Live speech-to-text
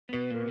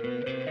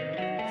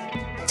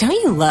Don't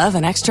you love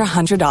an extra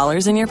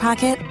 $100 in your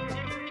pocket?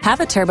 Have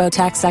a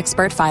TurboTax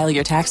expert file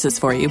your taxes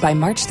for you by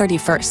March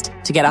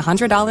 31st to get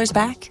 $100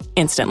 back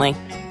instantly.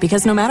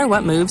 Because no matter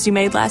what moves you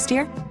made last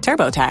year,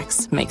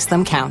 TurboTax makes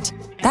them count.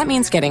 That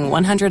means getting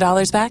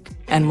 $100 back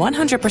and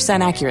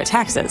 100% accurate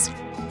taxes,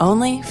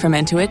 only from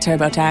Intuit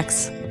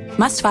TurboTax.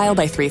 Must file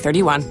by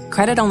 3/31.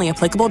 Credit only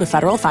applicable to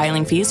federal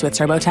filing fees with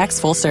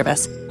TurboTax full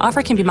service.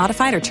 Offer can be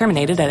modified or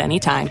terminated at any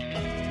time.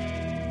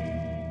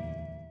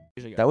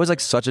 That was like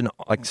such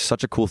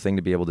a cool thing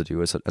to be able to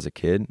do as a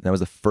kid. That was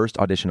the first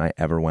audition I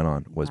ever went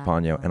on was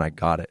Ponyo, and I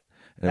got it.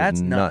 And That's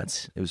it was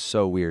nuts. It was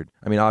so weird.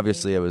 I mean,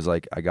 obviously, it was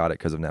like I got it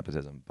because of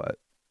nepotism, but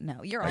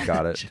no, you're I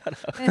got it. Shut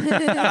up.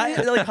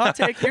 Hot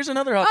take. Here's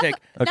another hot take.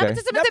 Okay.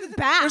 Nepotism isn't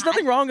bad. There's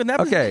nothing wrong with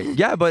nepotism. Okay,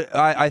 yeah, but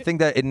I think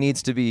that it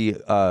needs to be.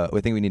 I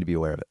think we need to be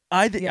aware of it.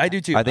 I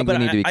do too. I think we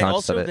need to be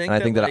conscious of it, think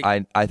and I think that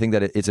like, I think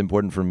that it's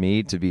important for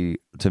me to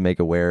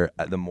make aware.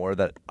 The more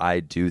that I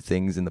do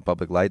things in the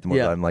public light, the more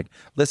that I'm like,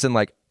 listen,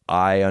 like.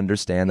 I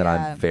understand that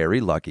I'm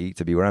very lucky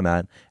to be where I'm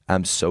at.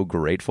 I'm so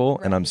grateful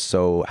and I'm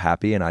so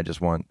happy, and I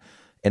just want,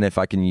 and if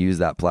I can use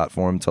that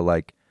platform to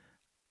like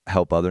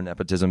help other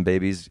nepotism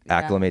babies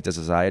acclimate to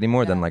society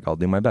more, then like I'll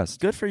do my best.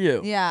 Good for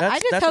you. Yeah, I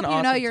just hope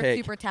you know you're take.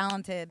 super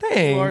talented.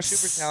 Thanks. You are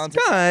super talented.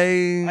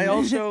 Guys. I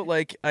also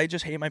I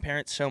just hate my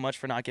parents so much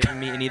for not giving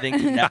me anything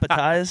to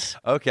nepotize.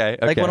 Okay.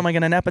 Like, what am I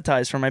going to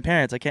nepotize from my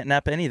parents? I can't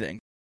nep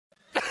anything.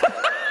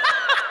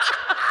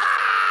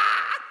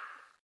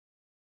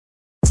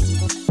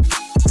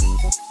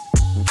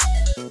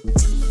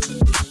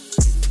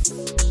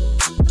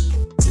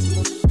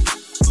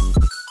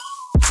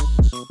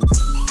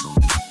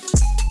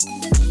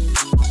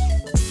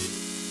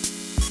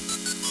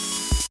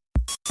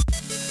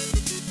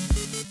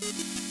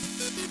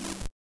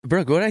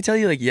 Brooke, what did I tell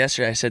you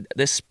yesterday? I said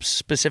this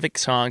specific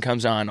song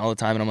comes on all the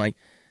time, and I'm like,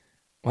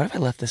 what if I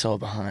left this all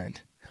behind?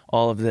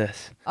 All of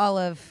this.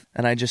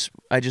 And I just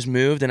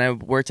moved, and I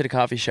worked at a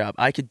coffee shop.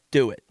 I could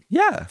do it.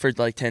 Yeah. For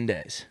 10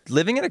 days.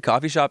 Living in a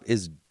coffee shop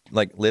is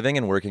like living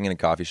and working in a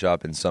coffee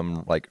shop in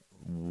some like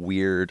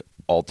weird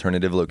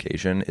alternative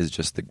location is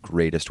just the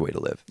greatest way to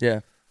live.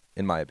 Yeah.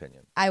 In my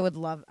opinion. I would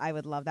love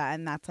that,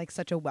 and that's like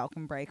such a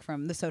welcome break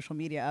from the social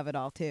media of it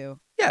all too.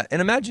 Yeah,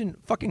 and imagine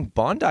fucking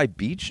Bondi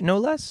Beach, no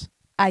less.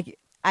 I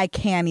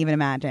can't even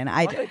imagine.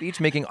 Bondi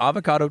Beach making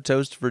avocado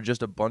toast for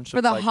just a bunch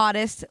of the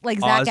hottest Zac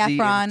Aussie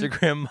Efron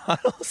Instagram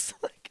models.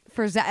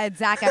 For Zac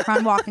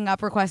Efron walking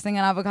up requesting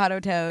an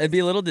avocado toast. It'd be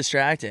a little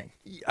distracting.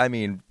 I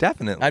mean,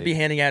 definitely. I'd be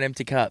handing out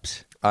empty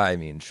cups. I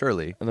mean,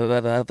 surely.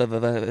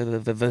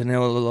 The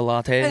vanilla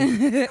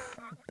latte.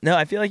 No,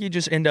 I feel like you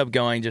just end up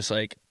going just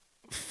like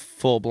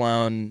full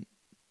blown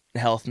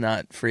health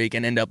nut freak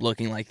and end up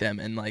looking like them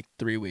in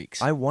 3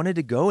 weeks. I wanted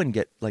to go and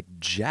get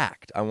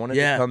jacked. I wanted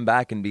to come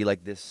back and be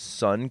like this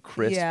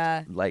sun-crisp,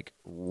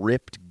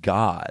 ripped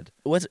god.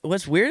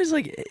 What's weird is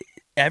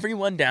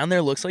everyone down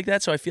there looks like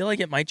that, so I feel like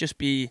it might just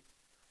be.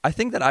 I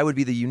think that I would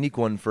be the unique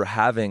one for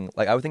having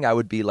I would think I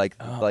would be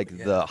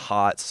the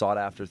hot sought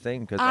after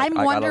thing because I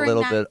got a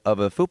little bit of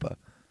a fupa.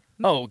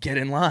 Oh, get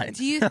in line.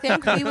 Do you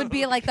think we would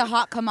be the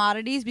hot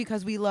commodities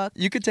because we look?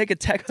 You could take a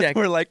tech deck.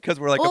 Because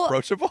we're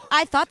approachable.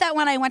 I thought that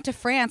when I went to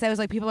France, I was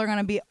like, people are going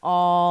to be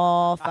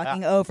all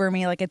fucking over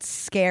me. It's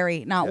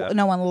scary. No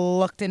one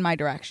looked in my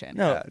direction.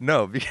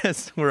 No,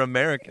 because we're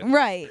American.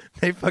 Right.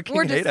 They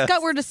fucking hate us.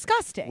 We're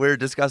disgusting. We're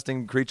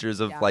disgusting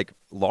creatures of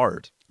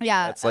lard.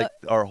 Yeah. That's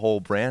our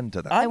whole brand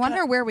to them. I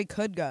wonder where we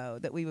could go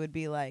that we would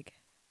be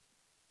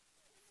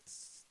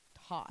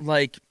hot.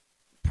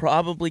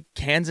 Probably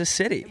Kansas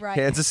City. Right.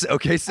 Kansas.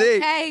 Okay, see.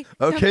 Okay.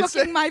 Okay, I'm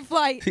booking my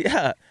flight.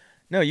 Yeah.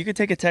 No, you could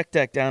take a tech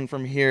deck down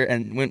from here,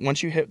 and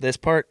once you hit this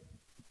part,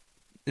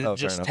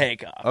 just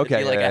take off.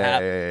 Okay. It'd be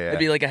It'd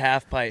be like a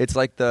half pipe. It's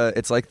like the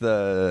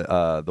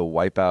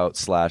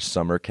wipeout /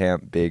 summer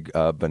camp big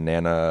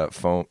banana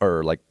foam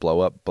or blow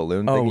up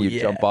balloon thing. You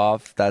jump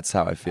off. That's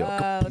how I feel.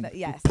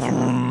 Yes.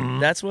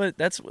 That's what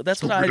I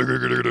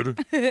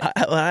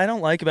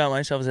don't like about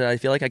myself is that I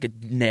feel like I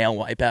could nail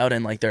Wipeout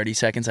in 30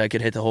 seconds. I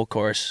could hit the whole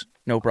course,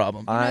 no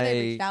problem.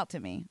 They reached out to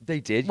me.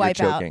 They did. Wipeout.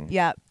 You're joking.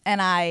 Yeah, and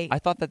I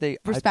thought that they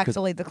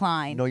respectfully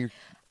declined. No, you're.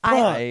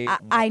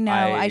 I know.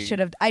 I should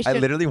have. I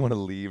literally want to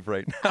leave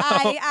right now.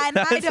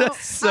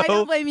 I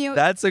don't blame you.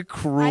 That's a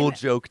cruel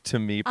joke to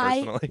me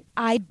personally.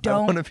 I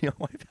don't want to be on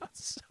Wipeout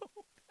so bad.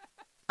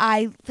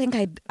 I think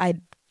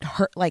I'd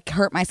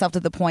hurt myself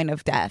to the point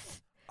of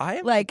death. I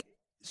am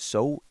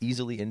so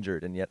easily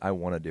injured, and yet I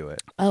want to do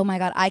it. Oh my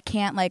god, I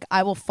can't.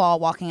 I will fall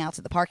walking out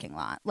to the parking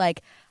lot.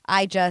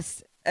 I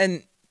just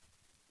and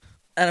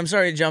I'm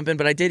sorry to jump in,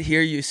 but I did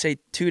hear you say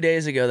 2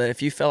 days ago that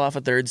if you fell off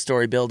a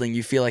 3rd-story building,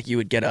 you feel like you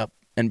would get up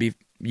and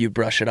you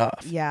brush it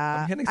off.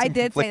 Yeah, I'm getting some I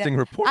did conflicting say that.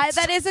 reports.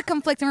 That is a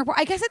conflicting report.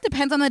 I guess it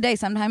depends on the day.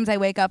 Sometimes I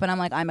wake up and I'm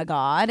like, I'm a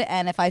god,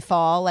 and if I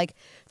fall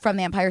from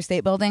the Empire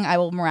State Building, I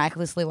will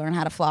miraculously learn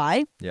how to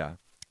fly. Yeah.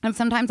 And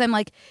sometimes I'm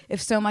like,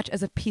 if so much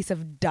as a piece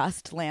of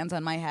dust lands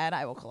on my head,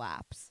 I will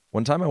collapse.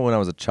 One time when I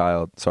was a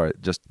child, sorry,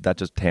 just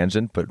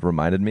tangent, but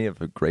reminded me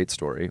of a great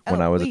story.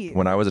 When I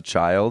was a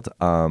child,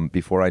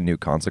 before I knew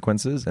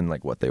consequences and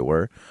like what they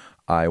were,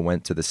 I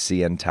went to the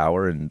CN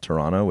Tower in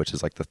Toronto, which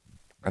is like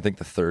I think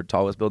the third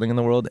tallest building in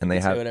the world, and they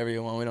have whatever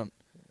you want.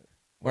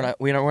 We're not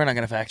going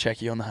to fact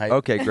check you on the height.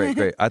 Okay,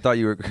 great. I thought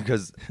you were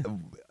because.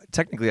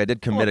 Technically, I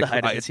did commit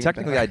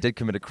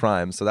a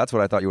crime, so that's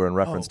what I thought you were in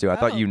reference to. I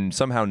thought you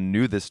somehow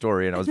knew this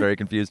story, and I was very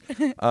confused.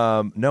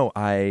 No,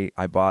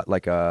 I bought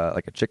like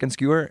a chicken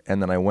skewer,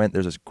 and then I went.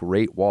 There's this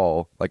great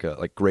wall, like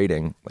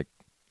grating, like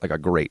a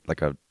grate,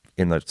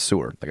 in the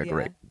sewer, like a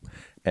grate.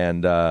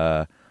 And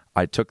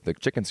I took the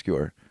chicken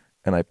skewer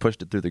and I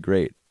pushed it through the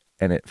grate,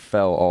 and it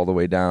fell all the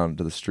way down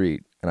to the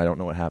street, and I don't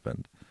know what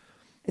happened.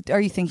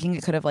 Are you thinking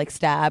it could have like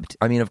stabbed?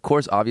 I mean, of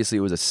course, obviously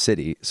it was a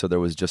city, so there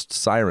was just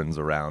sirens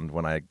around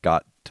when I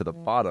got to the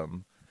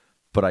bottom,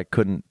 but I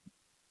couldn't.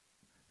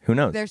 Who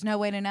knows? There's no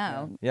way to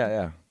know.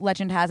 Yeah.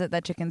 Legend has it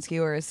that chicken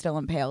skewer is still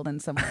impaled in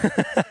someone's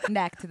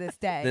neck to this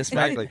day.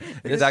 Exactly.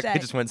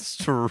 Just went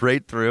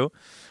straight through.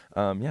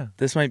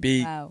 This might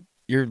be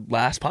your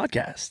last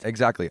podcast.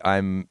 Exactly.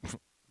 I'm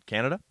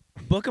Canada.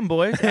 Book 'em,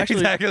 boys.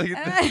 Actually, exactly.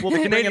 We'll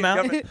be bring him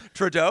out.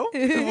 Trudeau,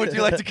 would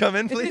you like to come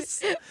in,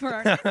 please? For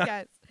our next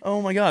guest. Oh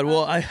my God!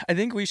 Well, I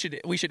think we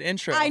should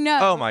intro. I know.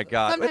 Oh my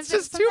God! Sometimes it's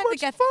just too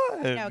much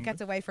fun. It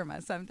gets away from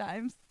us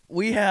sometimes.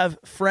 We have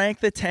Frank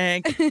the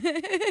Tank,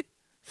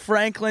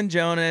 Franklin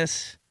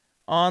Jonas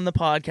on the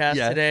podcast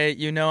today.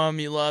 You know him,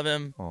 you love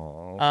him. Aww.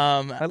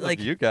 I love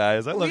you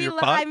guys. I love your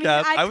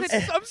podcast. I'm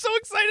so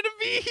excited to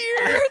be here.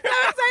 I'm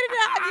so excited to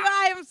have you.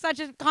 I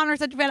am Connor's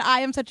such a fan. I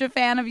am such a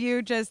fan of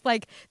you. Just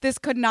like this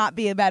could not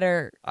be a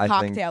better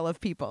cocktail of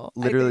people.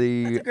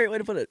 Literally, that's a great way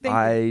to put it.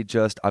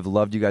 I've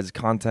loved you guys'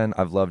 content.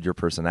 I've loved your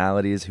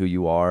personalities, who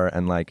you are,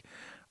 and like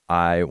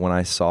when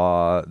I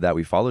saw that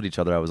we followed each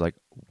other, I was like,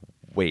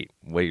 wait.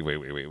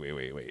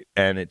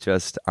 And it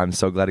just, I'm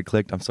so glad it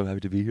clicked. I'm so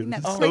happy to be here.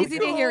 It's crazy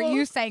to hear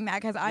you saying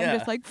that because I'm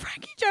just like,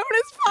 Frankie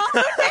Jonas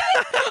followed me.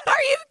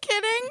 Are you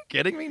kidding?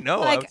 Kidding me?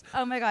 No.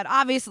 Oh my God.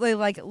 Obviously,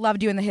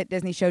 loved you in the hit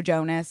Disney show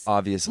Jonas.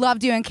 Obviously.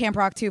 Loved you in Camp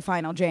Rock 2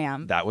 Final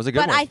Jam. That was a good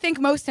one. But I think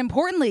most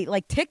importantly,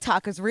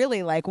 TikTok is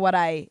really what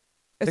I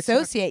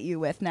associate you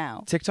with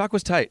now. TikTok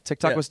was tight.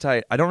 Was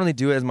tight. I don't really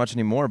do it as much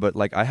anymore, but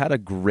I had a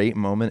great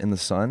moment in the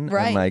sun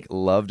and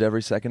loved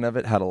every second of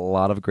it. Had a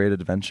lot of great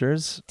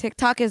adventures.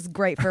 TikTok is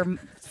great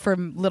for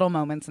little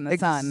moments in the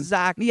sun.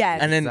 Exactly.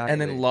 Yes. And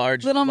then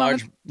large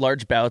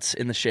bouts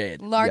in the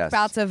shade. Large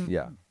bouts of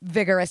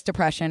vigorous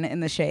depression in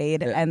the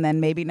shade, and then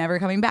maybe never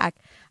coming back.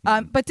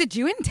 But did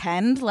you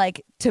intend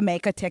to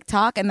make a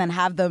TikTok and then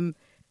have them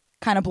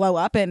kind of blow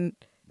up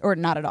or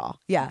not at all?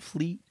 Yeah.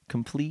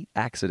 Complete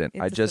accident.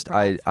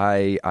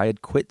 I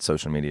had quit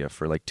social media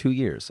for 2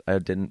 years. I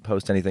didn't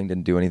post anything,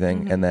 didn't do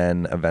anything, and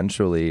then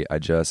eventually I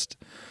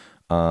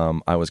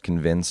was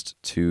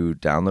convinced to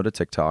download a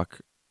TikTok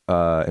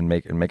and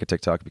make a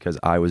TikTok because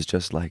I was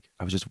just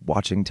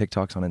watching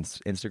TikToks on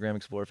Instagram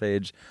Explore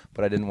page,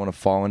 but I didn't want to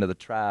fall into the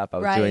trap. I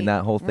was doing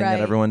that whole thing that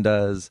everyone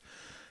does.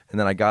 And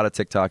then I got a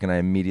TikTok and I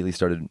immediately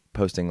started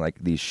posting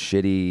these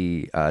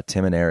shitty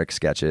Tim and Eric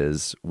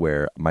sketches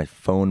where my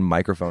phone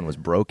microphone was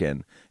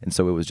broken. And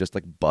so it was just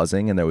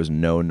buzzing and there was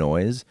no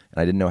noise. And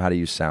I didn't know how to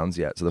use sounds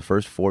yet. So the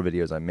first 4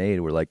 videos I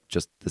made were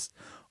just this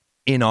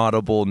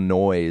inaudible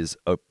noise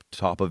up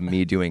top of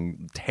me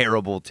doing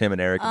terrible Tim and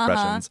Eric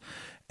impressions.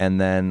 And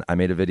then I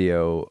made a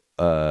video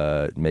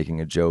making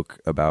a joke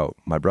about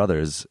my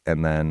brothers,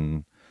 and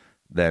then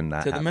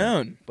that to happened. The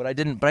moon. But I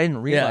didn't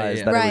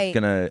realize that it was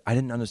gonna. I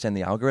didn't understand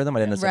the algorithm. I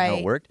didn't understand how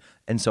it worked,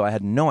 and so I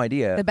had no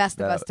idea. The best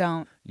of us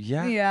don't.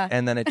 Yeah.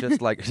 And then it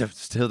just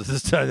still to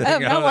this time.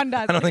 No one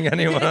does. I don't think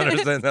anyone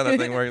understands how that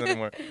thing works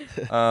anymore.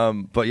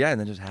 But and then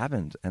it just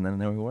happened, and then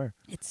there we were.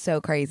 It's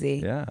so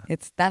crazy. Yeah.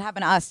 That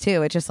happened to us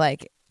too. It just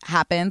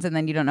happens, and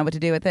then you don't know what to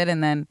do with it,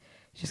 and then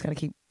you just gotta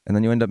keep. And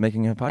then you end up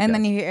making a podcast.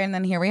 And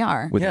then here we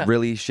are. With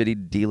really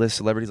shitty D-list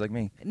celebrities like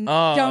me.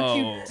 Don't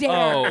you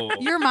dare.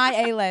 You're my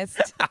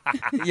A-list.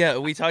 Yeah,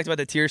 we talked about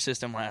the tier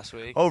system last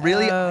week. Oh,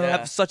 really? I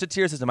have such a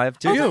tier system. I have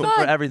 2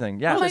 for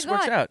everything. Yeah. This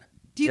works out.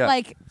 Do you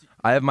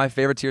I have my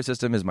favorite tier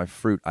system is my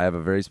fruit. I have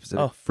a very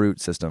specific fruit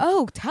system.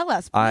 Oh, tell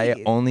us, please.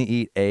 I only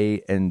eat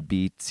A and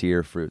B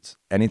tier fruits.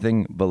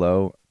 Anything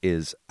below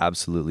is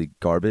absolutely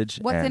garbage.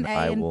 What's and an A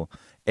I will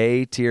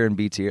A tier and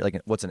B tier.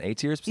 What's an A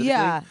tier specifically?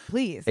 Yeah,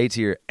 please. A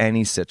tier,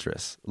 any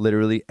citrus.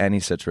 Literally any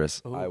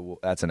citrus.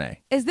 That's an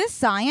A. Is this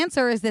science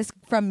or is this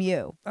from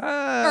you?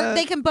 Or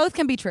both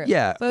can be true.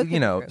 Yeah,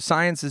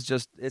 science is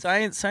just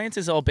science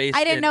is all based.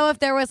 I didn't know if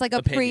there was a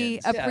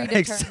opinions. predetermined.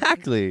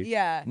 Exactly.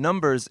 Yeah.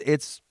 Numbers.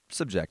 It's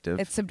subjective.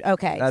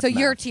 Okay. That's so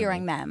you're math to me.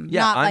 tiering them,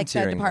 Yeah, not I'm the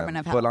tiering Department them,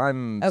 of Health. but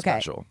I'm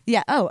special.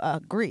 Yeah. Oh,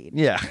 agreed.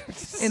 Yeah.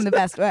 In the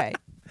best way.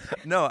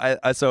 No,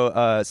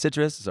 so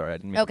citrus. Sorry, I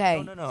didn't mean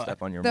to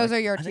step on your Those mic.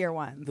 are your tier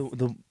ones.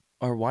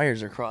 Our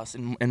wires are crossed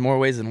in more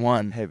ways than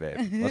one. Hey,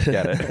 babe, let's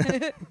get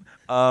it.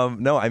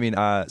 No, I mean,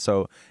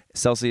 so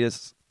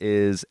Celsius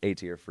is A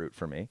tier fruit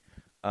for me.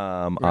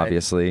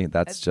 Obviously,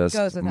 that's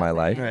just my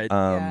life.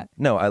 Right.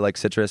 No, I like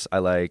citrus. I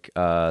like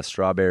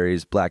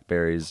strawberries,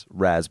 blackberries,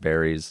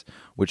 raspberries,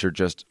 which are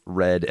just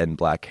red and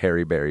black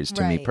hairy berries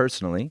to me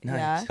personally.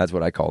 Nice. That's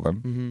what I call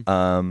them.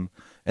 Mm-hmm.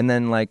 And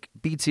then like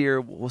B tier,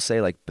 we'll say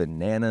like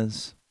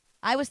bananas.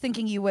 I was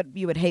thinking you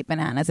would hate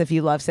bananas if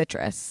you love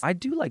citrus. I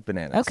do like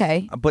bananas.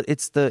 Okay. But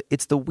it's the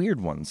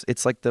weird ones.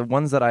 It's like the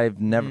ones that I've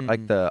never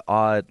like the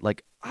odd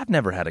like I've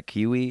never had a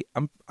kiwi.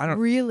 I don't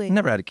really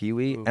never had a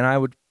kiwi, and I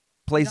would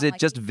place it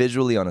just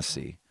visually on a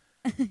C.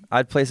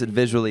 I'd place it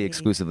visually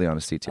exclusively on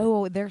a C tier.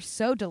 Oh, they're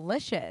so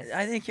delicious.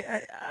 I think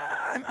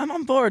I'm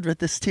on board with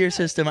this tier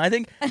system. I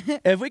think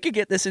if we could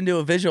get this into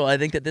a visual, I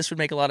think that this would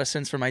make a lot of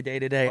sense for my day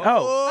to day.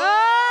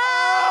 Oh,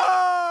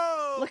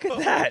 look at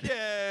that.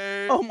 Okay.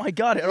 Oh my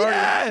God!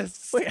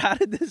 Yes. Wait, how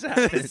did this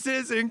happen? This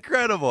is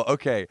incredible.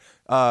 Okay,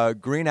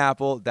 green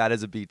apple, that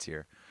is a B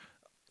tier,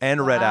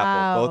 and red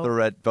apple,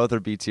 both are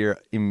B tier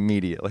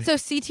immediately. So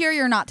C tier,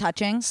 you're not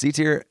touching. C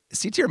tier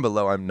and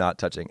below, I'm not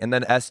touching, and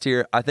then S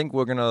tier. I think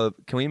can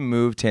we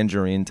move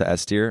tangerine to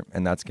S tier,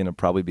 and that's gonna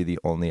probably be the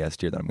only S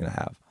tier that I'm gonna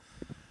have.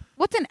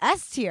 What's an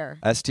S tier?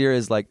 S tier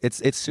is like it's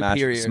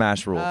Smash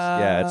rules.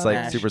 Yeah, it's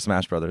like Super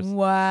Smash Brothers.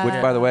 Wow.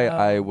 Which, by the way,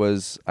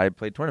 I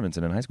played tournaments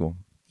in high school.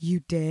 You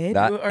did?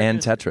 That and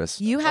Tetris.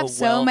 You have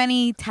so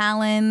many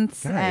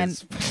talents,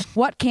 Guys. and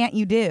what can't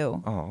you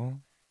do? Oh,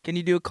 Can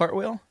you do a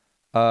cartwheel?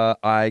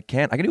 I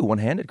can't. I can do a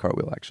one-handed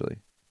cartwheel actually.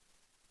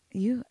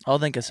 I'll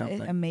think of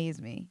something. It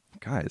amazed me.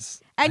 Guys.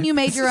 And you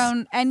made your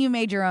own. And you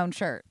made your own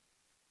shirt.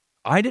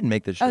 I didn't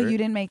make this shirt. Oh, you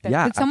didn't make that.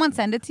 Yeah, Did someone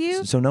send it to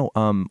you? So no.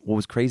 What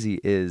was crazy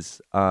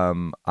is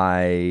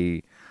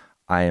I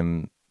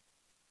am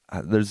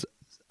there's.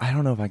 I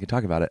don't know if I could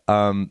talk about it.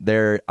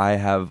 I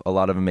have a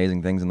lot of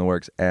amazing things in the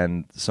works,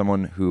 and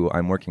someone who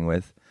I'm working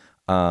with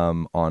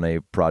on a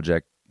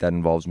project that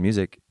involves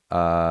music.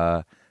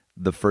 The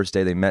first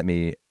day they met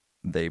me,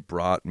 they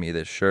brought me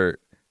this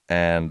shirt,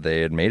 and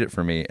they had made it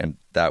for me, and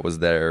that was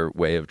their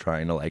way of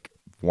trying to like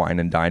wine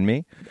and dine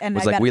me. And it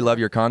was like, we love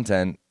your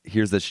content.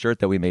 Here's this shirt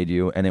that we made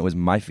you, and it was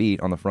my feet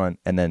on the front,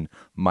 and then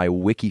my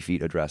Wiki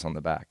Feet address on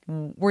the back.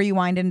 Were you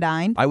wined and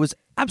dined? I was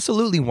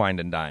absolutely wined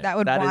and dined. That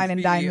would wine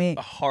and dine me.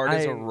 Hard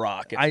as a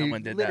rock if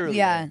someone did that.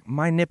 Yeah.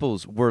 My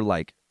nipples were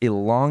like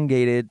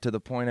elongated to the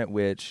point at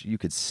which you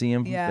could see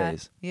them from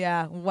space.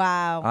 Yeah.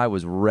 Wow. I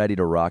was ready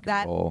to rock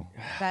and roll.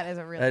 That is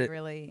a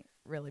really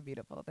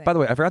beautiful thing. By the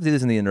way, I forgot to do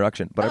this in the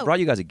introduction, but I brought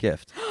you guys a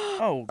gift.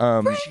 Frankie!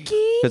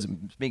 Because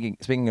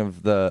speaking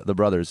of the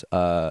brothers,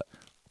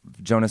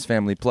 Jonas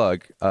family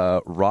plug,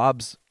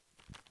 Rob's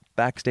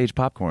backstage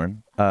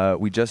popcorn. They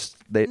just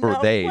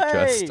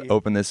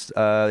opened this.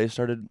 They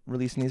started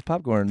releasing these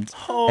popcorns,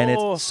 and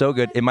it's so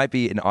good. It might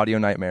be an audio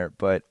nightmare,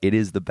 but it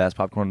is the best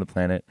popcorn on the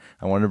planet.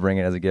 I wanted to bring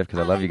it as a gift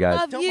because I love you guys.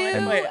 Love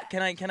you. Wait,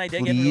 can I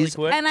dig in really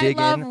quick? And I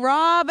love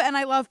Rob, and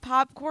I love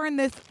popcorn.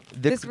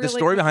 The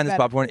story behind this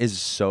popcorn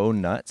is so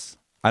nuts.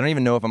 I don't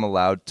even know if I'm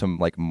allowed to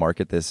like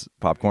market this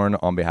popcorn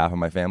on behalf of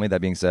my family.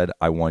 That being said,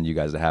 I want you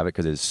guys to have it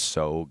because it's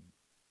so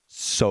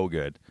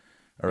good.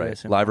 All right,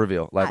 ASMR. Live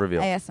reveal.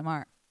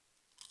 ASMR.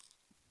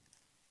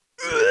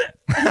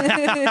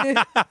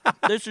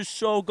 This is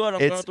so good. I'm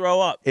going to throw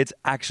up. It's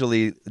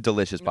actually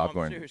delicious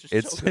popcorn.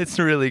 It's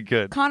really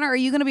good. Connor, are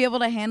you going to be able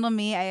to handle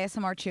me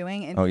ASMR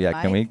chewing? Into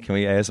the mic? Can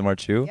we ASMR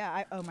chew?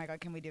 Yeah. Oh my God,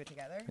 can we do it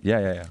together?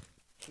 Yeah.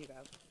 You go.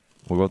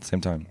 We'll go at the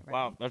same time. Okay,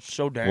 wow, that's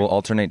so dang. We'll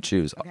alternate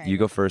chews. Okay. You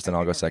go first, and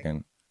I'll go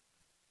second.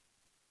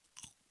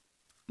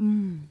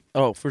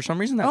 Oh, for some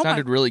reason that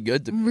sounded really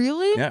good.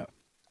 Really? Yeah.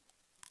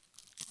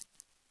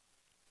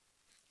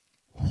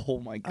 Oh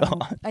my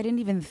God. I didn't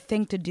even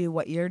think to do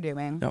what you're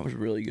doing. That was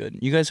really good.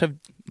 You guys have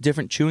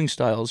different chewing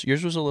styles.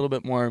 Yours was a little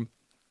bit more...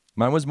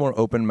 Mine was more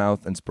open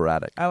mouth and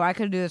sporadic. Oh, I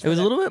could do this. It was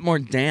a little bit more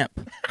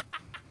damp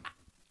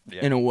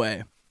in a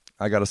way.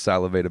 I got a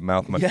salivated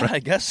mouth, my friend. Yeah, I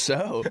guess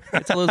so.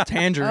 It's all those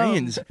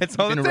tangerines. It's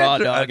all the raw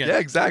dog. Yeah,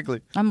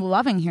 exactly. I'm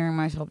loving hearing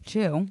myself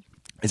chew.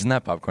 Isn't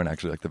that popcorn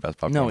actually like the best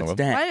popcorn? No, in the it's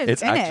world? damp.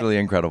 It's actually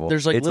incredible.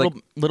 There's like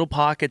little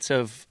pockets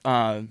of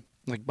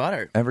like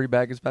butter. Every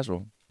bag is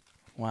special.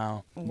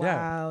 Wow.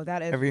 Wow,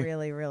 that is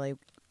really.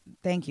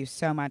 Thank you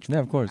so much. Yeah,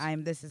 of course.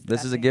 This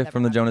is a gift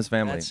from the Jonas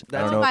family. That's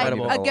I don't know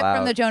incredible. if a gift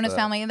from the Jonas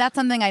family. That's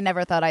something I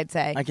never thought I'd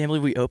say. I can't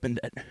believe we opened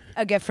it.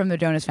 A gift from the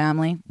Jonas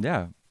family.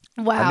 Yeah.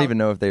 Wow. I don't even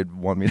know if they'd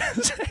want me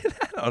to say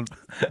that.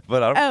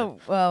 But I don't. Oh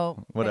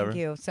well. Whatever. Thank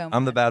you so much.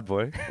 I'm the bad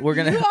boy. We're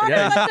gonna. You are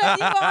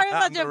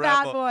such a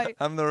bad boy.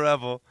 I'm the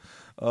rebel.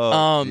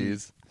 Oh,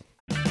 jeez.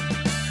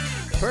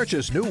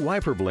 Purchase new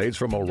wiper blades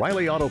from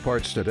O'Reilly Auto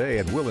Parts today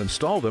and we'll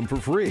install them for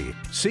free.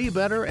 See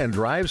better and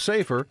drive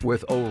safer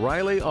with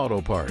O'Reilly Auto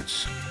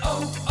Parts.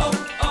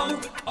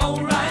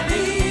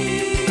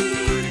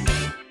 O'Reilly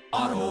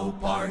Auto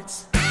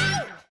Parts.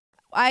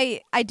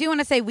 I do want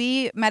to say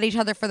we met each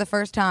other for the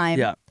first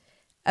time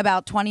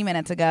about 20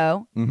 minutes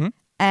ago. Mm-hmm.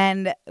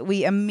 And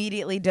we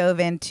immediately dove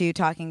into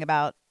talking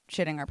about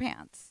shitting our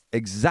pants.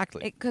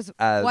 Exactly. Because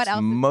as what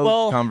else?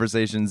 most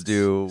conversations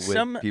do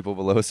with people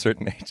below a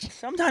certain age.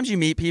 Sometimes you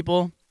meet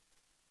people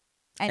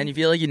and you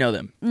feel like you know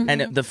them. Mm-hmm.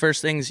 And the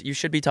first things you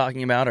should be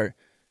talking about are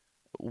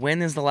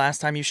when is the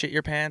last time you shit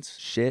your pants?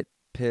 Shit,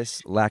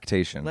 piss,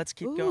 lactation. Let's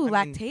keep Ooh, going.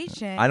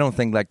 lactation. I don't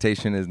think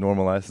lactation is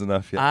normalized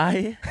enough yet.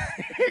 I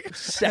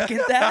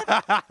second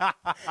that.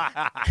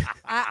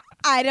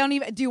 I don't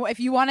even do. If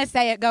you want to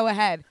say it, go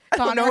ahead,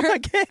 Connor. I don't know if I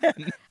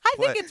can. I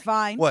think it's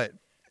fine. What?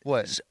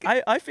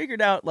 I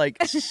figured out like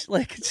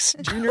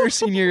junior or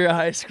senior year of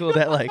high school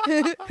that like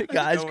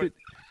guys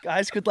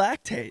could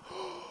lactate.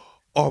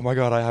 Oh my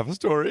God, I have a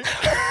story.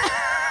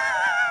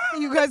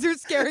 You guys are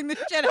scaring the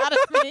shit out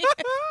of me.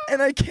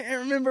 And I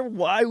can't remember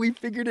why we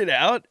figured it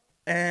out.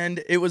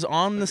 And it was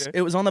on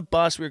the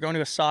bus. We were going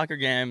to a soccer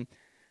game.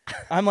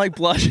 I'm like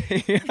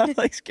blushing. I'm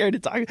like scared to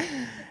talk.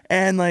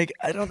 And like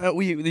I don't know.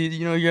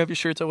 You have your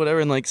shirts or whatever.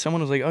 And like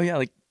someone was like, "Oh yeah,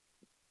 like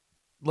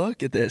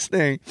look at this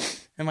thing."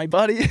 And my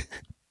buddy,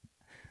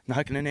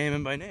 not gonna name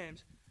him by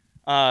names,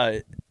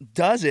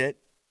 does it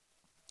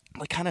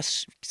like kind of,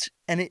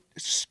 and it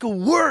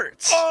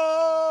squirts.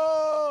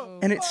 Oh!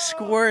 And it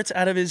squirts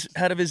out of his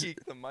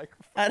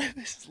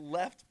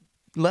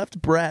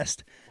left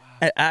breast. Wow.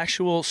 An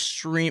actual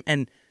stream.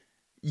 And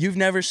you've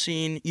never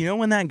seen,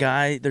 when that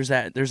guy, there's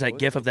that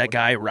gif of that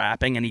guy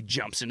rapping and he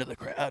jumps into the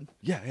crowd.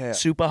 Yeah.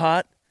 Super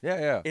hot.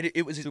 Yeah.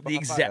 It was Super the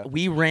hot exact. fire.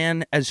 We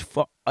ran as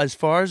far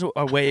as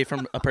away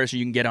from a person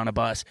you can get on a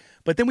bus,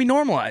 but then we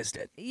normalized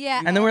it.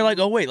 Yeah. And then we're like,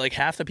 oh wait, like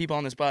half the people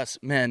on this bus,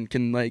 men,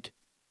 can like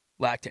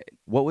lactate.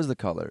 What was the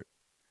color?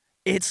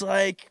 It's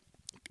like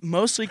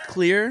mostly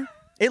clear.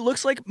 It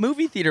looks like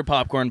movie theater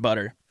popcorn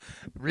butter.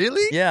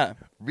 Really? Yeah.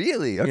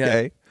 Really?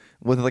 Okay. Yeah.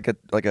 With like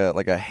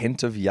a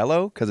hint of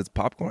yellow because it's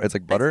popcorn. It's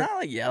like butter. It's not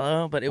like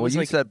yellow, but it was you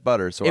like said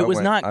butter, so it was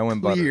not I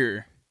went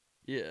clear.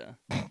 Butter.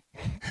 Yeah.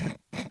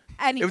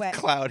 Anyway. It was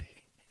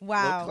cloudy.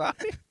 Wow.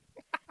 Cloudy.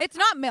 It's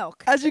not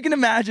milk. As you can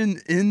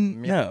imagine,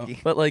 Milky.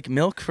 but like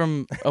milk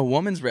from a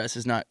woman's breast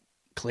is not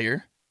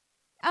clear.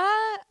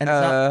 And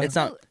it's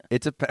not.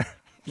 It's a.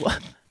 What?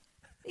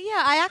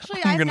 Yeah,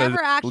 I've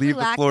never actually leave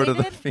the floor to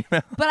the lactated,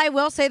 female. but I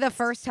will say the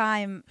first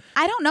time,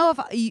 I don't know if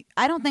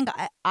I don't think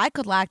I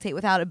could lactate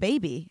without a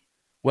baby.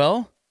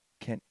 Well,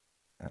 Can't.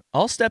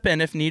 I'll step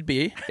in if need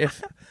be.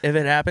 If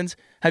it happens,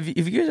 have you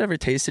guys ever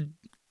tasted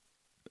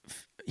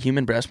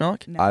human breast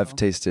milk? No. I've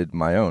tasted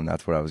my own.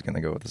 That's where I was going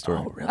to go with the story.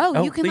 Oh, really?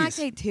 Oh, you can please.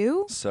 lactate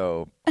too?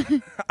 So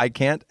I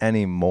can't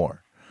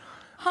anymore.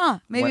 Huh?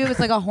 Maybe it was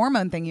like a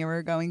hormone thing you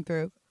were going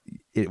through.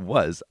 It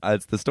was.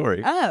 It's the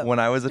story. Oh. When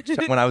I was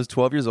when I was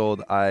 12 years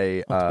old,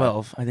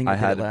 12. I think I you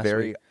did had it last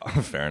very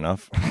fair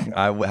enough.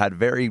 I had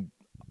very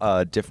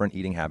different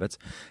eating habits,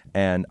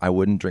 and I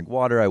wouldn't drink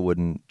water. I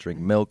wouldn't drink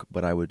milk,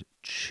 but I would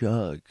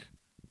chug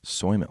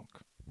soy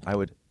milk. I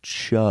would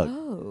chug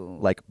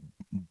like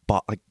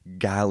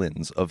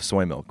gallons of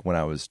soy milk when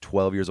I was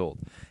 12 years old.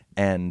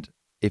 And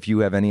if you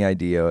have any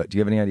idea, do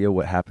you have any idea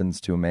what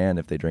happens to a man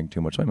if they drink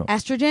too much soy milk?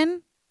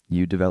 Estrogen?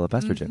 You develop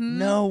estrogen. Mm-hmm.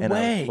 No and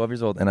way. I was 12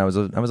 years old, and I was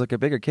like a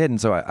bigger kid,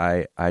 and so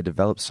I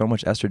developed so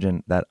much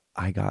estrogen that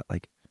I got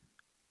like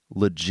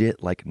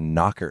legit like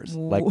knockers.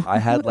 Like I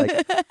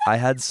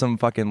had some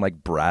fucking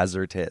like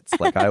Brazzer tits.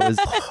 Like I was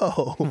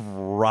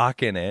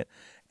rocking it,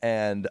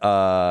 and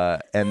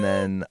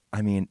then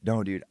I mean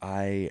no, dude,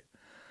 I'll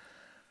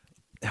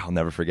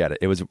never forget it.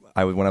 It was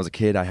when I was a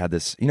kid. I had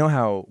this. You know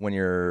how when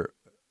you're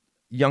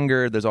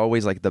younger, there's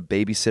always like the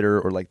babysitter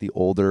or like the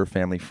older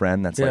family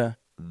friend that's like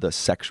the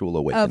sexual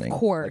awakening. Of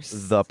course.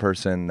 Like, the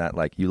person that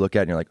like you look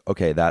at and you're like,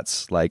 okay,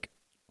 that's like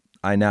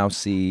I now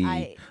see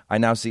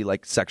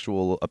like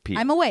sexual appeal.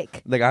 I'm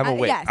awake. Like I'm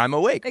awake. Yes, I'm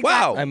awake. exactly.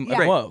 Wow. I'm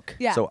Yeah. woke.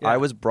 Yeah. So I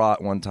was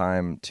brought one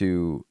time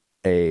to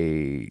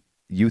a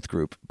youth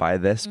group by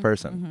this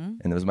person,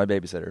 and it was my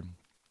babysitter.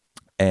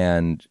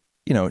 And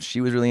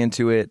she was really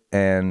into it,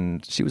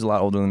 and she was a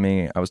lot older than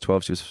me. I was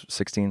 12, she was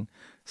 16,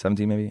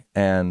 17 maybe.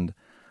 And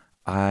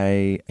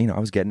I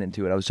was getting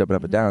into it. I was jumping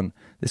up and down.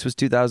 This was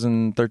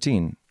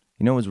 2013.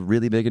 It was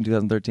really big in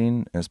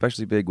 2013, and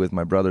especially big with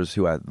my brothers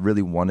who I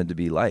really wanted to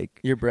be like.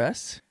 Your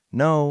breasts?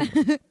 No,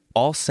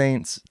 All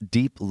Saints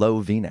deep low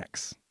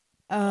V-necks.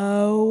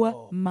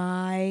 Oh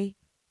my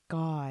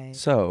God.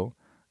 So,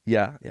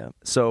 yeah.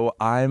 So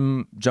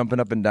I'm jumping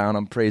up and down.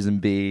 I'm praising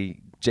B,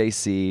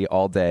 JC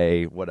all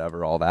day,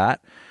 whatever, all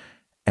that.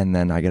 And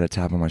then I get a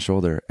tap on my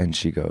shoulder, and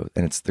she goes,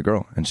 and it's the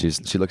girl, and she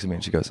looks at me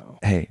and she goes,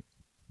 "Hey,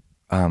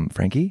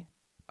 Frankie,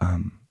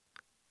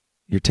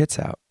 your tit's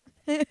out."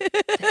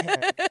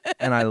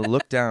 And I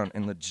look down,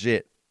 and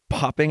legit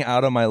popping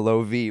out of my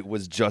low V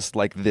was just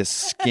like this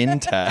skin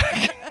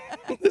tag.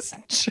 This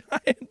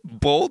giant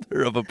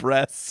boulder of a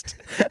breast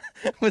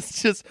was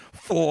just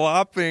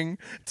flopping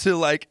to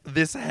like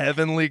this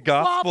heavenly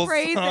gospel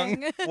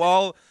praising.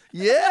 song.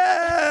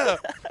 Yeah,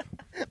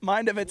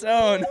 Mind of its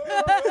own.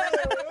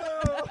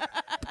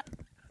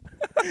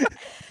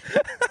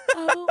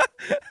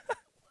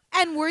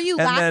 And were you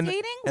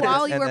lactating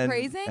while you were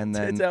praising? And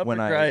then Tits out when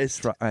for I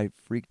Christ. I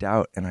freaked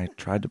out and I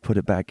tried to put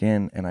it back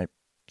in and I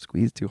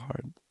squeezed too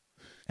hard.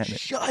 And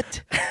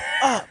Shut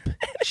up.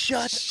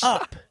 Shut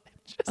up.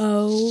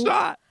 Oh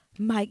shot.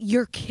 my,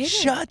 you're kidding.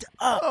 Shut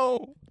up.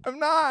 Oh, I'm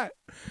not.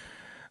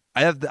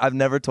 I've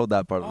never told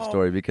that part of the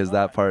story because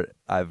that part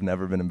I've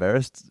never been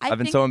embarrassed. I've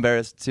been so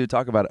embarrassed to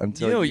talk about it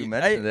until you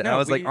mentioned it. And I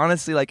was like,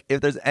 honestly, like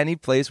if there's any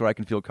place where I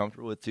can feel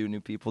comfortable with two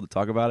new people to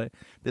talk about it,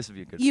 this would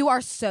be a good. You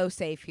are so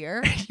safe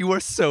here. You are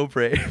so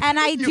brave. And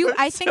I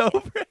think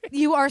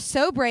you are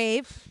so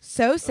brave,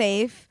 so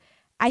safe.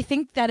 I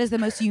think that is the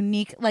most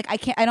unique. Like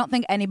I don't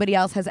think anybody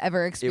else has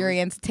ever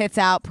experienced tits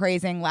out,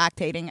 praising,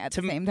 lactating at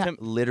the same time.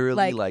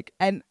 Literally,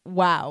 and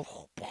wow.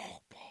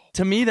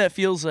 To me, that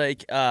feels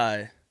like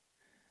I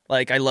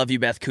Love You,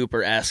 Beth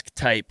Cooper-esque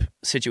type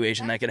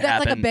situation that could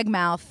happen. Like a big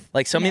mouth.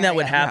 Like something that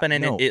would happen,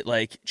 and it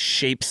like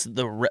shapes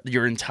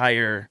your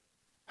entire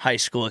high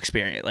school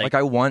experience. Like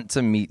I want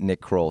to meet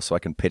Nick Kroll so I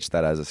can pitch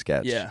that as a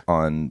sketch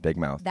on Big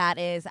Mouth. That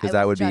is because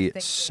that would be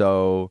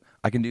so.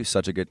 I can do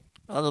such a good.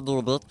 You want to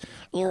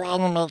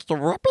make the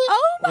whoopee?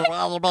 Oh my You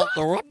want to make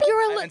the whoopee?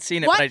 I haven't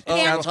seen it, but it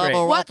sounds great.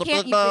 What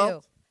can't you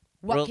do?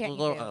 What can't you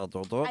do?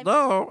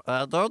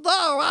 I don't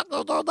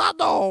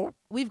know.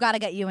 We've got to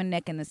get you and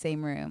Nick in the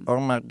same room. Oh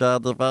my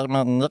God, if I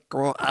met Nick,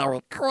 I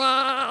would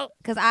cry.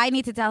 Because I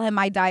need to tell him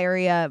my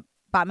diarrhea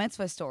bat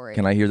mitzvah story.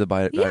 Can I hear the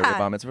diarrhea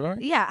bat mitzvah story?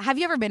 Yeah. Have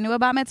you ever been to a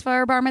bat mitzvah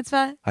or bar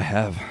mitzvah? I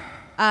have.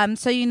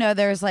 So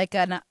there's like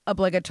an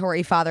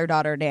obligatory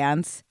father-daughter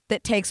dance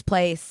that takes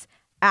place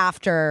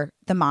after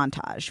the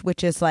montage,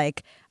 which is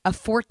like a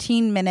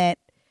 14-minute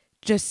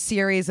just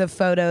series of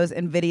photos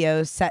and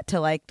videos set to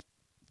like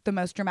the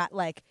most dramatic,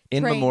 like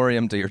in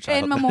memoriam to your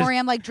childhood. In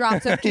memoriam, like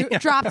drops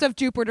of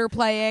Jupiter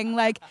playing,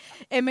 like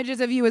images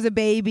of you as a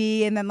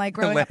baby, and then like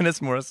growing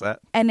Alanis Morissette.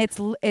 And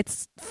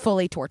it's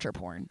fully torture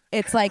porn.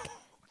 It's like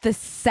the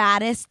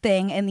saddest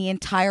thing in the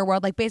entire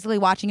world. Like basically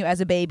watching you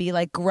as a baby,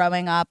 like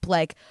growing up,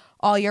 like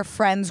all your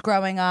friends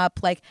growing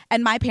up, like,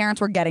 and my parents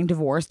were getting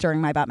divorced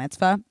during my bat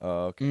mitzvah.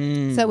 Oh,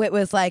 okay. So it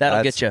was like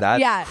that'll get you.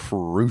 That's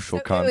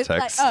crucial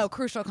context.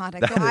 Crucial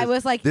context. So I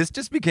was like, this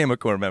just became a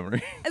core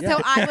memory.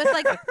 So I was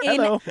like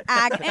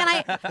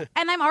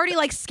and I'm already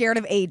like scared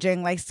of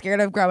aging, like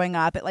scared of growing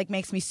up. It like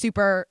makes me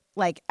super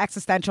like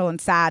existential and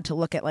sad to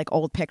look at like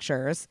old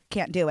pictures.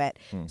 Can't do it.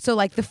 So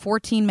like the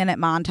 14-minute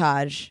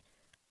montage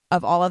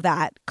of all of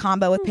that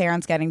combo with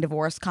parents getting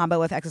divorced, combo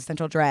with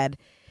existential dread.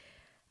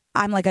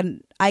 I'm like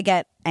I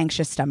get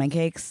anxious stomach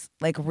aches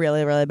like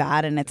really, really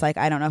bad. And it's like,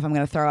 I don't know if I'm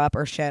going to throw up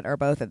or shit or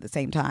both at the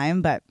same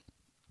time, but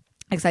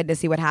excited to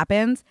see what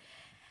happens.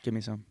 Give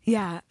me some.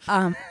 Yeah.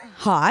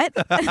 Hot,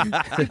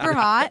 super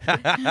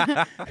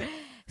hot.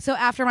 So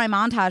after my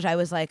montage, I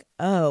was like,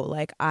 oh,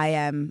 like I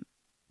am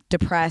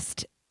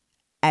depressed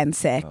and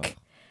sick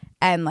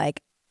and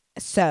like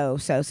so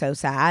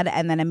sad.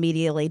 And then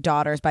immediately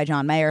Daughters by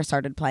John Mayer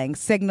started playing,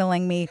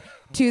 signaling me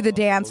to the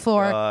dance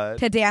floor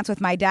to dance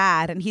with my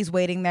dad. And he's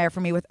waiting there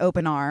for me with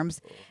open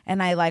arms.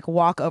 And I like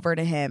walk over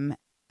to him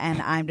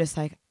and I'm just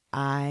like,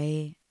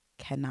 I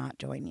cannot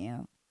join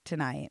you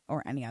tonight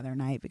or any other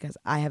night because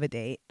I have a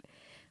date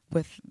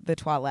with the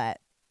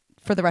toilette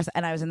for the rest.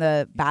 And I was in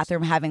the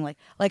bathroom having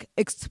like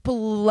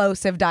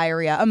explosive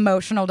diarrhea,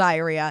 emotional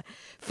diarrhea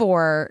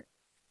for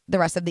the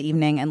rest of the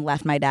evening and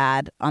left my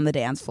dad on the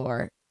dance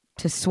floor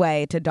to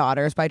sway to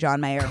Daughters by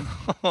John Mayer.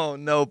 Oh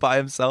no, by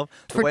himself?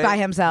 By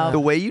himself. The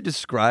way you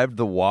described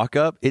the walk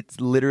up, it's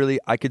literally,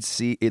 I could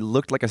see, it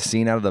looked like a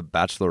scene out of The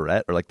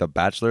Bachelorette or like The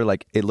Bachelor.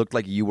 Like it looked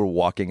like you were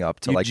walking up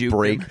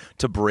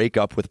to break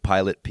up with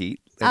Pilot Pete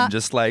and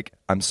just like,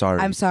 I'm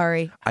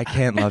sorry. I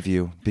can't love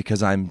you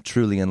because I'm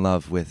truly in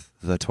love with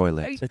the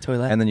toilet. The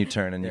toilet. And then you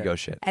turn and you go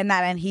shit. And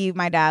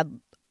my dad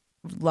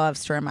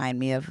loves to remind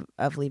me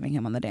of leaving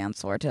him on the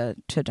dance floor to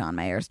John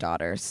Mayer's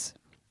Daughters.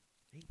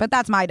 But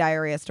that's my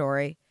diarrhea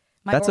story.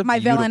 My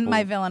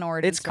villain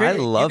origin. It's great. I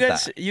love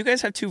that. You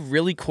guys have two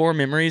really core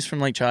memories from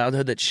like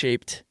childhood that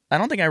shaped. I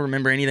don't think I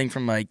remember anything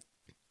from like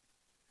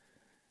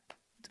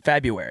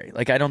February.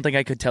 Like I don't think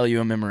I could tell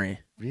you a memory.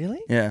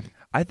 Really? Yeah.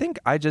 I think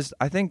I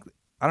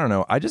don't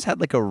know. I just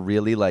had like a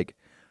really like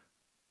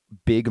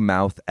Big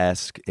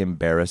Mouth-esque,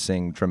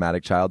 embarrassing,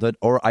 traumatic childhood.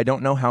 Or I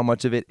don't know how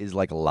much of it is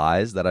like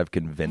lies that I've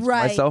convinced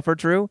myself are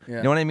true. Yeah.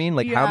 You know what I mean?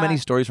 Like how many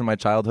stories from my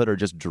childhood are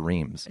just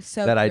dreams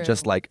that I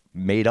just like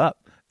made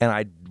up and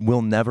I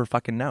will never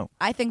fucking know.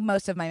 I think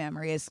most of my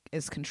memory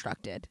is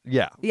constructed.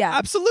 Yeah. Yeah.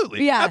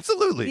 Absolutely. Yeah.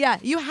 Absolutely. Yeah.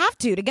 You have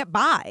to get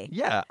by.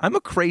 Yeah. I'm a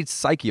crazy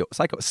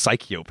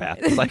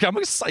psychopath. Like I'm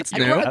a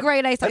psychopath. A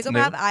great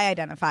psychopath. I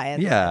identify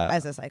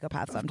as a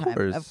psychopath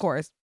sometimes. Of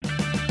course.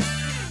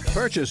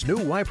 Purchase new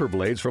wiper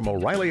blades from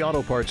O'Reilly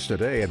Auto Parts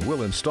today and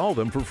we'll install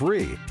them for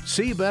free.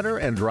 See better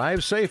and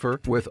drive safer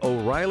with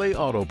O'Reilly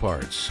Auto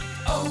Parts.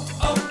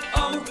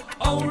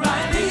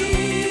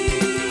 O'Reilly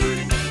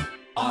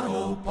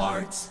Auto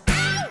Parts.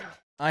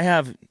 I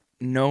have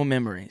no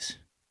memories.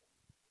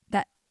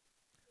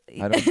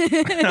 I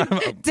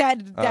don't.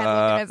 Dead look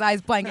at his eyes,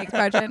 blank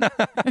expression.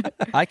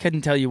 I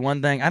couldn't tell you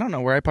one thing. I don't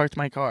know where I parked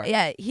my car.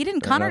 Yeah,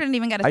 Connor didn't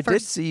even get his first. I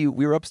did see you.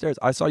 We were upstairs.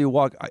 I saw you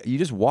walk. You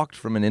just walked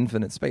from an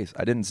infinite space.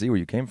 I didn't see where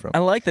you came from. I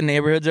like the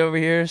neighborhoods over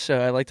here, so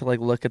I like to like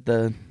look at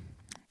the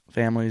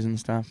families and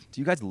stuff.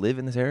 Do you guys live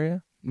in this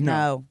area?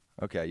 No.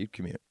 Okay, you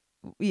commute.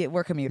 Yeah,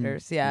 we're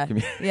commuters. Yeah.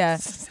 Commuters. Yeah.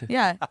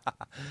 Yeah.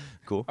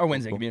 Cool. Or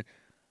Wednesday commute.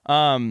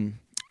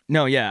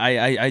 No, yeah,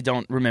 I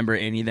don't remember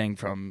anything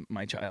from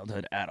my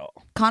childhood at all.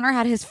 Connor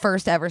had his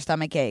first ever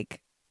stomach ache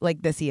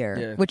like this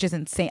year, which is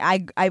insane.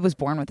 I was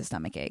born with a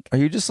stomach ache. Are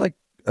you just like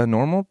a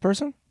normal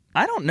person?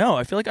 I don't know.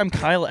 I feel like I'm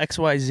Kyle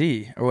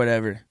XYZ or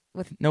whatever.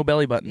 With no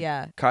belly button.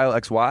 Yeah. Kyle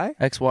XY?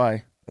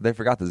 XY. They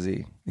forgot the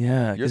Z.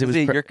 Yeah. You're,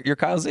 Z. You're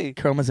Kyle Z.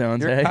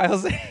 Chromosomes, You're Kyle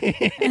Z.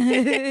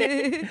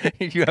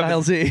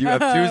 Kyle Z. You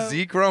have 2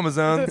 Z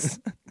chromosomes.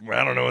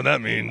 I don't know what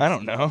that means. I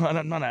don't know.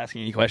 I'm not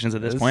asking any questions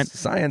at this point.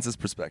 Science is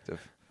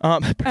perspective.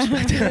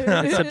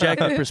 Perspective.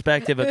 Subjective,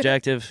 perspective,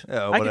 objective.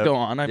 Yeah, I could go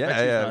on. I choose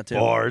not to.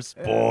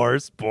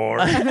 Bars.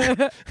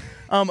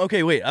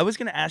 Okay, wait. I was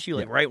going to ask you,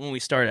 like, right when we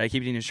started. I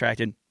keep getting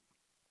distracted.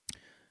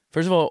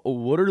 First of all,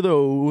 what are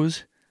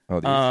those?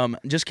 Oh,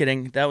 just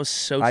kidding. That was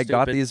so I stupid.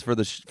 got these for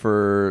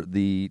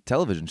the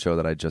television show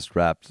that I just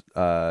wrapped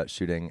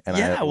shooting, and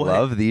I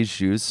love these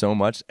shoes so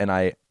much. And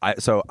I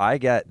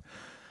get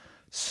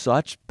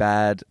such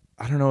bad.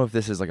 I don't know if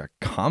this is like a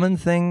common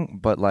thing,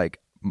 but like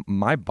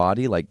my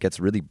body like gets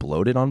really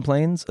bloated on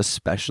planes,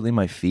 especially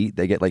my feet.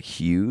 They get like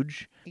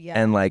huge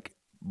and like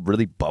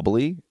really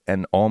bubbly,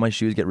 and all my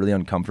shoes get really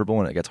uncomfortable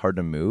and it gets hard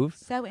to move.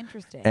 So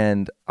interesting.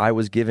 And I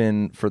was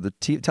given for the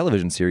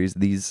television series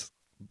these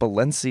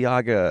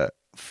Balenciaga,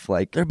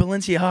 like they're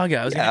Balenciaga.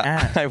 I was going to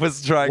ask. I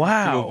was trying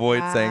to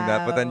avoid saying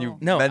that, but then you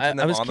mentioned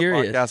them on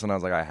curious. the podcast, and I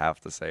was like, I have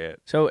to say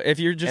it. So if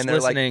you're just and they're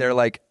listening, they're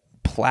like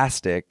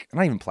plastic,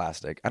 not even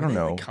plastic. I don't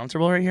know. Like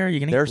comfortable right here? Are you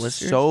gonna They're get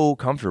blisters? so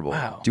comfortable.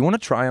 Wow. Do you want to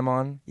try them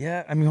on?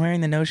 Yeah, I'm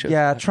wearing the no-show.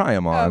 Yeah, try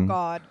them on. Oh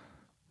God.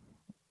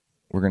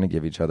 We're gonna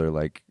give each other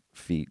like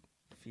feet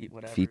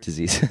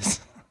diseases.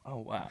 Oh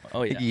wow.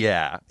 Oh yeah.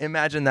 Yeah.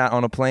 Imagine that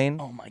on a plane.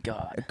 Oh my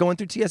God. Going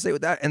through TSA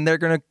with that, and they're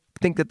gonna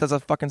think that that's a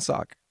fucking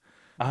sock.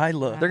 They're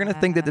gonna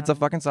think that it's a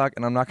fucking sock,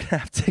 and I'm not gonna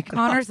have to take it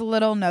Connor's off.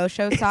 little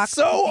no-show sock. It's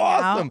so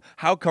awesome.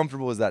 How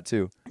comfortable is that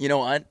too? You know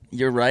what?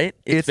 You're right.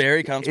 It's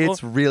very comfortable.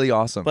 It's really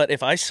awesome. But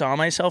if I saw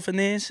myself in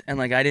these and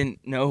like I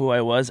didn't know who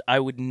I was, I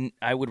would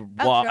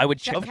walk. I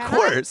would. Of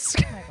course.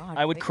 Oh my God.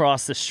 I would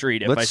cross the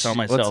street if I saw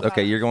myself.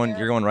 Okay, you're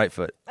going right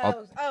foot.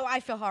 Oh,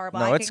 I feel horrible.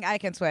 No, I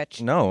can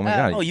switch. No, oh my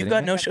God. Oh, you've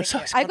got no-show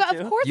socks. Of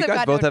course, You I've guys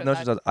got both have no-show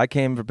no-show socks. I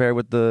came prepared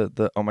with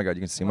the. Oh my God,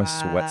 you can see my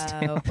sweat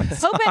stain. On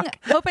my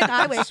hoping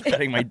I was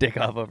Spreading my dick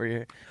off over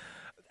here.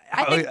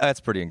 I think that's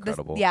pretty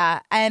incredible.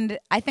 and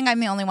I think I'm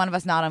the only one of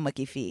us not on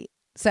Wiki Feet.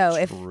 So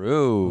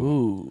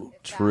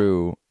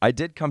True. I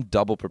did come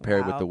double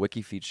prepared with the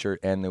Wiki Feet shirt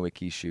and the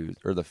Wiki shoes,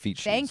 or the feet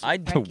shoes. Thank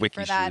you, the Frankie, Wiki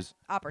for that shoes.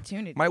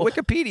 opportunity. My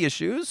Wikipedia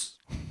shoes.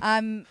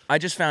 I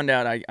just found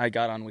out I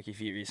got on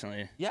WikiFeet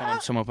recently. Yeah?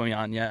 Someone put me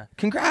on. Yeah.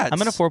 Congrats.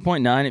 I'm at a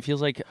 4.9. It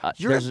feels like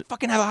You're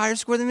fucking have a higher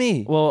score than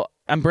me. Well,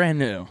 I'm brand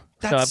new.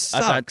 That so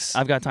sucks.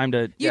 I've got time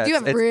to. You do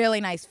have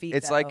really nice feet.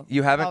 It's though. like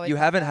you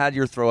haven't had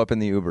your throw up in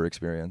the Uber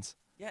experience.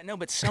 Yeah, no,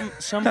 but some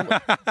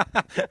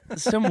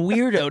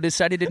weirdo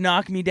decided to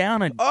knock me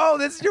down. Oh,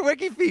 this is your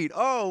Wiki Feet.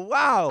 Oh,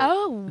 wow.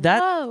 Oh,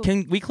 whoa.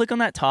 Can we click on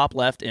that top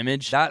left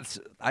image?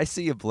 I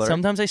see a blur.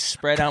 Sometimes I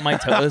spread out my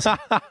toes.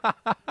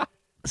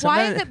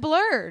 Why is it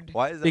blurred?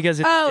 Why is it? Because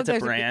it's a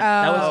brand.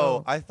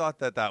 I thought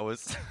that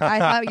was. I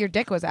thought your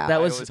dick was out. That I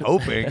was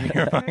hoping.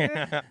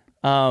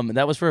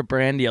 That was for a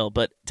brand deal,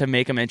 but to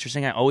make them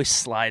interesting, I always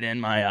slide in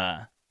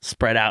my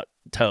spread out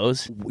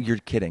toes. You're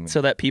kidding me.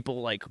 So that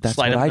people like That's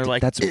slide what up. I They're did.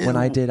 like, That's when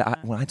I did.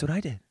 That's what I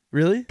did.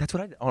 Really? That's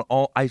what I did.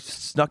 I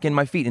snuck in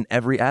my feet in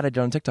every ad I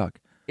did on TikTok.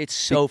 It's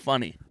so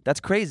funny. That's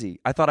crazy.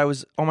 I thought I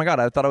was. Oh my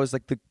God! I thought I was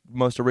like the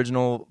most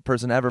original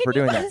person ever for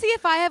doing that. See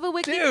if I have a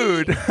Wiki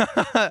Dude.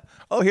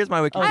 Oh, here's my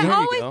Wiki. Oh, I here you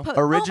always go. put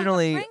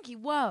Originally, Frankie,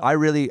 whoa. I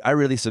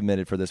really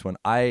submitted for this one.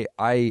 I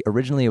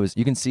originally it was.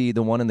 You can see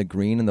the one in the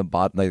green in the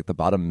bottom, like the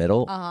bottom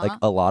middle. Like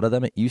a lot of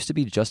them, it used to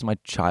be just my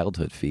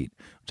childhood feet,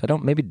 which I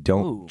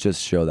don't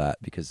just show that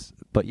because.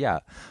 But yeah,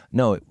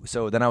 no.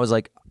 So then I was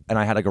like. And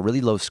I had like a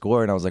really low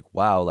score, and I was like,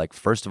 "Wow! Like,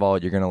 first of all,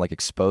 you're gonna like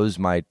expose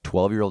my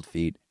 12-year-old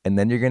feet, and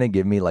then you're gonna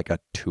give me like a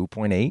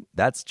 2.8.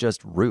 That's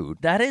just rude.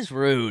 That is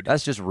rude.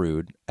 That's just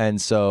rude." And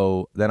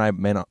so then I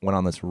went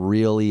on this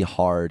really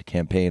hard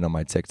campaign on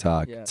my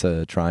TikTok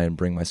to try and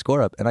bring my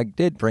score up, and I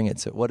did bring it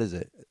to what is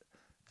it?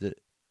 Is it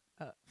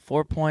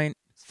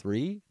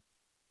 4.3?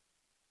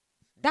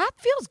 That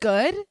feels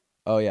good.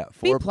 Oh yeah,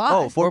 B+.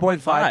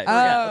 4.5.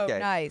 Oh, okay.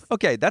 nice.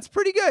 Okay, that's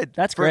pretty good.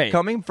 That's For great.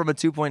 coming from a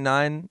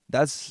 2.9,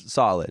 that's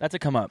solid. That's a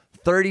come up.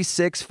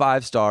 36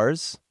 5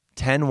 stars,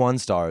 10 1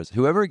 stars.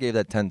 Whoever gave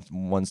that 10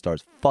 1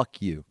 stars,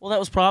 fuck you. Well, that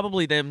was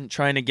probably them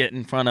trying to get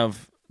in front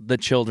of the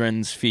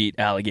children's feet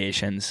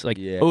allegations. Like,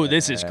 oh,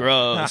 this is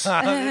gross.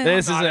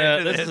 this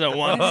is a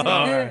 1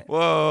 star.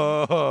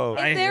 Whoa.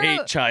 I there hate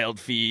a- child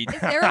feet.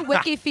 Is there a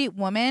Wiki Feet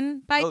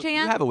woman by You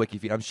chance? have a Wiki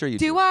Feet. I'm sure you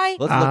do. Do I?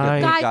 Let's look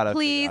at Guys, we gotta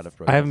please. figure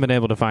out a I haven't been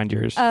able to find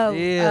yours. Oh,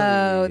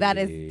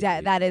 Really?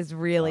 that is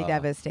really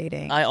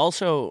devastating.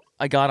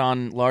 I got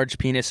on large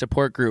penis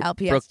support group.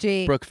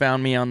 LPSG. Brooke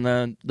found me on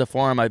the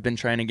forum I've been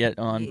trying to get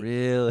on.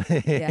 Really?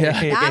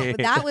 Yeah.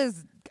 That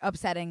was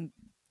upsetting.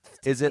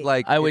 Is it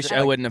like I wish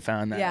I wouldn't have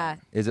found that. Yeah.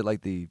 Is it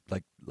like the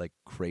like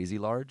crazy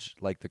large?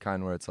 Like the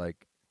kind where it's like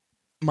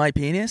My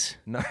penis?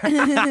 No.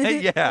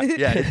 yeah.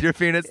 Is your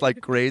penis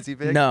like crazy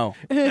big? No.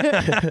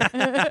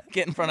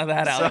 Get in front of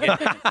that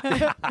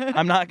alligator.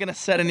 I'm not going to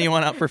set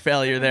anyone up for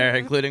failure there,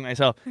 including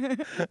myself.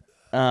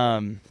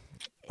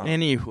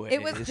 Anyway,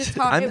 It was just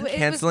I'm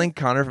canceling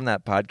Connor from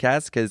that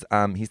podcast because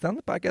he's on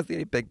the podcast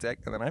eating big dick,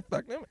 and then I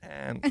fucked him,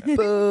 and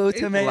boo,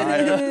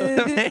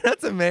 tomato.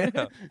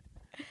 tomato.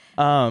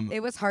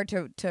 It was hard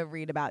to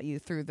read about you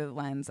through the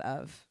lens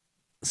of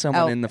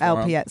someone in the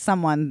forum.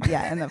 Someone,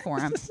 in the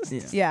forum.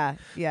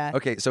 Yeah.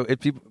 Okay, so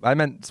if people, I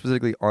meant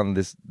specifically on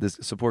this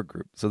support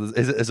group. So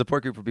is it a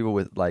support group for people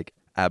with like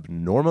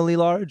abnormally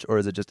large, or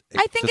is it just?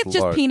 I think it's just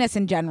large? penis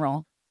in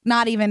general.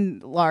 Not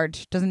even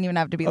large. Doesn't even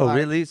have to be Oh, large.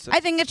 really? So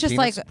I think it's just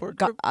like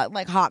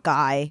like hot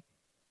guy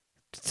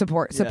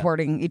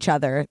supporting each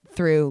other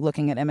through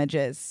looking at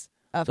images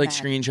of like men.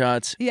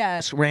 screenshots. Yeah.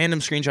 Just random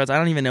screenshots. I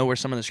don't even know where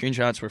some of the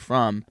screenshots were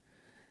from.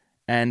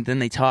 And then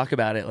they talk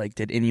about it like,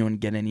 did anyone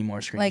get any more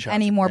screenshots? Like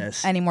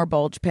any more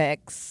bulge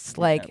pics,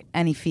 like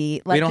any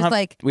feet, like we don't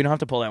just have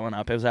to pull that one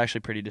up. It was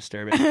actually pretty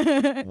disturbing.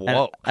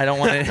 Whoa! I don't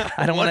want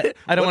to. I don't want to.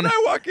 What did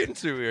I walk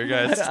into here,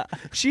 guys?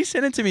 She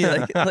sent it to me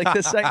like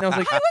the second. I was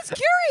like, I was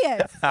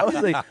curious. I was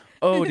like,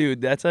 oh,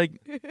 dude, that's like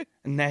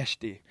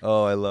nasty.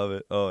 Oh, I love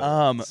it.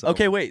 Oh,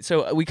 okay, wait.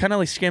 So we kind of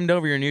like skimmed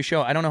over your new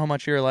show. I don't know how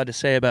much you're allowed to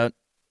say about.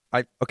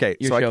 I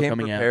show came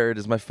coming prepared.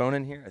 Is my phone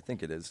in here? I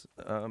think it is.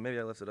 Maybe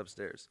I left it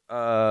upstairs.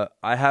 I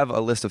have a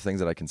list of things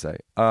that I can say.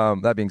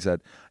 That being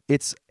said,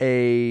 it's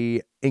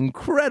a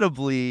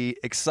incredibly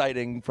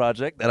exciting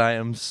project that I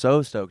am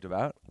so stoked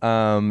about.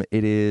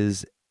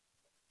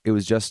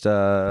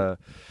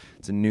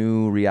 It's a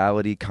new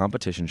reality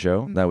competition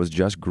show that was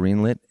just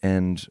greenlit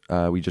and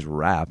we just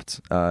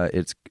wrapped.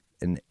 It's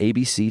an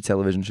ABC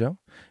television show.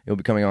 It will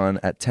be coming on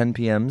at 10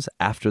 p.m.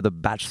 after The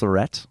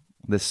Bachelorette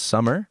this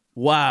summer.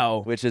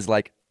 Wow. Which is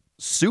like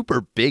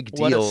super big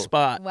deal. What a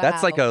spot. Wow.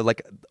 That's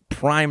like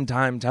prime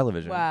time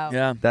television. Wow.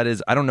 Yeah. That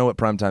is, I don't know what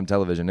prime time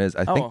television is.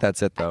 I think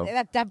that's it though.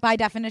 That by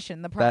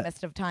definition, the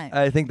primest of time.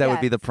 I think that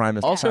would be the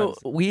primest. Also, of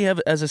we have,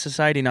 as a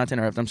society, not to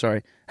interrupt, I'm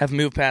sorry, have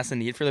moved past the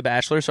need for The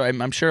Bachelor, so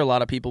I'm sure a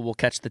lot of people will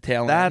catch the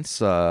tail end.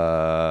 That's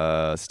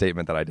a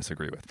statement that I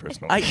disagree with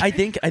personally. I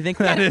think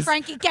Get it,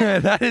 Frankie, get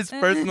it. That is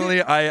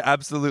personally, I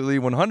absolutely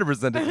 100%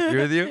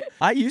 disagree with you.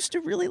 I used to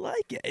really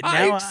like it.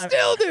 I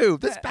still do.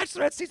 This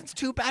Bachelorette season's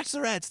 2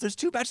 Bachelorettes. There's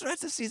 2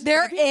 Bachelorettes this season.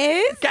 There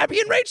is? Gabby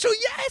and Rachel,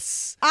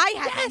 yes. I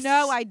had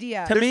no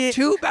idea. To me,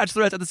 2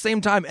 Bachelorettes at the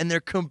same time, and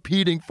they're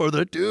competing for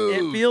the dude.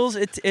 it feels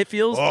That's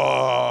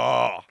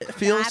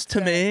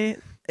to me.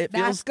 It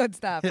That's feels good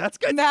stuff. That's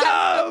good That's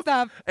stuff. good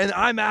stuff. And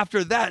I'm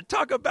after that.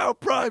 Talk about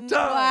prime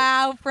time.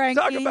 Wow, Frankie,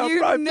 Talk about you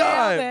prime nailed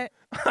time.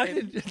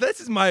 it. This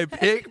is my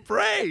big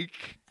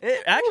break.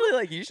 It actually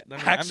like you should. I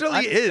mean, Actually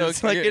I'm is.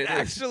 so Like curious. it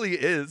actually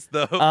is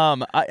though.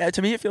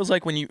 To me, it feels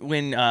like when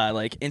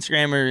like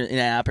Instagram or an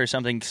app or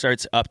something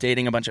starts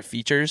updating a bunch of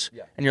features,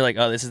 and you're like,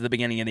 oh, this is the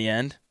beginning of the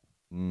end.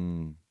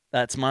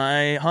 That's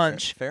my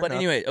hunch. Fair but enough,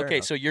 anyway, fair okay,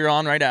 enough. so you're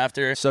on right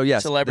after. So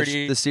yes,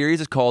 celebrity. The series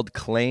is called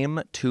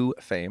Claim to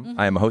Fame.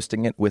 I am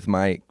hosting it with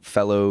my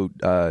fellow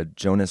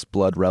Jonas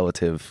blood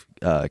relative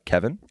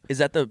Kevin. Is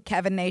that the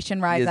Kevin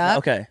Nation, rise up.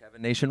 Okay.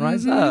 Kevin Nation,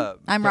 rise up.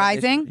 I'm Kevin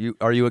rising. Nation,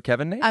 are you a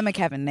Kevin Nation? I'm a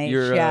Kevin Nation.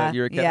 You're a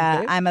Kevin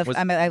yeah. Nation?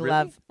 I Really?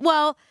 love.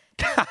 Well,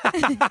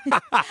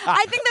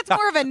 I think that's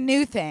more of a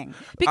new thing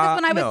because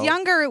when I was no.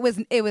 younger, I was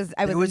There was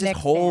this Nick's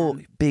whole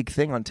fan. big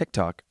thing on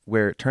TikTok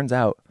where it turns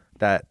out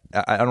that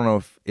I don't know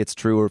if it's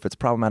true or if it's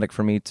problematic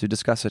for me to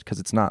discuss it because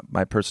it's not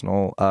my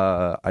personal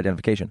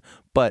identification.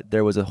 But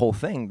there was a whole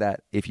thing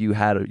that if you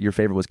had your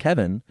favorite was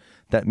Kevin,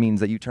 that means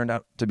that you turned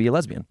out to be a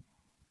lesbian.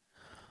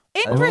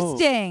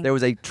 Interesting. There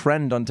was a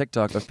trend on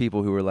TikTok of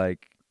people who were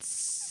like,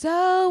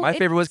 So my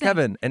favorite was interesting.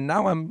 Kevin, and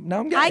now I'm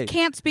gay. I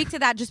can't speak to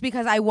that just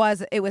because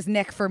it was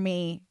Nick for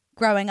me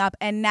growing up,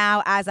 and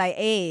now as I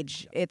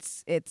age,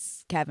 it's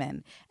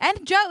Kevin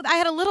and Joe. I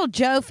had a little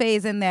Joe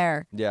phase in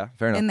there. Yeah,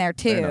 fair enough. In there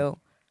Fair enough. too,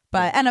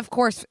 but and of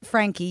course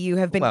Frankie, you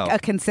have been Well, a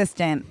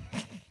consistent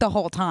the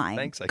whole time.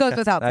 Thanks. Goes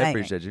without saying. I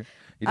appreciate you.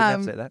 You didn't have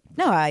to say that.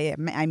 No,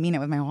 I mean it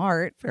with my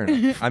heart. Fair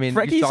enough. I mean, you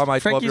Frankie's- saw my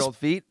Frankie's 12-year-old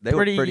feet. They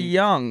pretty, were pretty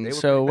young. they were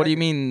So pretty what do you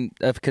banging. mean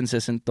of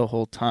consistent the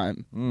whole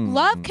time?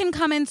 Love can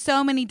come in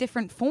so many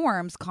different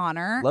forms,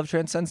 Connor. Love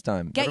transcends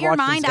time. Get Ever your watched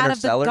mind out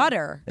of the Interstellar?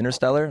 gutter.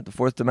 Interstellar, the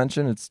fourth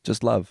dimension. It's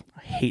just love.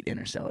 I hate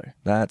Interstellar.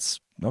 That's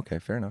okay.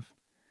 Fair enough.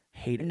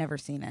 Hate I've it. never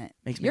seen it.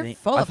 Makes me You're think-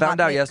 full I of found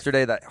hot out takes.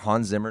 yesterday that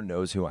Hans Zimmer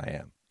knows who I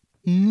am.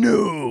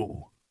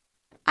 No.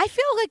 I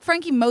feel like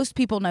Frankie, most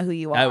people know who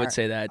you are. I would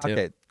say that too.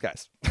 Okay,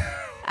 guys.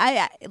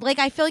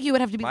 I feel like you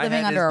would have to be My living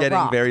head under is a getting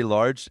rock. very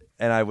large,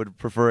 and I would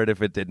prefer it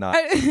if it did not,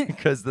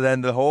 because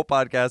then the whole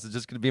podcast is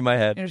just going to be my You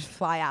head. just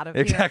fly out of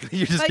Exactly.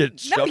 You just here.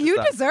 get No, shoved you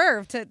aside.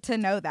 deserve to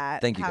know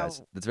that. Thank you, how-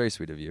 guys. That's very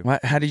sweet of you.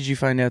 How did you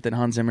find out that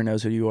Hans Zimmer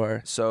knows who you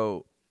are?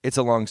 So it's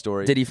a long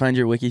story. Did he find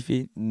your wiki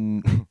feed?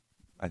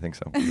 I think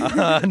so.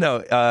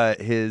 No,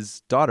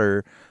 his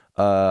daughter,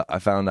 I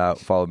found out,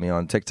 followed me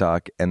on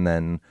TikTok, and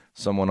then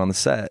someone on the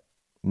set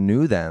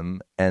knew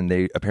them, and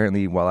they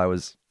apparently, while I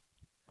was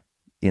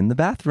in the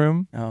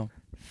bathroom, Oh.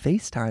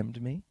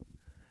 FaceTimed me.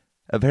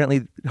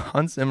 apparently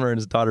Hans Zimmer and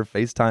his daughter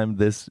FaceTimed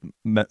this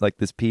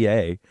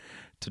PA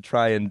to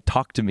try and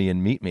talk to me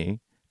and meet me,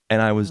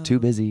 and I was too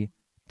busy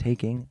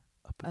taking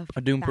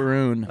a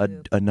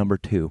doomperoon, a number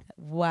 2,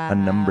 Wow, a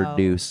number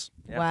deuce.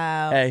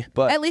 Wow. Hey,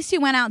 but at least you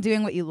went out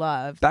doing what you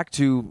loved. Back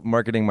to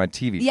marketing my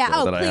TV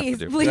show that I have to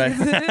do. Please.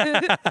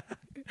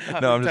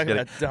 No, I'm just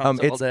kidding.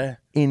 It's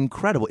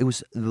incredible. It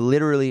was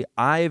literally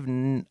I've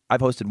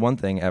hosted one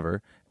thing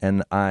ever,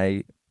 and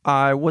I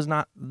did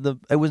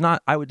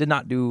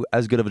not do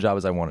as good of a job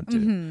as I wanted to.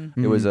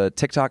 Mm-hmm. It was a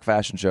TikTok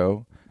fashion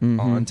show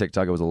on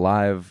TikTok. It was a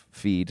live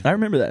feed. I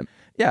remember that.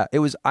 Yeah, it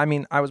was. I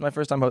mean, I was my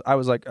first time. I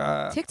was like,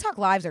 TikTok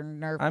lives are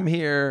nervous. I'm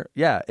here.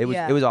 Yeah, it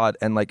was odd,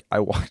 and like I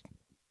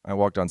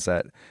walked on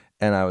set,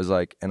 and I was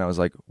like,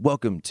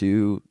 welcome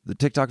to the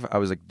TikTok. I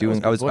was like doing.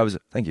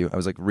 Thank you. I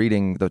was like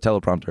reading the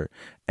teleprompter,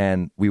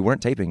 and we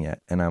weren't taping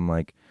yet, and I'm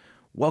like,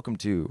 welcome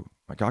to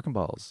my cock and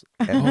balls,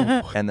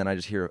 and then I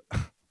just hear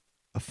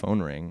a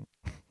phone ring.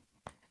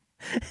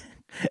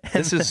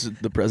 This is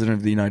the president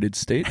of the United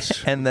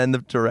States. And then the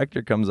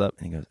director comes up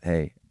and he goes,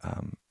 hey, I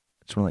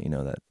just want to let you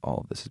know that all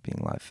of this is being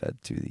live fed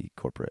to the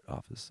corporate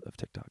office of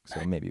TikTok.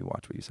 So maybe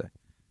watch what you say.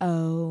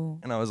 Oh.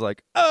 And I was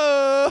like,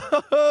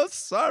 oh,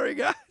 sorry,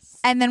 guys.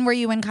 And then were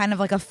you in kind of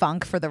like a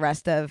funk for the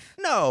rest of...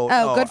 No.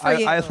 Good for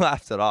you. I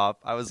laughed it off.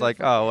 I was like,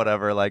 oh,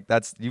 whatever. Like,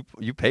 that's,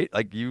 you paid,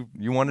 like, you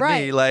wanted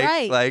me. Like,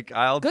 right. like,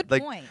 I'll, Good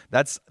like, point.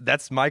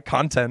 that's my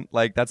content.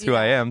 Like, that's who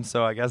I am.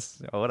 So I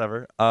guess,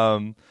 whatever.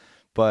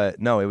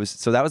 But no, it was,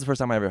 so that was the first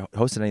time I ever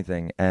hosted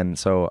anything. And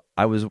so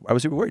I was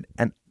super worried.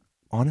 And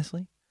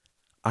honestly,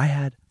 I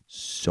had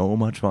so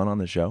much fun on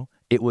the show.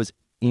 It was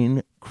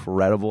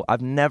incredible.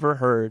 I've never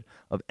heard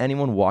of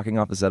anyone walking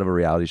off the set of a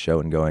reality show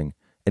and going,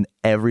 and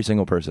every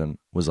single person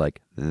was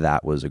like,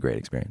 that was a great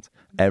experience.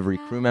 Every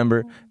crew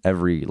member,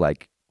 every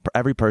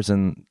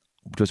person,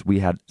 just, we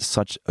had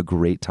such a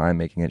great time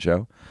making it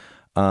show.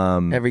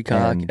 Every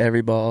cock,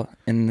 every ball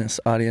in this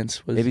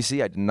audience was...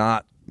 ABC, I did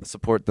not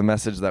support the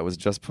message that was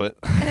just put.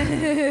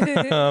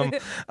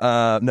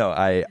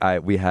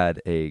 No, we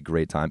had a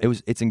great time.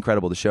 It's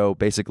incredible. The show,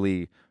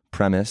 basically,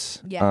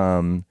 premise,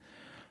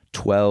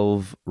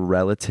 12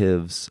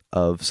 relatives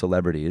of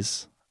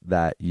celebrities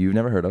that you've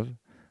never heard of.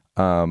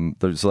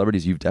 The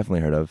celebrities you've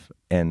definitely heard of,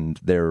 and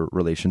their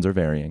relations are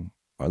varying,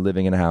 are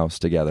living in a house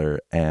together,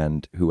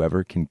 and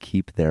whoever can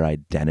keep their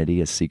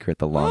identity a secret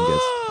the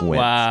longest wins.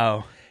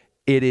 Wow.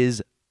 It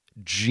is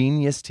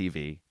genius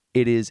TV.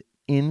 It is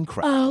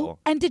incredible. Oh,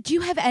 and did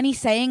you have any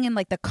saying in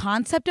like the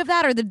concept of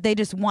that, or did they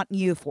just want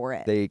you for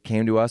it? They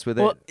came to us with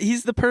it. Well,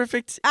 he's the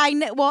perfect... I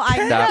know, but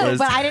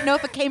I didn't know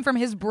if it came from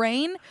his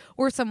brain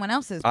or someone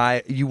else's.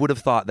 You would have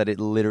thought that it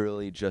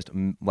literally just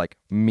like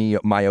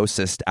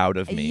meiosis out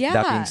of me. Yeah.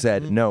 That being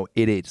said, no,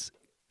 it is.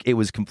 It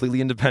was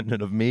completely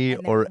independent of me,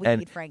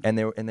 and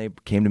they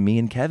came to me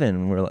and Kevin,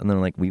 and they're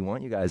like, we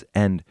want you guys,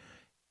 and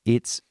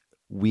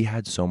we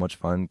had so much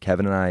fun.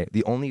 Kevin and I,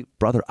 the only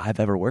brother I've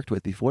ever worked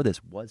with before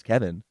this was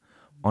Kevin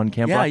on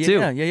Camp Rock 2.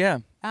 Yeah.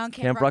 On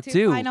Camp Rock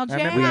 2. Final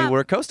Jam. We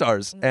were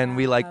co-stars, and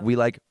we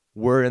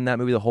were in that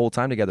movie the whole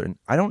time together. And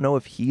I don't know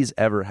if he's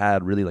ever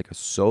had really like a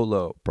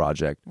solo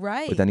project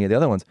with any of the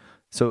other ones.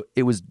 So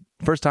it was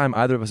first time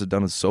either of us had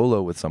done a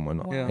solo with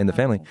someone in the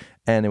family,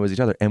 and it was each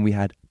other, and we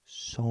had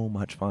so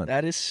much fun.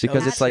 That is so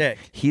because it's sick. like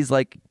he's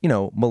like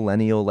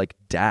millennial like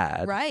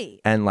dad, right?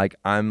 And like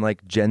I'm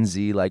like Gen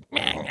Z like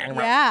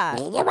yeah.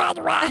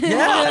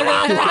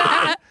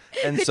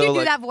 And Did so, you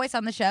do that voice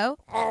on the show?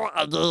 Oh,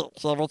 I did it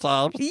several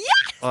times.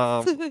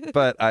 Yes.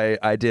 But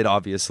I did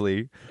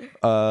obviously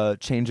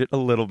change it a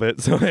little bit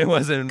so it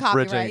wasn't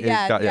Copyright, bridging.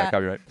 yeah.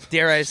 Copyright.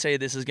 Dare I say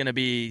this is going to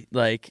be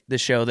like the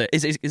show that...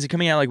 Is it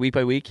coming out like week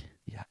by week?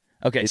 Yeah.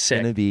 Okay, it's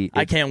sick. Gonna be,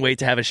 I can't wait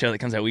to have a show that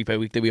comes out week by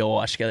week that we all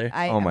watch together.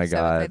 Oh my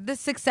God. Excited. The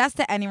success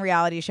to any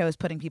reality show is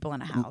putting people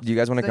in a house. Do you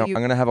guys want to come? I'm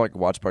going to have like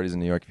watch parties in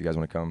New York if you guys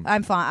want to come.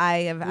 I'm fine.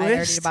 I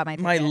already bought my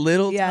ticket. My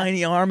little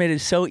tiny arm, it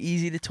is so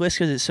easy to twist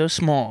because it's so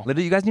small.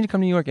 Literally, you guys need to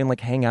come to New York and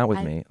like hang out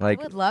with me. Like,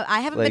 I would love.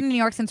 I haven't been in New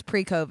York since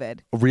pre-COVID.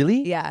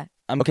 Really? Yeah.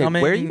 I'm okay,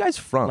 coming. Where are you guys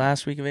from?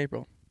 Last week of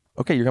April.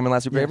 Okay, you're coming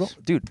last week of April?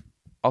 Dude,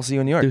 I'll see you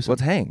in New York. Let's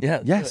hang.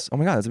 Yeah. Yes. Oh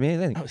my God, that's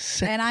amazing. Oh,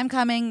 sick. And I'm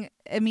coming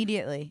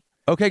immediately.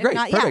 Okay, great.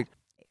 Not, Perfect.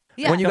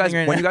 Yeah. When you guys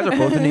are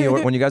both in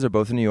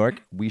New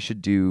York, we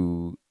should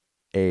do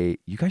are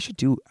you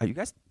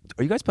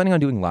guys planning on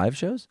doing live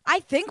shows? I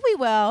think we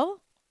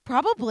will.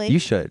 Probably. You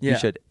should. Yeah.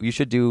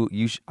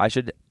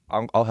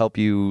 I'll help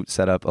you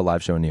set up a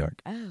live show in New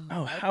York.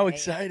 Oh, how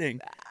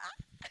exciting.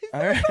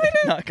 All right.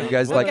 You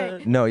guys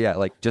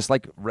just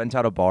rent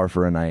out a bar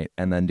for a night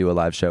and then do a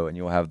live show and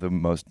you'll have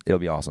it'll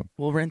be awesome.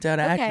 We'll rent out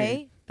Acme.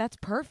 Okay. That's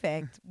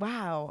perfect.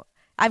 Wow.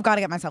 I've got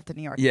to get myself to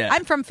New York. Yeah.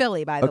 I'm from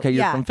Philly, by the way. Okay,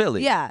 you're from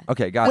Philly. Yeah.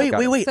 Okay, got it.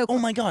 Wait. So oh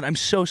my God, I'm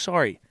so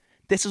sorry.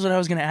 This is what I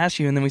was going to ask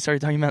you, and then we started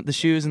talking about the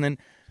shoes, and then,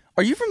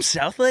 are you from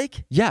South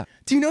Lake? Yeah.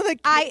 Do you know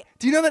that?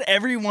 Do you know that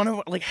every one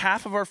of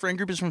half of our friend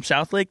group is from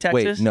South Lake,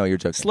 Texas? Wait, no, you're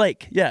joking.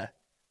 Slake, yeah.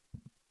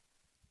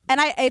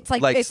 And it's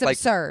it's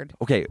absurd.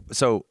 Okay,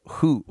 so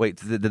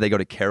did they go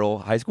to Carroll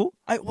High School?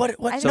 What?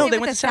 No, they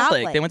went to South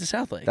Lake. They went to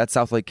South Lake. That's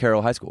South Lake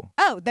Carroll High School.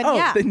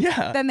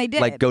 Then they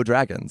did. Like Go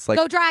Dragons.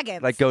 Go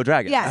Dragons. Like Go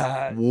Dragons.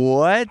 Yes.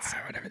 What?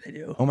 Whatever they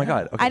do. Oh my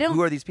God. Okay.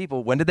 Who are these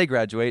people? When did they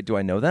graduate? Do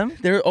I know them?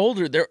 They're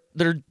older. They're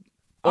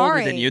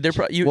older than you. They're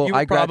you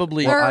were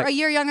probably They're a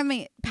year younger than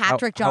me.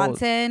 Patrick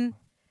Johnson.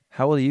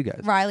 How old are you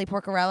guys? Riley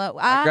Porcarello.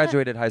 I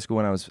graduated high school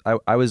when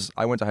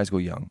I went to high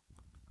school young.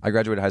 I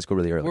graduated high school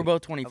really early. We're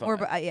both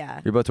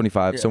 25. You're both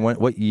 25. Yeah. So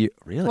what year?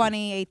 Really?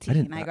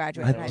 2018. I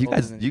graduated high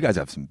school. You guys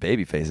have some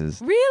baby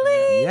faces.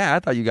 Really? Yeah, I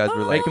thought you guys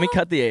were like. Wait, can we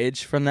cut the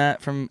age from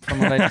that? From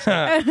what I just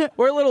said?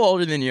 We're a little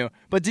older than you.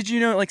 But did you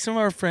know, like, some of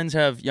our friends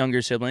have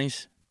younger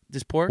siblings?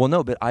 Does Pork? Well,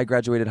 no, but I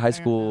graduated high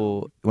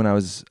school when I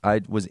was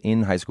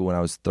in high school when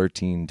I was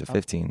 13 to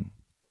 15.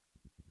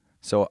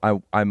 So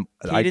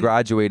I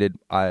graduated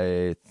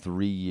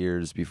 3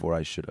 years before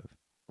I should have.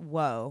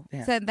 Whoa.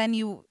 Yeah. So then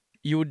you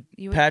would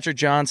Patrick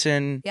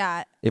Johnson.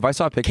 Yeah. If I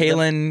saw a picture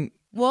Kaylin.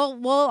 We'll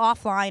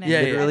offline. And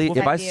literally,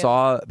 if I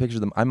saw a picture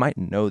of them, I might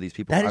know these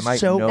people. That is I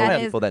might know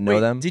people that know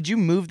them. Did you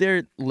move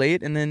there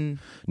late and then?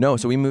 No,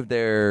 so we moved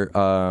there.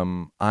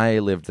 I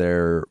lived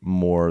there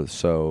more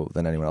so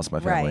than anyone else in my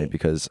family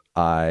because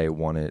I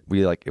wanted.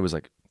 We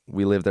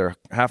lived there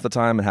half the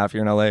time and half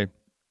here in LA.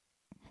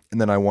 And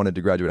then I wanted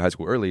to graduate high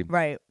school early.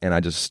 Right. And I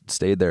just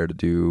stayed there to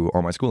do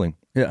all my schooling.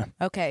 Yeah.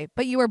 Okay.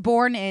 But you were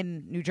born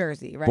in New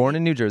Jersey, right? Born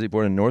in New Jersey,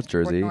 born in North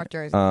Jersey. North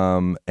Jersey.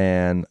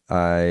 And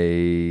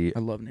I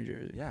love New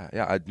Jersey.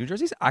 Yeah. New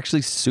Jersey's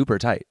actually super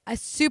tight.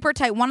 Super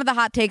tight. One of the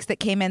hot takes that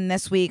came in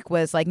this week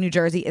was like New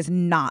Jersey is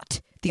not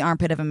the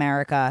armpit of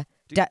America.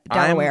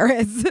 Delaware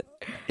is.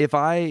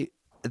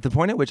 At the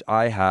point at which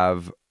I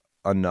have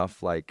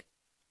enough like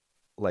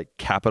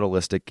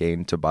capitalistic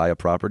gain to buy a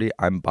property,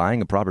 I'm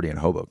buying a property in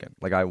Hoboken.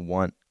 Like I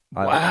want.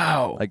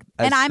 Wow.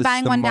 And I'm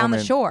buying one down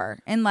the shore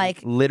in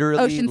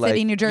literally Ocean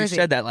City, New Jersey.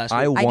 You said that last week.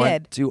 I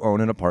want to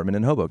own an apartment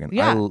in Hoboken.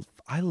 Yeah.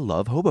 I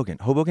love Hoboken.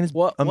 Hoboken is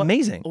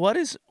amazing. What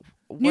is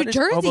New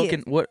Jersey?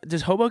 Hoboken, what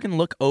does Hoboken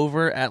look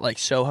over at like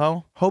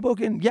Soho?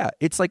 Hoboken, yeah,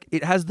 it's like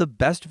it has the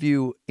best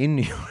view in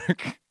New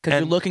York because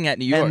you're looking at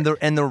New York,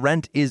 and the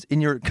rent is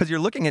in your because you're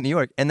looking at New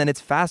York, and then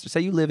it's faster.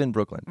 Say you live in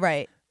Brooklyn,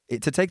 right?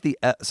 To take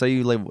so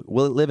you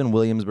live in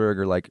Williamsburg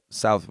or like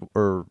South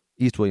or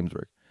East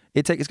Williamsburg.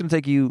 It's going to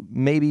take you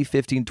maybe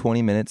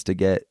 15-20 minutes to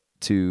get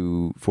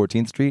to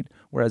 14th Street.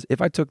 Whereas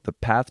if I took the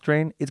PATH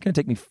train, it's going to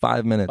take me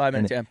 5 minutes. 5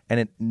 minutes, and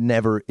it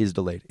never is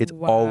delayed. It's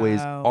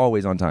always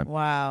on time.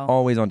 Wow.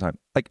 Always on time.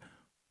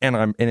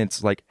 And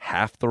it's like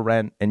half the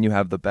rent, and you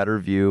have the better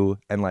view,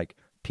 and like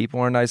people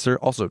are nicer.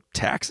 Also,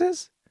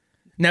 taxes.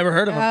 Never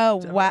heard of them. Oh,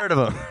 wow. Heard of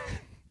them.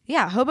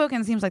 Yeah,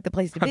 Hoboken seems like the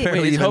place to be.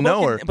 Apparently even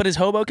know her. But is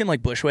Hoboken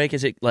like Bushwick?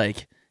 Is it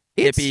like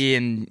hippie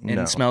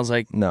and smells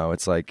like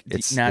it's like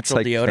it's natural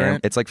it's like deodorant?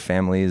 It's like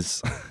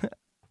families.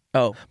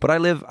 Oh, but I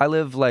live I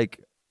live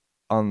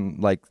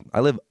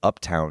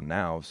uptown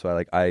now,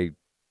 so I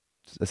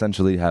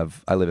essentially I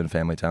live in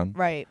Family Town.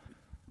 Right.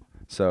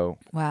 So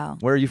wow,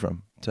 where are you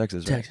from?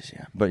 Texas, right? Texas,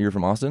 yeah. But you're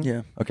from Austin?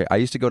 Yeah. Okay, I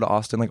used to go to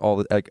Austin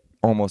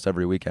almost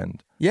every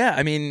weekend. Yeah,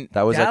 I mean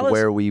that was Dallas, like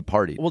where we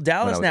partied. Well,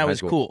 Dallas now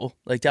is cool.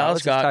 Like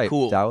Dallas got tight.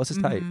 cool. Dallas is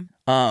tight.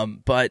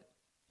 But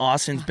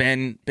Austin's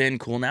been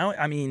cool now.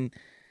 I mean,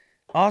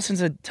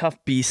 Austin's a tough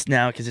beast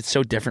now because it's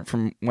so different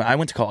from when I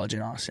went to college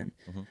in Austin.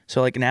 Mm-hmm.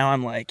 So like now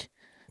I'm like,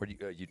 where do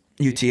you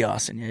UT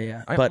Austin?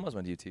 Yeah. I almost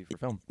went to UT for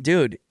film,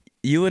 dude.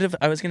 You would have.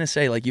 I was gonna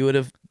say like you would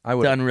have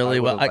done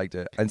really well. I liked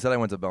it. Instead, I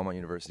went to Belmont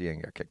University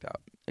and got kicked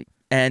out.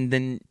 And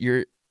then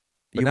you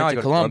went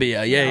to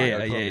Columbia.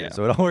 Yeah.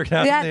 So it all worked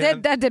out. Yeah,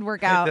 that did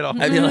work out.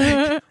 I mean,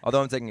 like,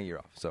 although I'm taking a year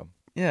off, so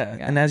yeah,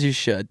 and as you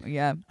should.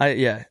 Yeah.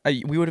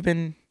 We would have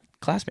been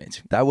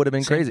classmates. That would have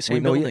been crazy.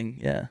 Same building.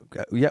 Yeah.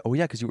 Oh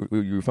yeah, because you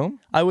were film.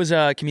 I was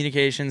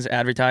communications,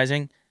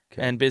 advertising,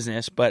 and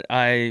business, but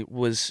I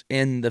was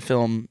in the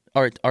film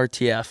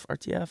RTF,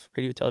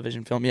 radio,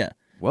 television, film. Yeah.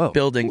 Whoa.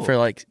 Building cool. for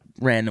like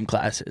random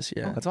classes.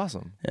 Yeah. Oh, that's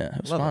awesome. Yeah,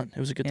 it was fun. It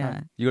was a good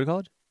time. You go to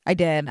college? I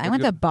did. I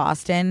went to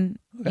Boston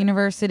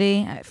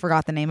University. I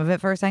forgot the name of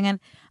it for a second.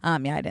 I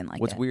didn't like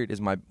it. What's weird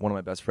is one of my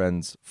best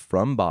friends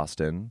from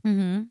Boston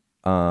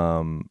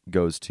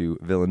goes to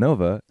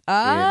Villanova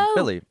in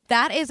Philly.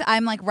 That is,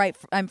 I'm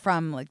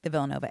from like the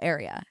Villanova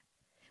area,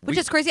 which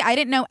is crazy. I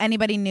didn't know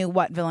anybody knew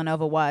what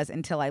Villanova was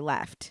until I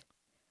left.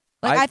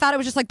 Like I thought it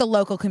was just like the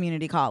local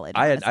community college.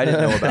 I didn't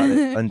know about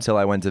it until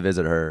I went to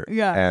visit her.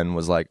 Yeah. And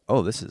was like,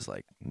 oh, this is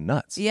like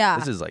nuts. Yeah.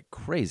 This is like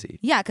crazy.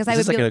 Yeah, because I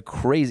was like a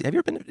crazy. Have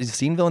you ever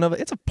seen Villanova?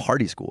 It's a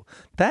party school.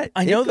 That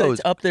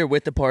it's up there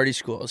with the party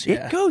schools.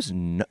 Yeah. It goes.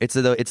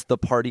 It's the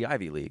party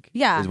Ivy League.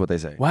 Yeah. Is what they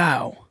say.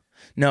 Wow.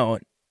 No,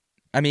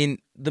 I mean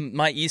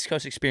my East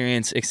Coast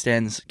experience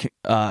extends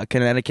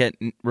Connecticut,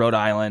 Rhode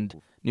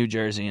Island, New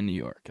Jersey, and New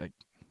York.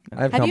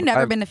 Have you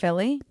never been to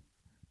Philly?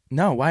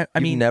 No, why?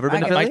 I mean, never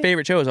been to Philly? My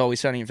favorite show is Always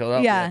Sunny in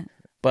Philadelphia. Yeah,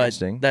 but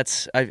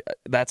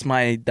that's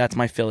my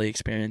Philly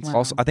experience. Wow.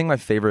 Also, I think my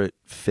favorite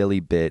Philly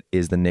bit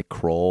is the Nick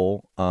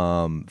Kroll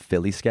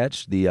Philly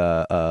sketch, the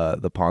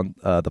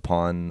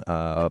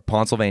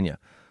Ponsylvania.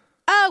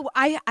 Oh,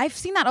 I've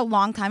seen that a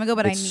long time ago,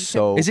 but I need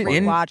to Is it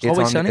in watch.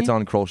 Always Sunny? It's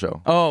on Kroll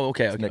Show. Oh,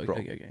 okay. Nick Kroll.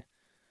 Okay.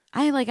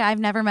 I've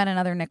never met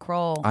another Nick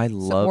Kroll. I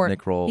love Nick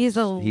Kroll.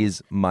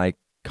 He's my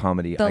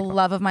comedy icon.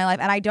 Love of my life.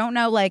 And I don't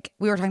know, like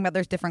we were talking about,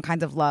 there's different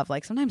kinds of love.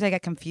 Like sometimes I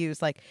get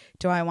confused. Like,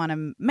 do I want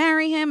to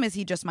marry him? Is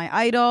he just my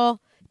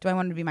idol? Do I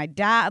want him to be my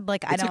dad?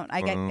 Like,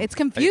 it's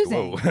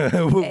confusing.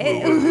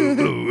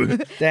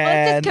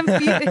 Dad.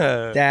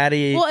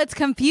 Daddy. Well, it's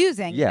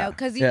confusing, Yeah.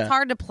 because it's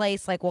hard to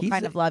place like what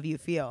kind of love you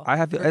feel I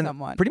have for and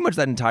someone. pretty much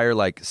that entire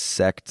like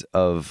sect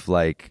of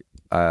like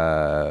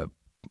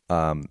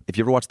if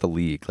you ever watch The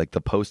League, like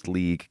the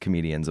post-League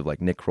comedians of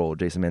like Nick Kroll,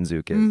 Jason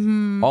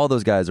Mantzoukas, all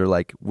those guys are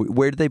like,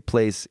 where do they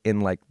place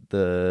in like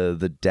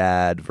the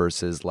dad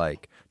versus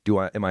like,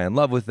 am I in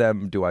love with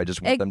them? Do I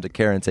just want them to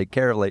care and take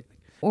care of like,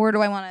 or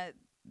do I want to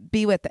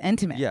be with the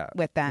intimate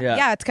with them?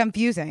 Yeah, it's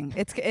confusing.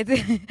 It's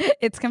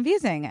it's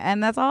confusing,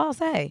 and that's all I'll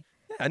say.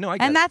 Yeah, no, I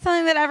get and it. that's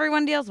something that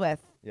everyone deals with.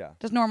 Yeah,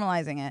 just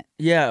normalizing it.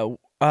 Yeah.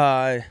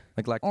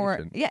 Like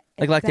lactation.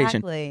 Like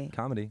lactation. Exactly.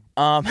 Comedy.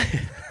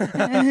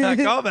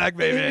 Call back,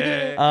 baby.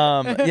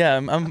 Yeah,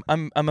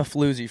 I'm a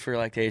floozy for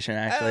lactation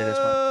actually at this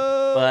point.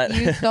 But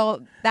you stole,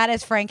 that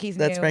is Frankie's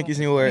that's new Frankie's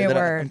new word that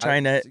word. I'm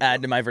trying to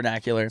add to my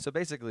vernacular. So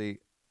basically,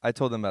 I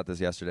told them about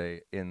this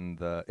yesterday in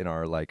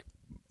our like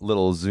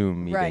little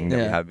Zoom meeting that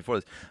we had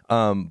before this.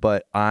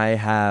 But I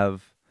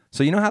have,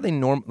 so you know how they we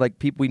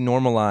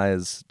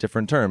normalize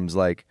different terms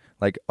like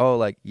oh,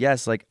 like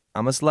yes, like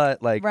I'm a slut,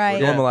 like we're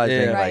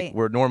normalizing, like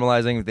we're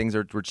normalizing things,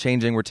 we're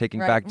changing, we're taking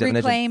back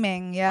definitions.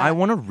 Reclaiming, yeah. I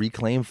want to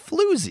reclaim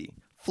floozy.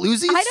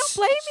 Floozy, I don't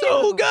blame you.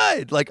 So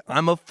good. Like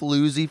I'm a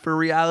floozy for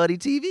reality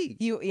TV.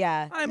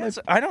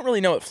 I don't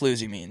really know what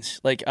floozy means.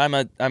 Like I'm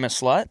a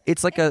slut.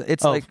 It's like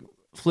like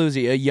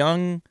floozy, a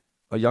young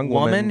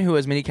woman who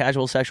has many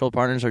casual sexual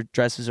partners or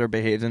dresses or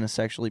behaves in a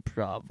sexually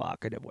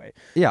provocative way.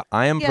 Yeah,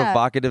 I am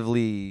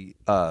provocatively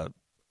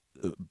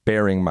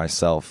bearing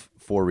myself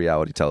for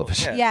reality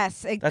television.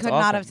 Yes, it could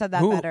not have said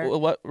that better.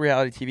 What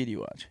reality TV do you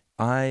watch?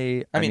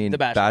 I mean, The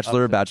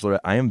Bachelor, Bachelorette.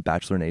 I am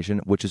Bachelor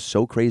Nation, which is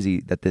so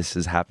crazy that this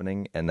is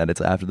happening and that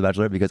it's after The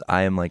Bachelorette because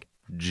I am like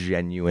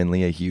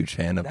genuinely a huge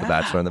fan of The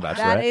Bachelor and The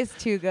Bachelorette. That is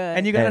too good.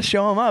 And you got to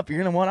show them up. You're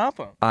going to one-up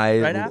them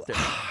right after.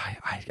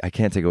 I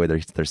can't take away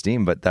their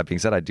steam, but that being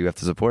said, I do have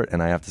to support,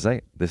 and I have to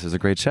say, this is a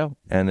great show,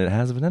 and it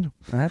has a potential.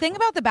 The thing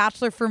about The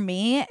Bachelor for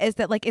me is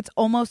that like it's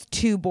almost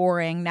too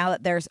boring now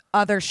that there's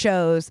other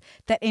shows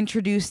that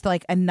introduce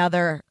like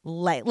another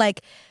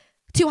like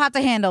Too Hot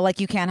to Handle, like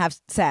you can't have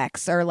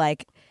sex, or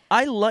like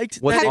I liked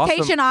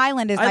Temptation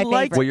Island is my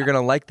favorite. What you're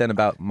gonna like then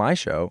about my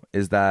show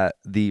is that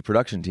the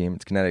production team,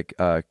 it's Kinetic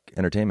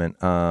Entertainment,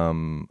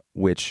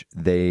 which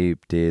they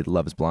did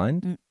Love Is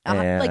Blind,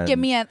 and like give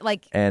me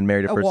and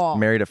Married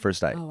at First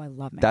Sight. Oh, I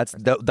love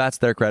that's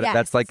their credit. Yes.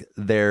 That's like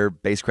their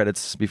base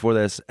credits before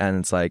this, and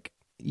it's like,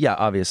 yeah,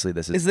 obviously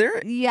this is. Is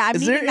there? Yeah, I'm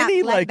is there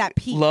any like that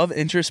piece. love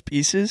interest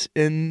pieces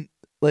in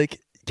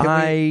like?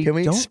 Can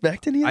we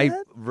expect any of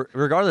that?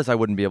 Regardless, I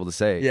wouldn't be able to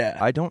say. Yeah,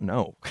 I don't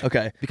know.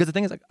 Okay, because the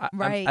thing is, like,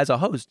 as a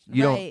host,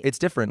 you don't. It's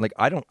different. Like,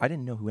 I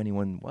didn't know who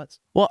anyone was.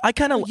 Well, I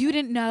kind of. You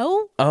didn't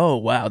know? Oh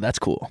wow, that's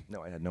cool.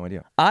 No, I had no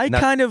idea.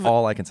 That's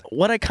all I can say.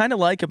 What I kind of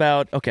like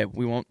about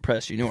we won't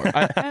press you more.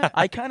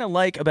 I kind of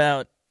like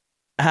about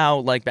how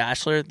like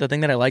Bachelor. The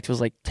thing that I liked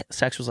was like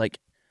sex was like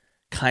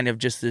kind of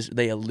just this.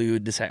 They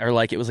allude to sex, or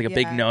like it was like a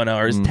big no-no,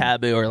 or it's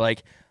taboo, or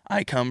like.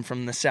 I come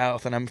from the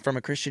South and I'm from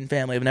a Christian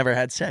family. I've never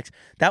had sex.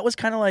 That was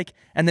kind of like,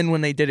 and then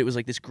when they did it was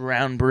like this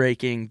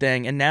groundbreaking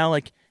thing. And now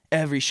like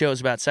every show is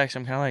about sex.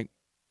 I'm kind of like,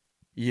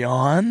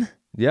 yawn?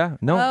 Yeah,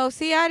 no. Oh,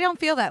 see, I don't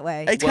feel that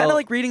way. It's kind of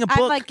like reading a book.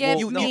 I'm like,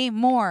 give me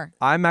more.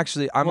 I'm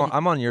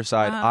on your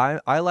side.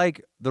 I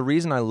like, the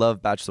reason I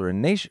love Bachelor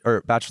in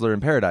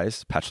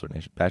Paradise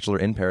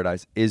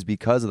is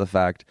because of the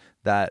fact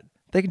that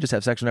they can just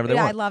have sex whenever they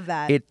want. I love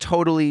that. It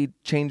totally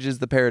changes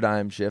the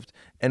paradigm shift.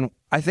 And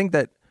I think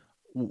that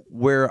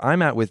where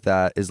I'm at with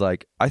that is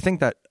like, I think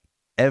that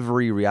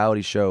every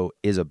reality show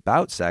is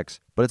about sex,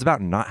 but it's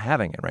about not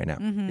having it right now.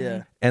 Mm-hmm.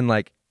 Yeah. And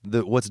like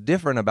what's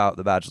different about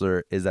The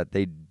Bachelor is that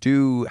they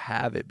do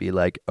have it be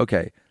like,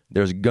 okay,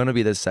 there's gonna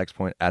be this sex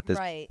point at this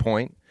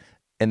point,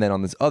 and then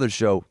on this other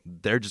show,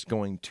 they're just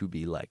going to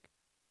be like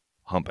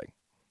humping.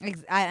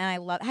 And I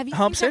love. Have you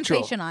Hump seen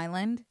Central. Temptation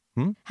Island?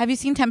 Have you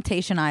seen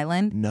Temptation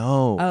Island?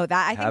 No. Oh,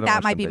 I think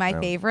that might be my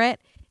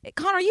favorite.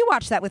 Connor, you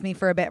watched that with me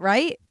for a bit,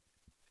 right?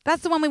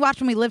 That's the one we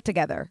watched when we lived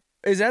together.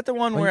 Is that the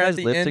one When where you at guys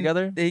the lived end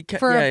together?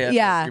 for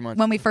 3 months.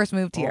 When we first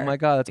moved here. Oh my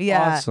god,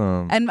 that's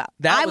awesome. And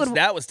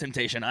that was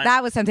Temptation Island.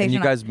 That was Temptation. And you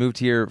Island. guys moved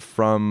here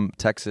from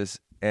Texas,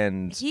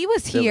 and he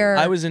was here.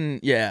 I was in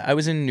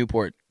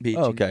Newport Beach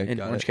in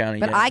Orange County.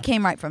 But I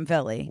came right from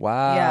Philly.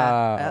 Wow.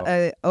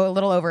 Yeah, a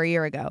little over a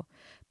year ago.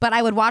 But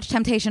I would watch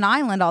Temptation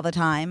Island all the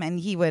time, and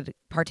he would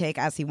partake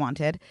as he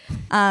wanted.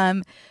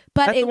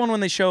 But that's the one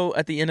when they show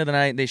at the end of the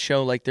night, they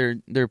show like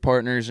their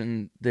partners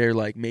and they're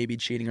like maybe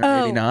cheating or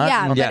maybe not.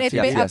 Yeah, but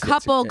Yes, a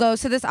couple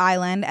goes to this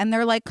island and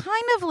they're like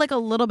kind of like a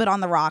little bit on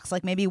the rocks.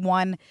 Like maybe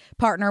one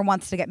partner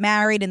wants to get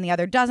married and the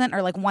other doesn't,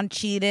 or like one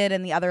cheated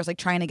and the other's like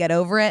trying to get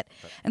over it.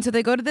 And so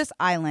they go to this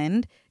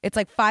island. It's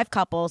like 5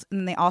 couples and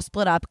then they all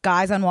split up.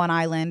 Guys on one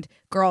island,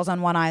 girls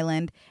on one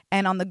island.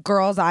 And on the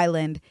girls'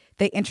 island,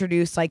 they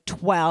introduce like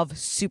 12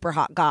 super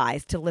hot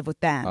guys to live with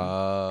them.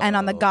 And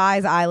on the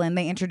guys' island,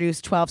 they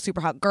introduce 12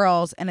 super hot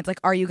girls. And it's like,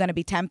 are you going to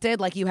be tempted?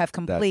 Like you have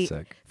complete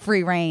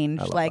free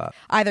range. Like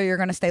either you're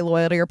going to stay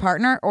loyal to your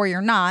partner or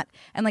you're not.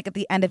 And like at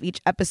the end of each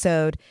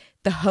episode,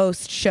 the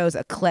host shows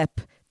a clip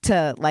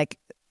to like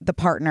the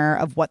partner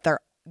of what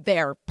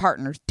their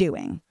partner's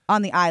doing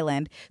on the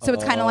island. So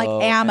it's kind of like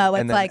ammo.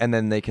 It's and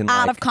then they can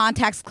out of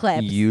context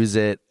clips. Use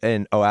it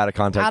and out of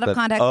context. Out of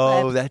context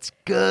Oh, clips. that's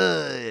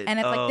good. And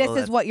it's like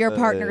this is what your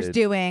partner's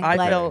doing.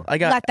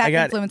 Let that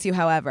influence you.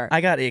 However, I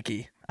got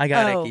icky.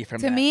 Icky from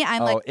to that. me.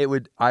 I'm like, it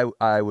would. I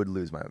would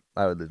lose my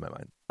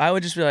mind. I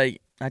would just be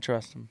like, I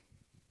trust him.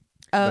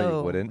 No,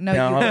 you wouldn't. No,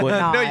 you would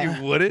not. No,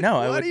 you wouldn't. No,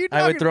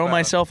 I would throw about?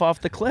 myself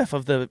off the cliff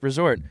of the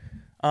resort.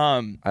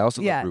 I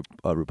also love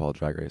RuPaul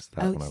Drag Race.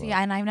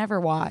 And I've never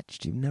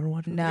watched. You've never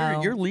watched?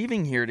 No, You're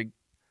leaving here to.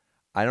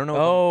 I don't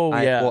know.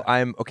 Well,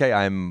 I'm okay.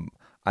 I am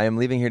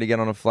leaving here to get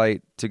on a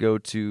flight to go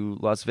to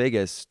Las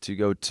Vegas to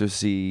go to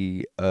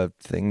see a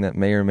thing that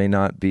may or may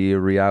not be a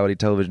reality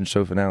television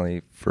show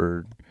finale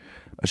for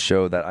a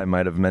show that I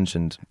might have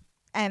mentioned.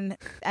 And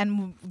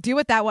do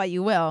with that what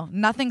you will.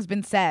 Nothing's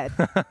been said.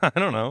 I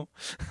don't know.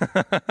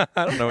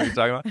 I don't know what you're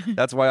talking about.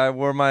 That's why I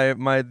wore my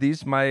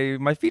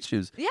feet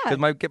shoes. Yeah.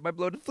 Because get my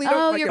bloated fleet.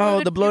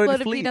 the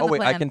bloated fleet. Oh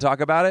wait, I can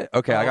talk about it.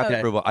 Okay, I got the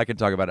approval. I can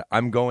talk about it.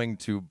 I'm going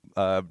to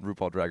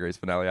RuPaul Drag Race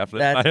finale after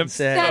this. That's I am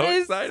insane. That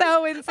is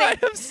so insane. I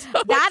am so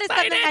that is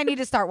excited. something I need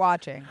to start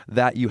watching.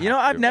 That you know,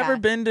 I've never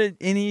been to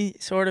any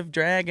sort of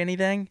drag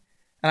anything.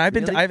 And I've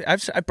been, Really?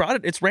 I brought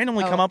it. It's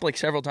randomly come up like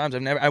several times.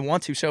 I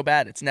want to so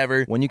bad. It's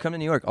never. When you come to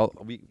New York, I'll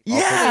take you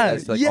Yeah,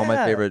 guys to, like all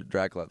my favorite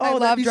drag clubs. I Oh,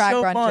 love that'd be drag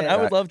so fun. brunches. I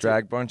would love to.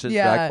 Drag brunches,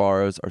 Yeah. drag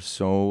bars are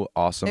so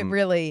awesome. It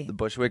really. The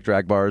Bushwick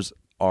drag bars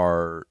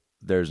are.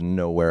 There's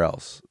nowhere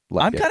else.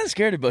 Like I'm kind of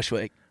scared of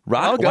Bushwick.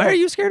 Rob, why are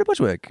you scared of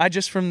Bushwick? I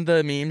just from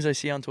the memes I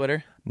see on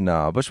Twitter.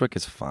 No, Bushwick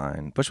is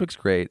fine. Bushwick's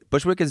great.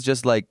 Bushwick is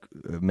just like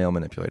male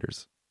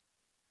manipulators.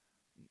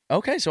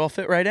 Okay, so I'll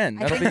fit right in.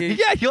 That'll be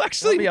Yeah, you'll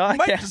actually be awesome.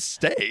 might Yeah. just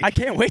stay. I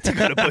can't wait to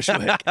go to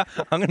Bushwick.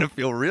 I'm gonna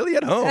feel really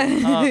at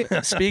home.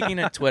 Speaking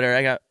of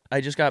Twitter,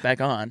 I just got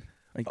back on.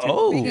 Like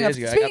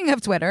Speaking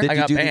of Twitter, Did I you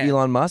got do banned. the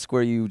Elon Musk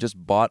where you just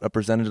bought a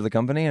percentage of the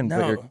company and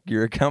No. put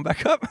your account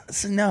back up?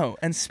 No.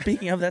 And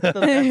speaking of that's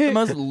the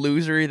most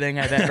losery thing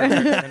I've ever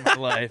heard in my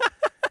life.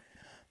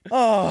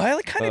 Oh, I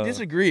kind of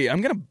disagree.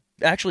 I'm gonna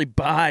actually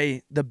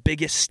buy the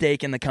biggest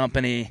stake in the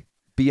company.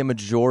 Be a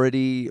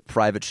majority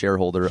private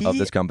shareholder of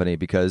this company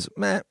because,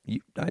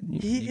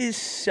 He is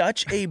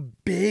such a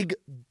big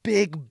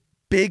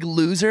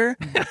loser.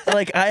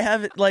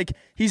 Like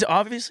he's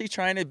obviously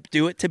trying to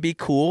do it to be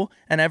cool,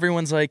 and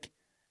everyone's like,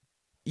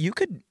 you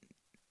could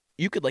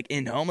like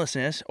end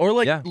homelessness or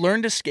like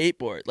learn to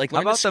skateboard. Like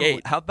learn to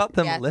skate. How about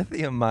them Yes.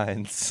 lithium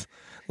mines?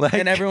 Like,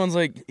 And everyone's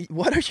like,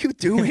 what are you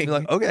doing?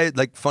 like, okay,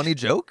 like funny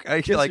joke. I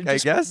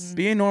Just guess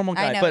be a normal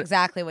guy. I know but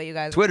exactly what you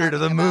guys. Twitter are to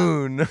the talking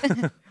about.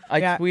 moon. I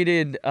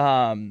tweeted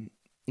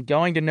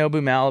going to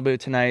Nobu Malibu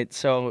tonight.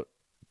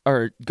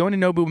 Going to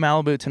Nobu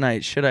Malibu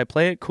tonight. Should I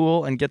play it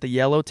cool and get the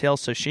yellowtail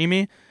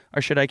sashimi,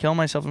 or should I kill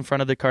myself in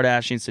front of the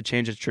Kardashians to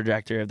change the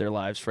trajectory of their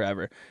lives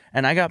forever?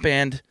 And I got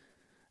banned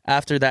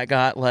after that.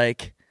 Got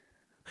like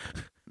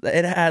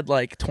it had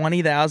like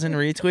 20,000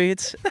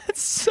 retweets.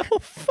 That's so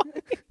funny.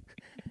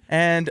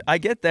 And I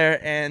get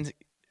there and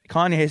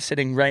Kanye is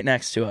sitting right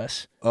next to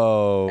us.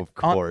 Oh, of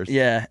course.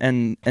 Yeah,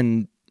 and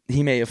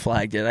he may have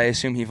flagged it. I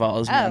assume he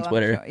follows me on I'm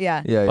Twitter. sure.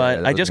 Yeah.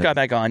 But I just got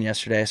back on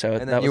yesterday, so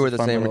And that then was you were a the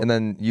fun same. little- And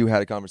then you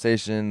had a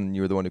conversation.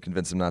 You were the one who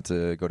convinced him not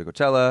to go to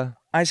Coachella.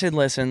 I said,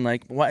 listen,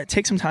 like,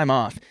 take some time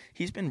off.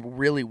 He's been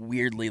really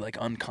weirdly, like,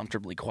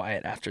 uncomfortably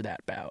quiet after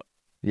that bout.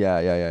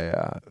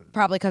 Yeah.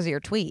 Probably because of your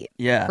tweet.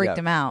 Yeah. Freaked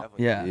him out.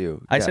 Yeah.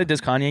 You. I Yeah. said,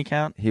 does Kanye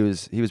count? He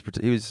was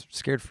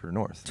scared for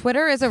North.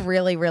 Twitter is a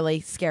really,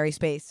 really scary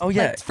space. Oh,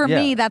 yeah. Like, for Yeah.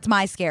 me, that's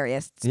my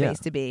scariest space Yeah.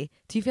 to be.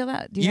 Do you feel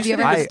that? Do You have said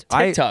you ever? it was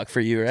TikTok for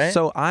you, right?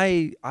 So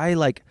I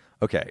like.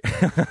 Okay,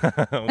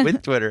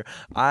 with Twitter,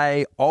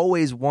 I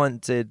always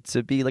wanted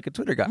to be like a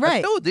Twitter guy. I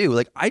Right. still do.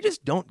 Like, I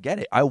just don't get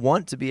it. I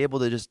want to be able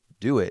to just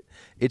do it.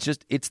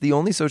 It's the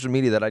only social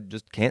media that I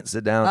just can't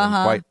sit down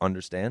and quite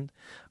understand.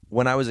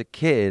 When I was a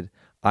kid,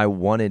 I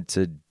wanted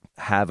to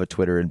have a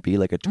Twitter and be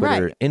like a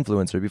Twitter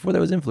influencer before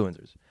there was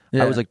influencers.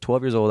 Yeah. I was like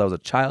 12 years old. I was a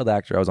child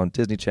actor. I was on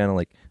Disney Channel.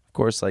 Like, of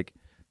course, like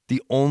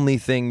the only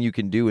thing you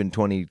can do in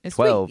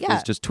 2012 tweet, yeah.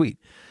 is just tweet.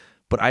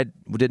 But I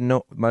didn't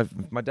know. My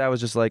dad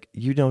was just like,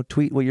 you don't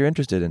tweet what you're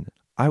interested in.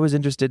 I was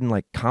interested in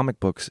like comic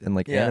books and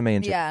like anime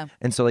and shit. Yeah.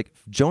 And so like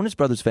Jonas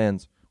Brothers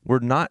fans were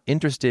not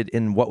interested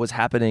in what was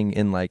happening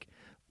in like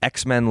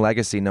X-Men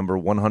Legacy number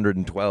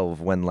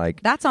 112 when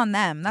like that's on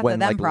them. That's when a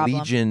them like problem.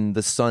 Legion,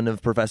 the son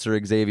of Professor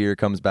Xavier,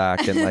 comes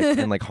back and like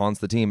and like haunts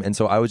the team. And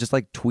so I was just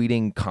like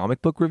tweeting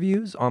comic book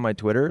reviews on my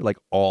Twitter like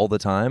all the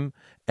time.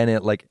 And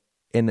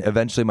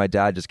eventually my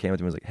dad just came up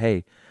to me and was like,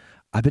 "Hey,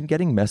 I've been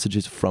getting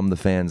messages from the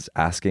fans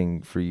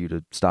asking for you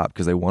to stop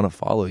because they want to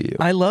follow you."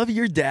 I love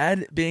your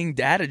dad being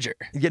dadager.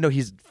 Yeah, no,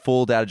 he's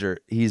full dadager.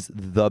 He's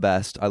the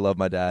best. I love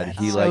my dad.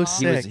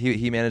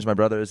 He managed my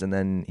brothers, and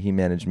then he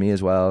managed me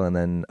as well, and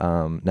then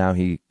now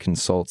he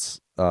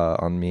consults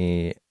on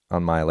me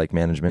on my like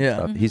management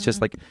stuff. Mm-hmm. He's just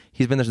like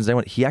he's been there since day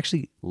one. He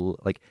actually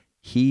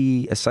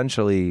he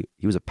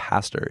was a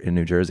pastor in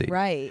New Jersey.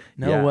 Right.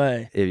 No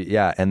way.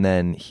 And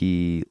then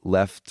he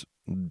left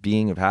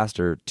being a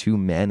pastor to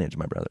manage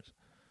my brothers.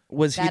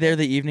 Was he there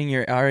the evening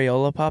your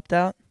areola popped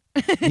out?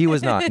 He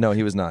was not. No,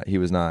 he was not. He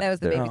was not. That was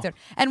the there. babysitter.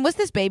 And was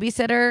this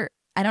babysitter?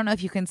 I don't know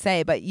if you can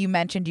say, but you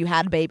mentioned you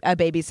had a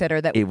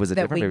babysitter that it was a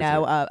that different we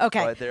know of.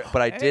 Okay,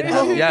 but I did. I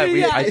Have, yeah, I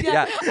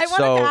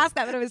wanted to ask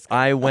that, but it was.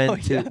 I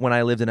went to when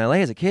I lived in LA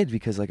as a kid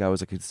because like I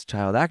was like a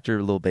child actor,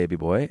 little baby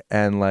boy,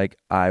 and like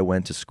I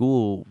went to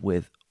school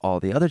with all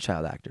the other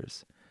child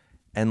actors,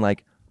 and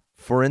like.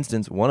 For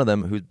instance, one of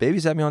them who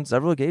babysat me on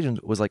several occasions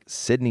was like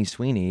Sydney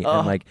Sweeney,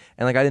 and like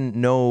I didn't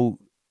know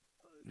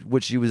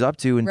what she was up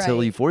to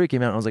until Euphoria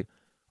came out. And I was like,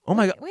 oh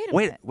my god,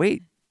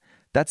 wait,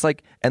 that's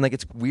like, and like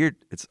it's weird.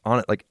 It's on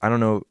it. Like I don't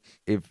know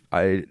if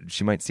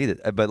she might see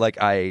that, but like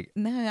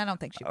No, I don't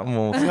think she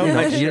will.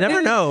 Well, you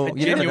never know. I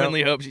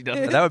genuinely hope she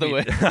does. That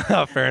would be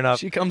fair enough.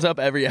 She comes up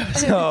every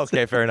episode.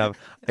 Okay, fair enough.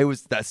 It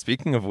was that.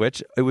 Speaking of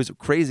which, it was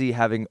crazy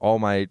having all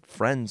my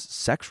friends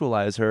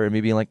sexualize her and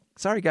me being like,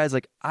 sorry guys,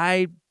 like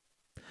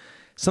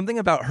something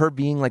about her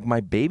being like my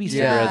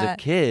babysitter as a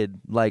kid,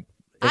 like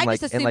I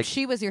just assumed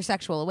she was your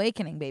sexual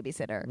awakening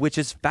babysitter, which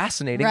is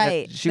fascinating.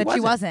 Right? She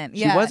wasn't.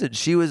 She wasn't.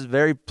 She was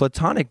very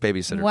platonic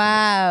babysitter.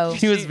 Wow.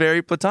 She was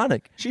very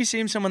platonic. She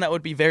seems someone that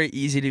would be very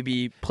easy to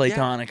be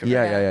platonic.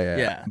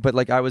 Yeah. But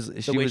like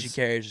the way she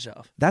carries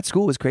herself. That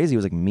school was crazy. It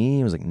was like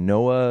me. It was like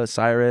Noah,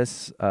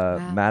 Cyrus,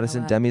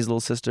 Madison, Demi's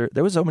little sister.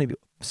 There was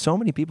so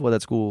many people at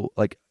that school.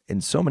 Like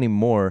and so many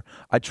more.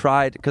 I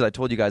tried because I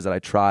told you guys that I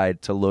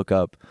tried to look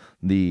up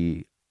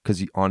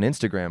because on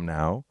Instagram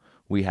now.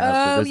 We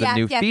have there's a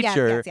new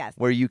feature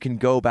where you can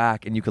go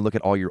back and you can look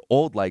at all your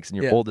old likes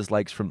and your oldest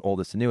likes from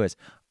oldest to newest.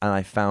 And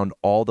I found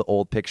all the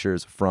old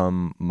pictures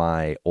from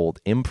my old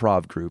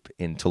improv group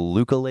in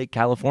Toluca Lake,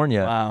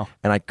 California. Wow.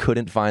 And I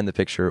couldn't find the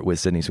picture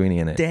with Sydney Sweeney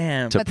in it.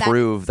 Damn. To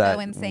prove that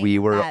we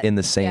were in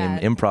the same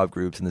improv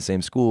groups in the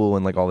same school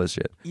and like all this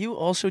shit. You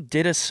also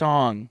did a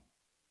song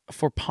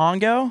for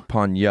Ponyo.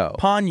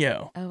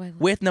 Oh,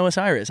 with Noah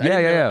Cyrus.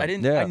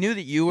 I knew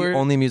that you were the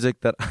only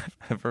music that I've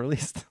ever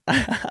released.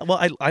 Well,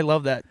 I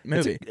love that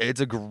movie.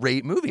 It's a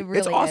great movie. It really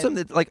it's awesome.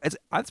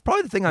 It's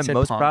probably the thing I'm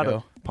most proud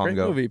of. Great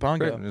movie,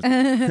 Pongo.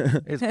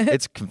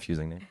 It's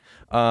confusing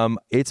name.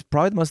 It's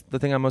probably the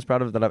thing I'm most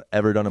proud of that I've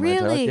ever done in my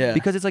entire life. Yeah.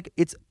 Because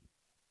it's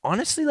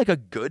honestly like a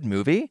good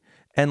movie.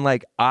 And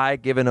like I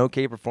give an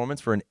okay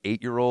performance for an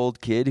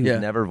 8-year-old kid who's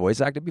never voice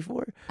acted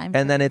before.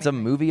 And then it's a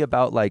movie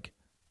about like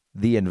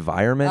the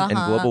environment and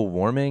global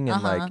warming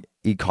and like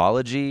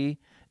ecology.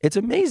 It's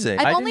amazing.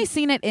 I've only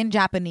seen it in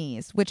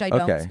Japanese, which I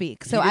don't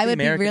speak. So I would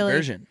be really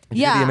version.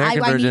 Yeah, the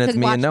American version, I need it's to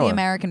me watch and Noah. the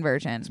American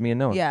version. It's me and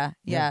Noah.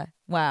 Yeah.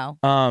 Wow.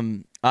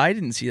 I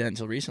didn't see that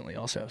until recently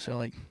also. So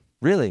like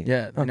really?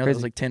 Yeah. Oh, I know that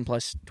was like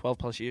 12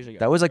 plus years ago.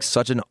 That was like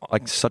such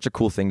a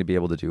cool thing to be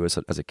able to do as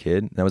a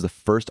kid. That was the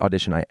first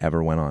audition I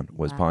ever went on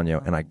was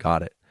Ponyo, and I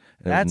got it.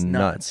 And That's it was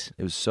nuts.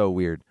 It was so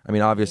weird. I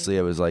mean, obviously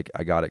it was like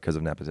I got it because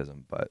of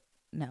nepotism, but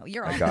no,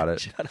 you're I got it.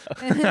 Shut up.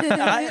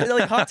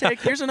 Like hot take.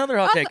 Here's another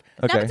hot take.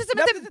 Okay. Nepotism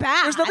isn't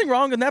bad. There's nothing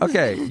wrong with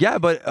nepotism. Okay, yeah,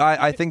 but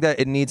I think that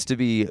it needs to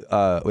be.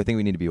 I think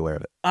we need to be aware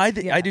of it. I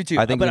do too.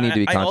 I think we need to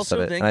be conscious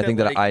of it, think and I think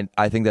that like,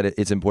 I think that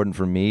it's important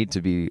for me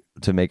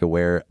to make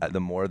aware. The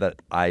more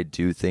that I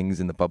do things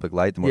in the public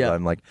light, the more that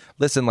I'm like,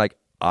 listen, like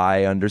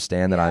I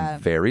understand that I'm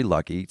very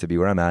lucky to be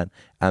where I'm at.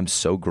 I'm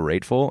so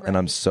grateful and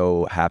I'm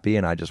so happy,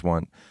 and I just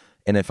want,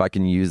 and if I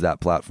can use that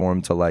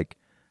platform to like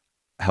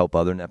help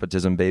other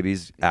nepotism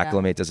babies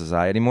acclimate to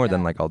society more,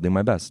 then like I'll do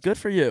my best. Good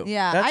for you.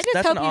 Yeah, that's, I just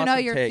that's hope an you know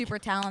awesome you're take. super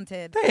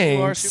talented. Thanks.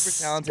 You are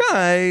super talented.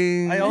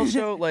 Guys. I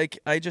also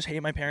I just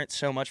hate my parents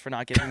so much for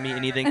not giving me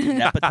anything to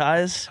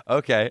nepotize.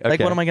 Okay. Like,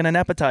 what am I going to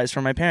nepotize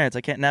from my parents?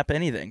 I can't nep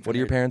anything. What do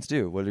your parents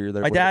do? What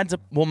are my dad's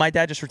my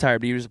dad just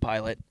retired, but he was a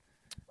pilot.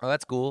 Oh,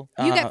 that's cool.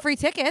 You get free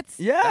tickets.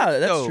 Yeah,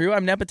 that's true.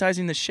 I'm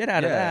nepotizing the shit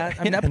out of that.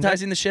 I'm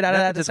nepotizing the shit out of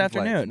that this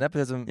afternoon.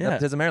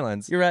 Nepotism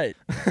Airlines. You're right.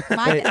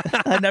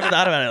 I never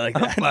thought about it like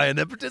that. Flying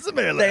Nepotism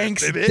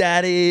Airlines. Thanks, baby.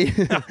 Daddy.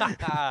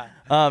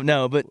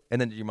 No, but and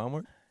then did your mom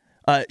work?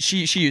 She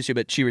used to,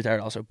 but she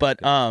retired also. But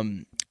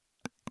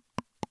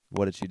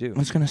what did she do? I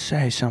was gonna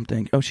say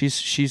something. Oh,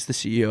 she's the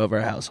CEO of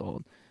our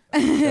household. So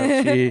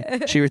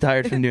she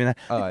retired from doing that.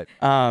 All right.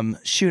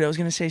 Shoot, I was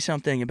gonna say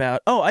something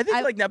about. Oh, I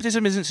think like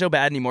nepotism isn't so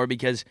bad anymore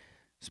because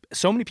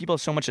so many people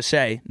have so much to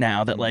say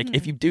now that like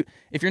if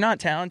you're not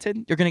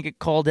talented, you're gonna get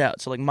called out.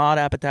 So like Maude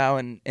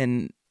Apatow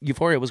and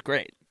Euphoria was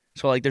great.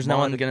 So like, there's no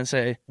one Maud gonna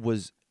say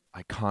was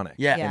iconic.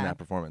 Yeah. in that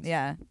performance.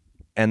 Yeah.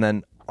 And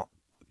then,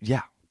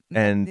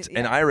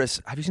 and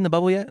Iris. Have you seen The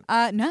Bubble yet?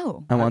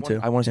 No. I want to.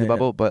 I want to see The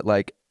Bubble, but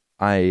like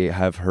I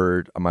have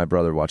heard, my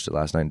brother watched it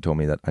last night and told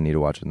me that I need to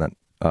watch it, and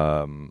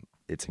that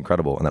it's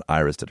incredible, and that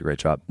Iris did a great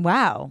job.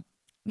 Wow.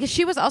 Yeah,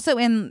 she was also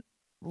in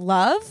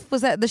Love.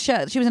 Was that the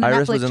show? She was in a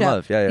Iris Netflix was in show.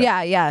 Love.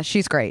 Yeah. Yeah.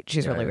 She's great.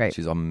 She's really great.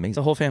 She's amazing.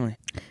 The whole family.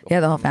 Yeah,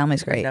 the whole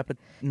family's great.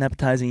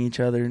 Nepotizing each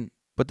other.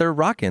 But they're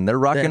rocking. They're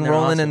rolling,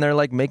 awesome. and they're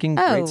like making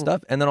great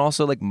stuff. And then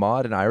also like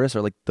Maud and Iris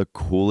are like the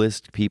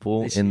coolest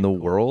people in the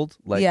world.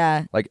 Like,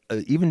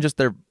 even just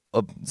their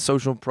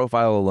social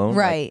profile alone,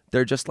 right? Like,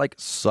 they're just like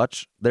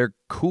they're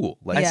cool.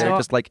 Like they're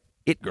just like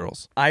it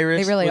girls.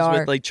 Iris they really was are.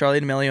 with like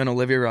Charli D'Amelio and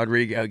Olivia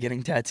Rodrigo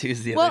getting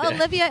tattoos the other day. Well,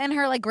 Olivia in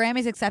her like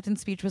Grammys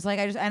acceptance speech was like,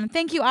 and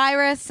thank you,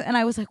 Iris. And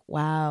I was like,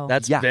 wow.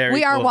 That's very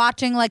We are cool.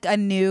 watching like a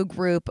new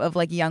group of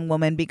like young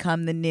women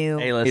become the new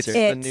A-lister.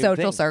 it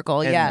social circle.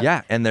 And,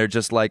 yeah. And they're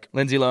just like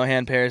Lindsay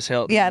Lohan, Paris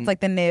Hilton. Yeah, it's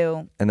like the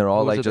new. And they're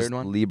all What was like the just third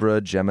one?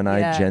 Libra,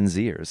 Gemini, Gen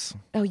Zers.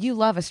 Oh, you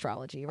love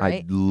astrology,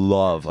 right? I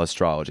love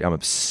astrology. I'm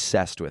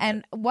obsessed with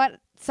and it. what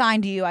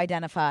sign do you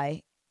identify?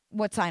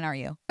 What sign are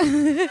you?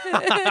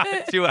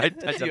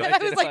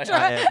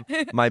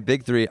 My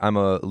big three, I'm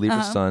a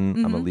Libra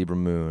sun, I'm a Libra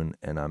moon,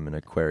 and I'm an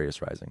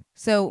Aquarius rising.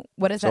 So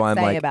what does that So I'm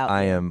say like, about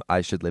you?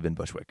 I should live in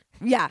Bushwick.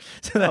 Yeah.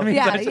 So that means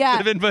I should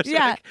live in Bushwick.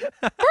 Yeah.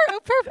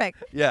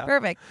 Perfect. Yeah.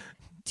 Perfect.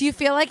 Do you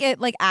feel like it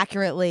like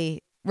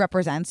accurately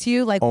represents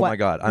you? Like, Oh what, my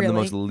God, I'm the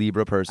most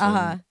Libra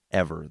person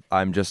ever.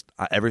 I'm just,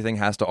 everything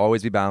has to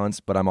always be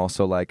balanced, but I'm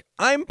also like,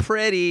 I'm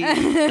pretty.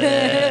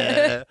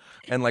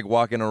 And like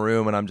walk in a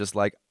room and I'm just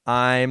like,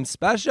 I'm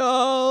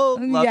special.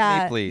 Love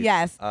me, please.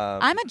 Yes.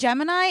 I'm a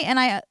Gemini, and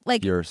I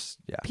like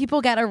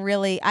people get a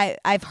really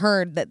I've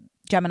heard that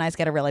Geminis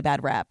get a really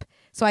bad rep.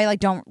 So I like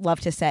don't love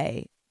to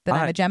say that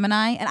I'm a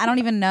Gemini, and I don't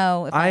even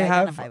know if I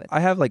identify with it. I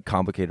have like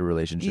complicated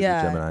relationships with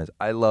Geminis.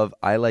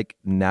 I like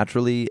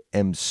naturally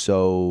am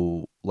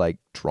so like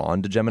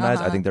drawn to Geminis.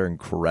 I think they're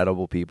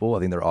incredible people. I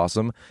think they're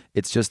awesome.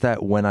 It's just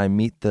that when I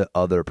meet the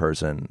other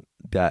person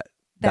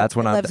that's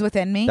when lives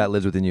within me. That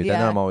lives within you.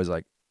 Then I'm always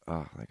like,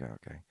 oh, like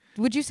okay.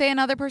 Would you say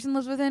another person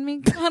lives within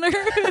me, Connor?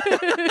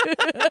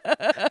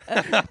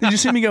 Did you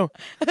see me go?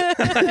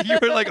 You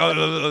were like,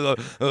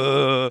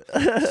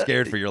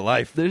 scared for your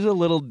life. There's a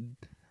little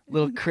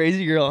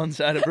crazy girl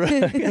inside of Brooke.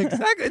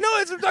 Exactly. No,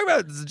 it's what I'm talking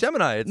about. It's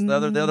Gemini. It's the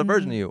other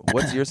version of you.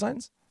 What's your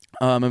signs?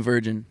 I'm a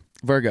virgin.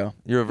 Virgo.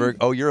 You're a Virgo.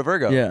 Oh, you're a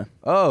Virgo. Yeah.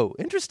 Oh,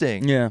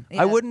 interesting. Yeah.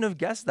 I wouldn't have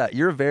guessed that.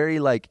 You're very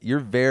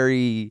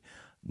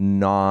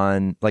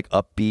non like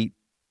upbeat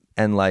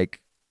and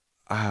like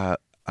I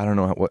don't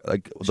know what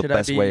like the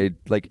best way.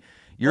 Like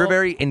you're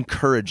very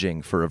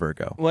encouraging for a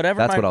Virgo. That's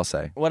what I'll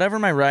say. Whatever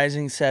my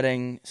rising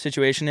setting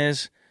situation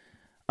is,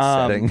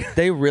 Setting.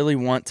 they really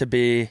want to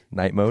be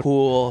Night mode.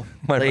 cool,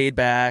 laid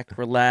back,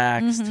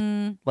 relaxed,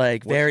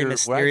 like very your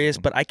mysterious.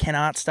 rising? But I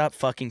cannot stop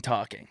fucking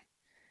talking,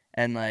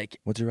 and like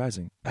What's your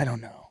rising? I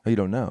don't know. Oh, you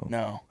don't know?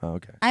 No. Oh,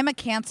 okay. I'm a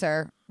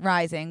Cancer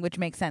rising, which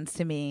makes sense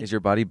to me. Is your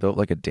body built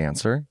like a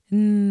dancer?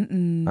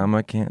 Mm-mm. I'm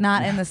a Cancer.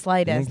 Not in the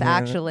slightest,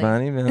 actually.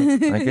 Body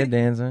built like a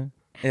dancer.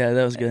 Yeah,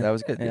 that was good. That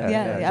was good. Yeah.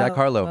 Yeah. Jack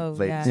Harlow. Oh,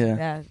 ladies.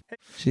 Yeah.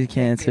 She's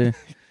Cancer.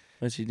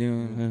 What's she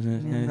doing?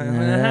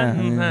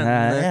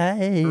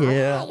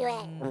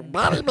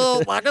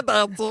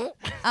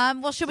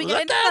 Well, should we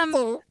get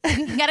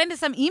into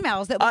some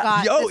emails that we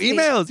got? Yo, this week?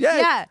 emails. Yeah.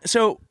 Yeah.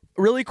 So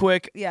really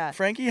quick, Yeah.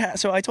 Frankie.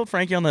 So I told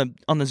Frankie on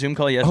the Zoom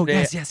call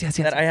yesterday. yes.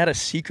 That I had a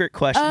secret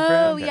question for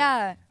Oh, him.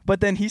 yeah.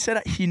 But then he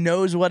said he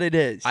knows what it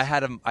is. I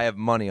have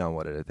money on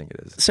what I think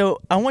it is. So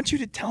I want you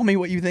to tell me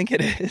what you think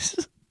it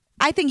is.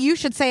 I think you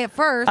should say it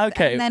first.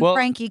 Okay, And then well,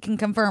 Frankie can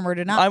confirm or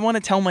deny. I want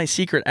to tell my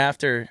secret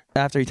after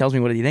he tells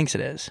me what he thinks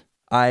it is.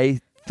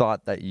 I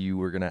thought that you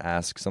were going to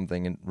ask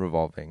something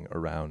revolving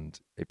around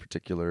a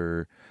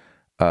particular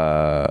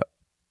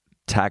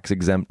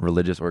tax-exempt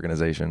religious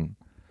organization.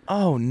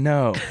 Oh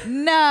no.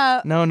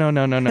 No. No.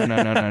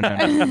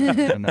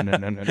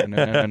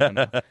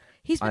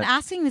 He's been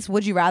asking this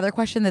would you rather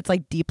question that's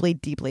like deeply,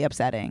 deeply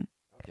upsetting.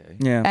 Okay.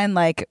 Yeah. And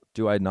like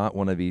Do I not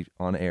want to be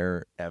on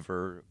air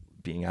ever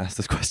being asked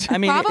this question? I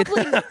mean,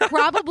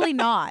 probably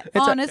not.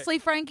 Honestly,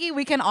 Frankie,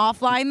 we can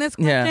offline this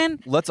question.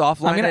 Let's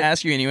offline I'm going to it.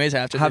 ask you anyways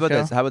after How the about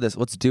show. this? How about this?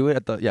 Let's do it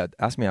at the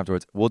ask me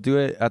afterwards. We'll do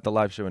it at the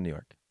live show in New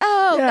York.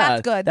 Oh, Yeah,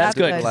 that's good. That's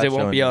good good. because it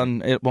won't be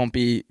Live show it won't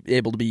be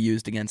able to be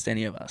used against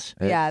any of us.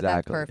 Yeah,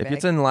 that's exactly. perfect. If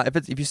it's in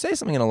if you say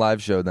something in a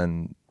live show,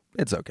 then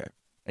it's okay.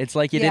 It's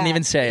like you didn't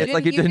even say it. It's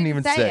like you didn't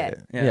even say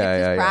it. Yeah. Yeah,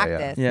 It's just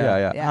practice.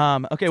 yeah.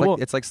 Okay, It's well,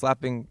 like, it's like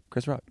slapping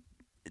Chris Rock.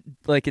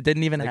 like it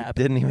didn't even Like, happen. it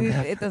didn't even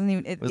happen. It doesn't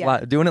even. It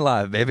was doing it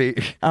live, baby.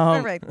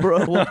 Perfect.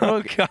 Bro,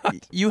 Oh, God.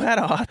 you had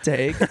a hot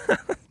take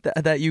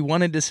that you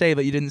wanted to say,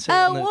 but you didn't say.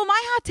 Oh, well,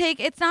 my hot take,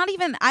 it's not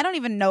even, I don't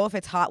even know if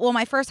it's hot. Well,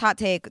 my first hot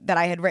take that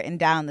I had written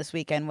down this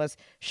weekend was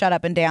Shut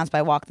Up and Dance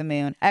by Walk the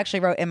Moon. I actually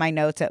wrote in my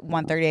notes at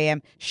 1:30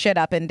 a.m., Shut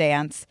Up and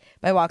Dance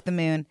by Walk the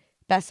Moon.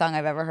 Best song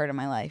I've ever heard in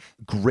my life.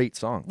 Great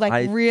song. Like,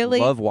 I really?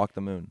 love Walk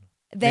the Moon.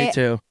 Me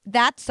too.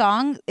 That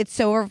song, it's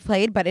so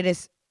overplayed, but it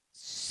is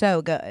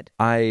so good.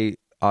 I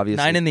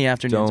obviously 9 in the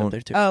afternoon's up there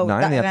too. Oh,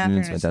 9 in the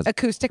afternoon's fantastic.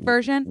 Acoustic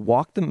version.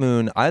 Walk the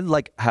Moon. I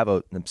like have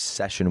an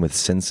obsession with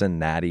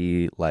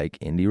Cincinnati like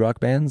indie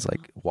rock bands,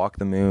 like Walk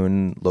the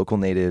Moon, Local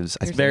Natives.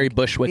 It's very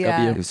Bushwick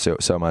of you.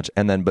 So much.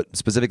 And then, but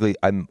specifically,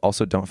 I'm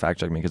also don't fact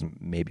check me because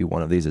maybe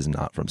one of these is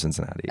not from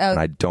Cincinnati, and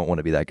I don't want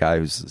to be that guy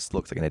who just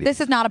looks like an idiot. This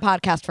is not a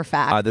podcast for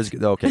facts.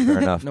 Okay, fair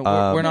enough. No,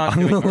 we're not.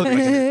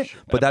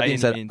 But that being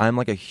said, I'm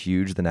like a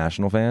huge The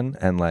National fan,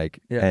 and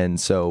and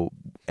so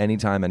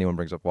anytime anyone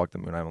brings up Walk the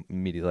Moon, I'm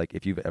immediately like,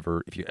 if you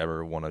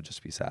ever want to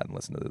just be sad and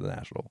listen to The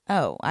National,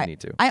 I need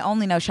to. I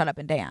only know Shut Up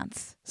and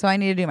Dance, so I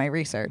need to do my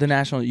research. The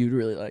National you'd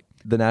really like.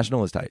 The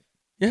National is tight.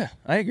 Yeah,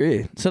 I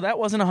agree. So that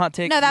wasn't a hot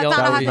take. No, that's not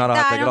a hot take. Not a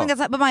hot take I don't at think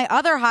that's. But my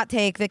other hot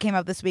take that came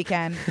up this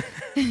weekend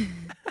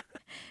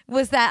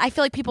was that I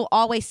feel like people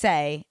always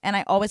say, and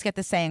I always get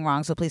the saying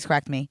wrong, so please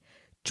correct me.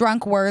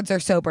 Drunk words are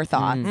sober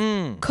thoughts.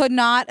 Could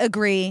not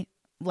agree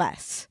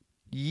less.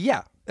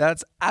 Yeah,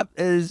 that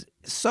is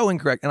so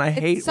incorrect, and I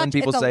hate when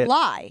people say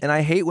lie. And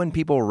I hate when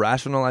people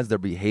rationalize their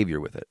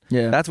behavior with it.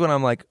 Yeah, that's when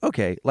I'm like,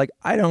 okay, like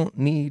I don't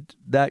need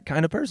that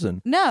kind of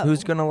person. No,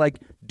 who's gonna like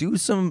do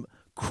some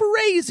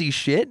crazy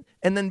shit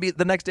and then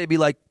the next day be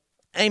like,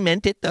 I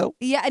meant it though.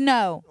 Yeah,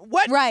 no.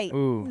 What? Right.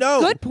 Ooh. No.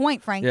 Good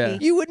point, Frankie. Yeah.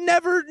 You would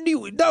never.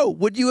 No.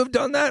 Would you have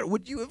done that?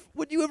 Would you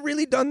have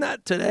really done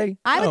that today?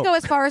 I would go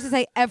as far as to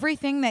say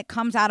everything that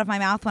comes out of my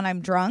mouth when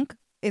I'm drunk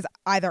is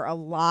either a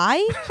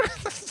lie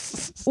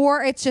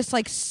or it's just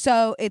like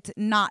it's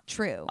not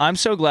true. I'm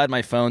so glad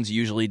my phone's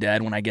usually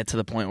dead when I get to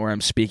the point where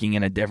I'm speaking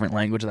in a different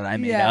language that I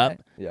made up.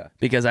 Yeah.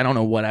 Because I don't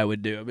know what I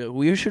would do. But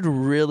we should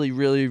really,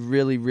 really,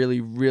 really, really,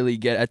 really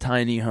get a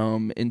tiny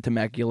home in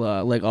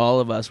Temecula. Like all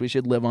of us, we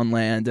should live on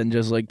land and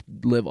just like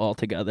live all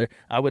together.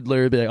 I would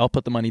literally be like, I'll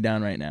put the money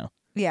down right now.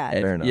 Yeah.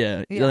 Fair enough.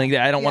 Yeah. Like,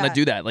 I don't want to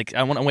do that. Like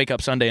I want to wake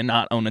up Sunday and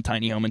not own a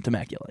tiny home in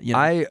Temecula. You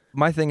know?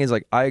 My thing is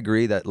like I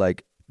agree that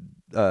like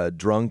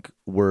drunk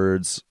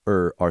words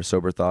are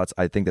sober thoughts.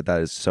 I think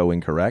that is so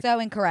incorrect. So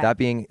incorrect. That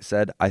being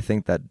said, I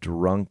think that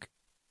drunk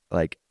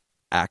like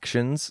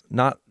actions,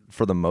 not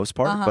for the most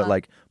part,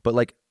 but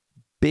like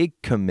big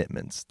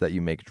commitments that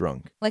you make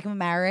drunk. Like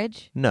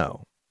marriage?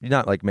 No,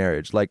 not like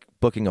marriage. Like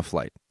booking a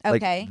flight.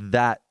 Okay.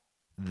 Like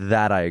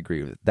that I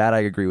agree with. That I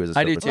agree with.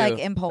 I do too. Like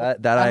impulse.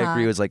 That I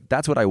agree with. Like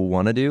that's what I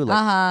want to do.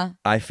 Like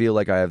I feel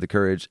like I have the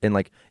courage. And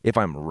like if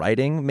I'm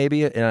writing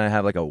maybe and I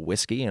have like a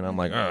whiskey and I'm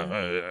like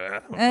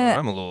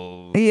I'm a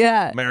little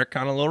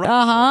Americana, a little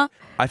right.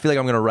 I feel like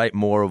I'm gonna write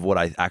more of what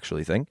I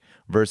actually think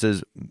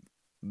versus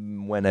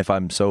if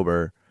I'm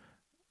sober.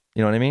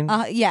 You know what I mean?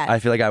 Yeah. I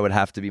feel like I would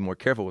have to be more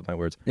careful with my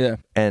words. Yeah.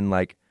 And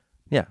like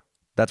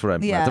that's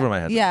what that's what my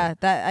head. Yeah,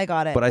 that I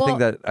got it. But I think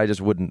that I just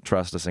wouldn't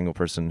trust a single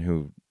person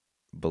who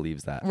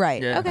believes that.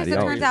 Right. Yeah. Okay, so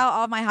it turns out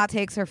all my hot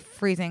takes are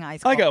freezing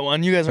ice cold. I got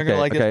one. You guys are going to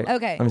like it.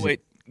 Okay.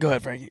 Wait, go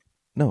ahead, Frankie.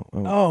 No.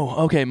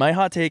 Oh, okay. My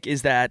hot take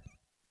is that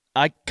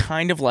I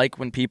kind of like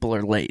when people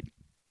are late.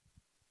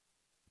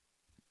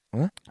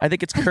 What? I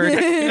think it's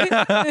courteous.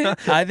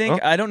 I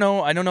think I don't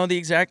know the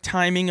exact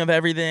timing of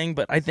everything,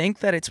 but I think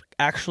that it's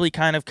actually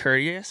kind of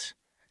courteous.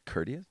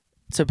 Courteous?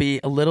 To be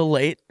a little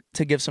late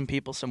to give some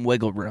people some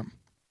wiggle room.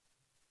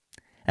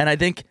 And I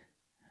think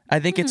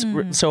it's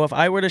so if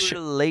I were to you're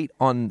late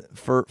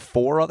for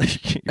 4 other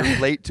you're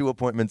late to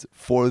appointments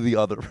for the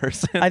other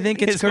person. I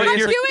think it's I'm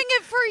courteous. doing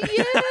it for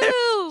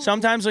you.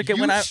 Sometimes like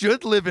when I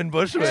should live in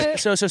Bushwick.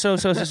 So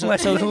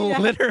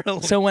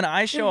Literally. So when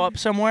I show up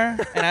somewhere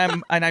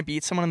and I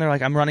beat someone and they're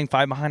like I'm running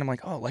 5 behind, I'm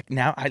like, "Oh, like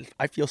now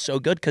I feel so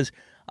good cuz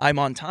I'm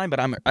on time, but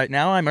I'm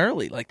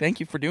early. Like thank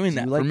you for doing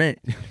that for me."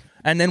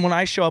 And then when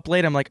I show up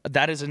late, I'm like,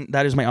 that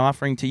is my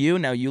offering to you.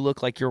 Now you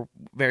look like you're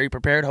very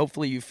prepared.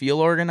 Hopefully you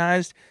feel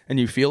organized and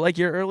you feel like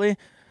you're early.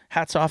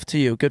 Hats off to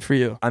you. Good for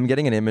you. I'm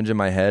getting an image in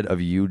my head of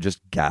you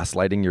just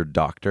gaslighting your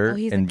doctor. Oh,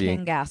 he's and a being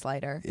king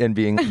gaslighter. And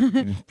being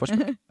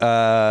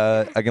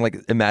I can like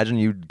imagine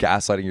you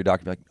gaslighting your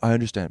doctor, be like, I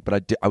understand,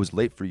 but I was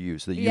late for you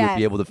so that you would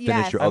be able to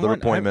finish your other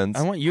appointments.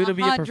 I want you to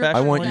be a professional.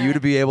 I want you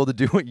to be able to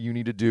do what you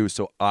need to do.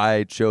 So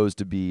I chose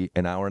to be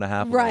an hour and a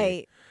half late.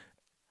 Right.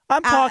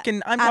 I'm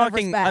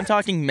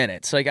talking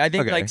minutes. Like I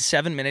think like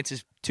 7 minutes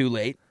is too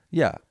late.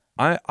 Yeah.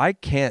 I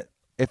can't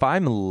if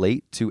I'm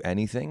late to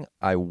anything,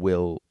 I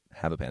will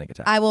have a panic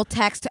attack. I will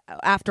text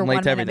after 1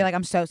 minute and be like,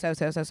 I'm so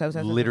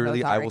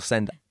literally, so I sorry. will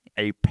send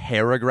a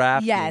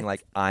paragraph being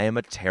like, I am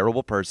a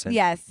terrible person.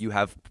 Yes. You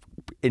have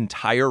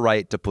entire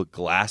right to put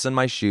glass in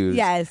my shoes.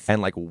 Yes.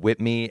 And like whip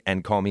me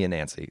and call me a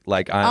Nancy.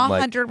 Like I'm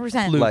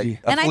 100%. like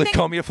and I think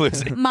call me a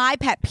floozy. My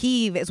pet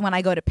peeve is when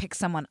I go to pick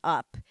someone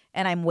up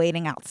and I'm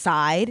waiting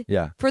outside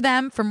for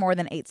them for more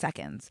than 8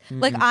 seconds. Mm-hmm.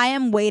 Like I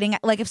am waiting.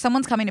 Like if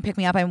someone's coming to pick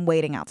me up, I'm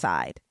waiting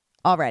outside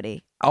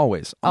already.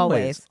 Always.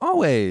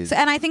 So,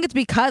 and I think it's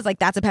because like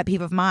that's a pet peeve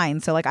of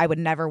mine. So like I would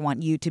never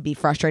want you to be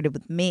frustrated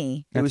with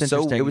me. It was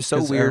so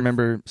weird. I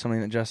remember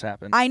something that just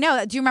happened. I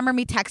know. Do you remember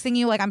me texting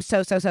you like I'm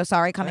so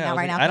sorry coming out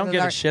right now? I don't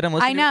give a shit. I'm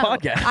listening to your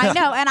podcast. I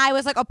know, and I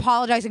was like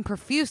apologizing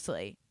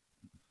profusely.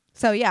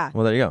 So yeah.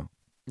 Well, there you go.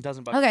 It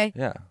doesn't bother. Okay.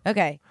 Yeah.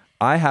 Okay.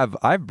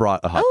 I've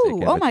brought a hot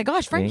take. Oh my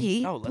gosh,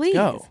 Frankie, let's please.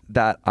 go.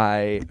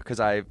 Because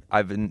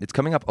I've been, it's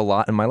coming up a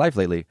lot in my life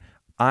lately.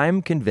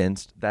 I'm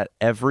convinced that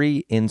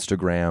every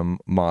Instagram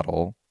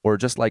model or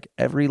just like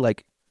every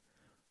like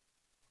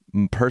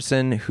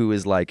person who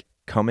is like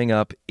coming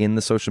up in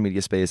the social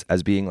media space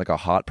as being like a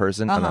hot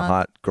person and a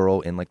hot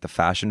girl in like the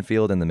fashion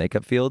field and the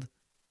makeup field,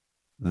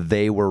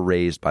 they were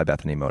raised by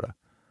Bethany Moda.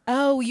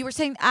 Oh, you were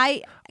saying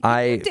you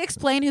have to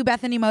explain who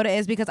Bethany Moda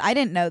is because I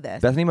didn't know this.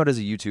 Bethany Moda is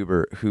a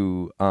YouTuber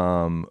who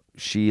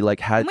she like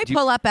had. Can we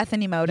pull up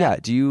Bethany Moda? Yeah.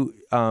 Do you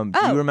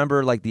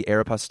remember like the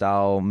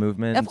Aeropostale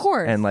movement? Of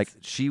course. And like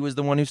she was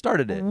the one who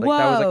started it. Like Whoa.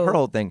 that was like her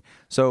whole thing.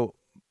 So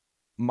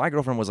my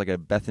girlfriend was like a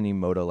Bethany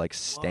Moda like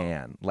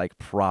stan, like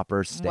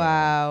proper stan.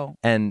 Wow.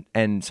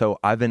 And so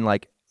I've been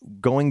like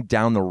going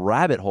down the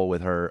rabbit hole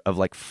with her of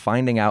like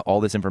finding out all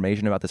this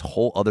information about this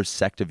whole other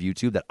sect of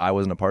YouTube that I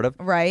wasn't a part of.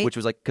 Right. Which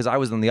was like, because I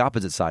was on the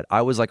opposite side.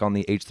 I was like on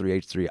the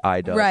H3H3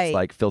 iDubbbz, Right.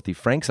 like Filthy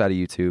Frank side of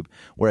YouTube,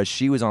 whereas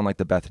she was on like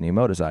the Bethany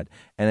Moda side.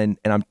 And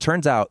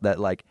turns out that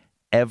like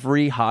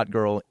every hot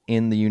girl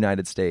in the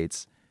United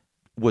States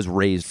was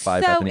raised by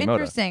Bethany Moda. So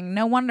interesting.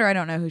 No wonder I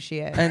don't know who she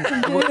is. And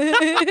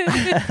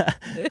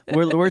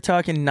we're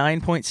talking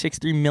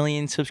 9.63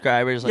 million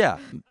subscribers. Like, Yeah.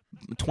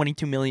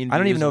 22 million. I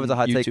don't even know if it's a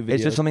hot YouTube take. videos.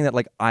 It's just something that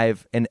like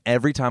and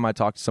every time I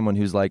talk to someone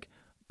who's like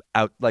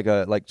out like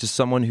just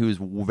someone who's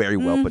very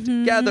well put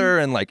together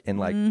and like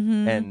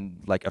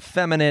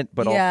effeminate,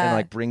 but all, and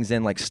like brings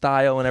in like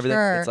style and everything.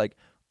 Sure. It's like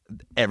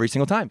every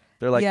single time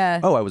they're like,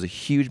 oh, I was a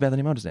huge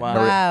Bethany Moda fan.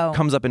 Wow. Or it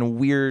comes up in a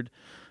weird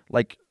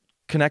like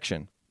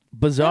connection.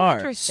 Bizarre.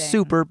 Interesting.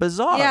 Super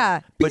bizarre. Yeah.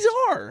 But-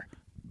 Bizarre.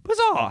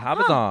 Bizarre. How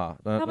bizarre.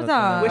 How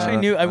bizarre. I wish I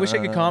knew. I wish I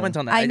could comment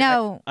on that. I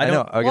know. I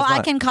know. Well,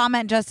 I can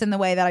comment just in the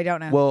way that I don't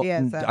know Well, who she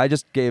is. So. I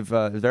just gave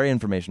very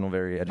informational,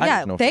 very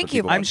educational. thank for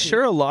you. people. I'm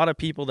sure a lot of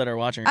people that are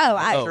watching.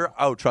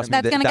 Oh, trust me.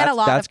 That's going to get a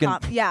lot that's of gonna,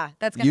 yeah,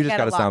 that's going to You get just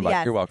got a a lot. soundbite.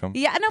 Yes. You're welcome.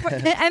 Yeah, no,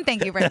 and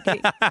thank you,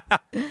 Frankie.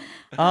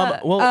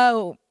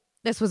 Well,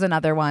 this was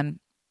another one.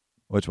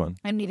 Which one?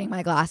 I'm needing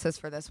my glasses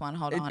for this one.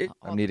 Hold on.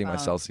 I'm needing my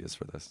Celsius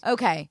for this.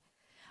 Okay.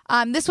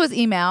 This was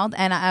emailed,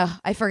 and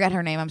I forget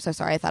her name. I'm so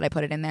sorry. I thought I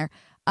put it in there.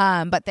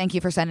 But thank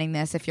you for sending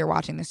this. If you're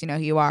watching this, you know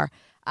who you are.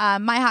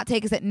 My hot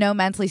take is that no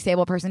mentally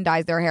stable person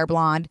dyes their hair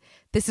blonde.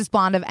 This is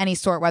blonde of any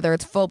sort, whether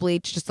it's full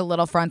bleach, just a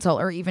little frontal,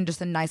 or even just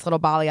a nice little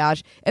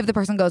balayage. If the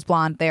person goes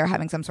blonde, they are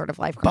having some sort of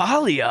life crisis.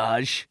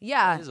 balayage.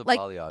 Yeah, What is a like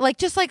balayage?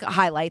 just like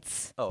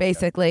highlights, okay.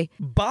 basically.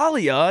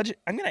 Balayage.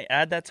 I'm gonna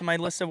add that to my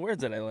list of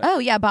words that I like. Oh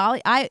yeah,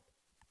 balayage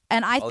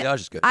Balayage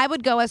is good. I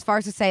would go as far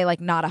as to say like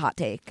not a hot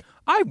take.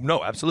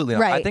 No, absolutely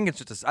not. Right. I think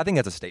it's just. I think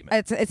that's a statement.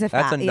 It's a That's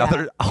fact.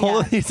 another. Yeah. All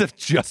of these have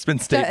just been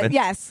statements.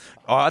 Yes.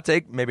 Oh, I'll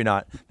take maybe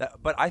not.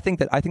 But I think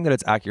that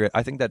it's accurate.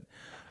 I think that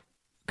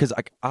because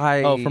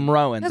I. Oh, from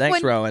Rowan.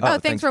 Thanks, Rowan. Oh,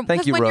 thanks, Rowan.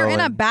 Thank you, when you're in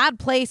a Rowan. bad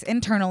place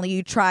internally,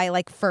 you try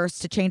like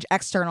first to change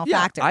external Yeah,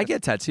 factors. I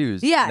get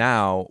tattoos Yeah.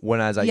 now.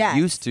 Whereas I Yes.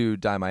 used to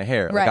dye my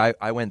hair. Right. Like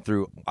I went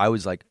through. I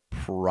was like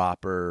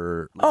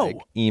proper like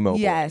emo. boy.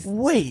 Yes.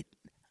 Wait,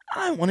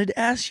 I wanted to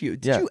ask you.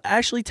 Did Yeah. you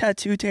actually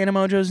tattoo Tana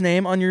Mojo's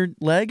name on your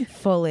leg?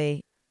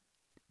 Fully.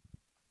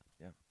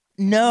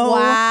 No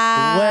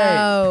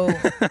Wow.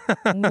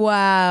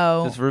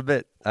 Wow. Just for a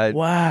bit. way.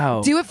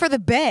 Wow. Do it for the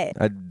bit.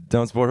 I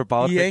don't support her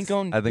politics. ain't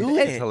gonna I think do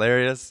it's it.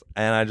 hilarious,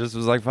 and I just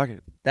was like, "Fuck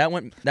it." That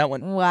went.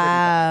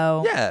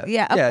 Wow. Yeah,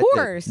 Yeah, it of did.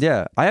 course.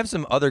 Yeah, I have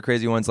some other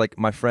crazy ones. Like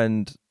my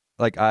friend,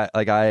 I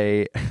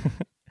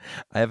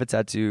have a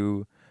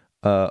tattoo,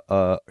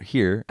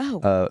 here,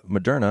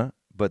 Moderna,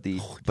 but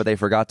they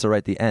forgot to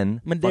write the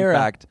N. Madeira.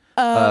 Fun fact: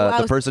 I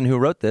the was- person who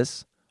wrote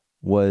this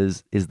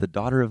is the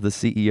daughter of the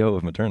CEO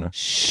of Moderna.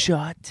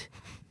 Shut.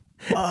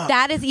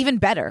 That is even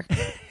better.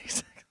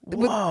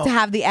 To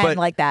have the end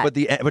like that.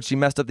 But she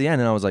messed up the N,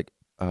 and I was like,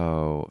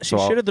 oh, She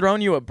should have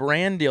thrown you a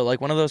brand deal,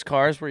 like one of those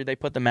cars where they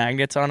put the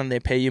magnets on and they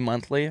pay you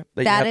monthly.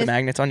 That you have the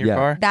magnets on your Yeah.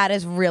 car. That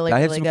is really,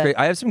 I have really some good.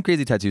 I have some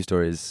crazy tattoo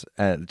stories.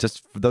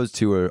 Just those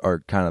two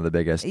are kind of the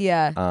biggest.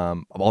 Yeah.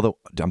 Although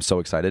I'm so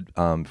excited.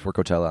 For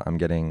Coachella, I'm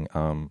getting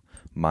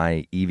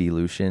my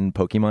Evolution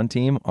Pokemon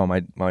team on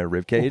my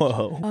rib cage.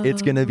 Whoa.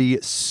 It's gonna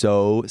be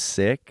so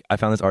sick. I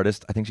found this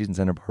artist. I think she's in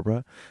Santa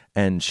Barbara,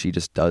 and she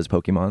just does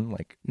Pokemon.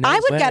 Like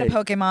I would get a way.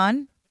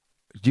 Pokemon.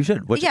 you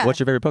should. What's your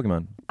favorite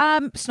Pokemon?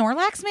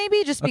 Snorlax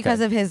maybe, just because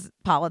of his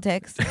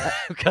politics.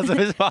 Because of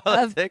his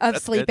politics. of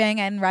That's sleeping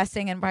and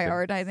resting and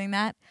prioritizing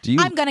that. Do you-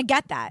 I'm gonna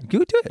get that.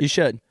 good. Do it. You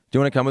should. Do you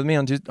want to come with me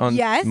on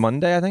Yes.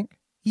 Monday? I think.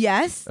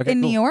 Yes. Okay,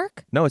 in New cool.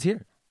 York? No, it's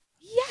here.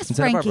 Yes, In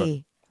Santa Barbara.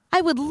 Frankie. I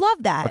would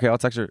love that. Okay, I'll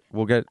text her.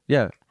 We'll get Do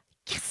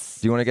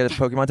you want to get a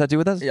Pokemon tattoo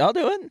with us? Yeah, I'll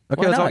do it.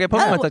 Okay, Why let's all not? get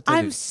Pokemon Oh, tattoos.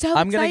 I'm so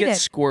I'm gonna excited. get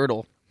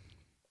Squirtle.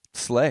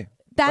 Slay.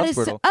 That Love is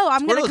so, Squirtle.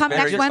 I'm gonna Squirtle's come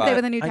very next Wednesday fun.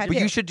 with a new I- tattoo.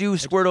 But you should do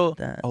Squirtle.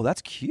 that. Oh,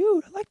 that's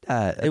cute. I like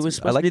that. It was I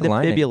supposed like to be the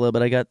lining. fibula,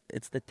 but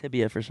it's the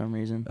tibia for some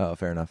reason. Oh,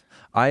 fair enough.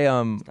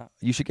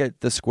 You should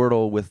get the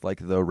Squirtle with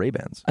like the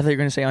Ray-Bans. I thought you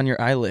were gonna say on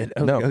your eyelid.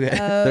 Oh, No. Okay.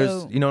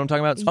 There's, you know what I'm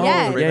talking about? Squirtle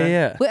Yes. with the Ray-Bans?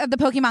 Yeah. With the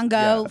Pokemon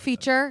Go Yeah.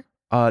 feature.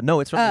 No,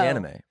 it's from the Oh.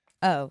 anime.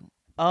 Oh.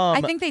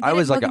 I think they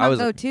did.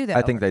 Go too, though.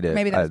 I think they did.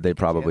 Maybe they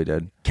probably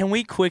did. Can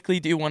we quickly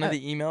do one of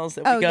the emails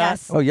that we got?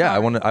 Yes. Oh yeah, I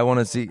want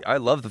to see. I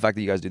love the fact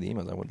that you guys do the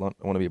emails. I want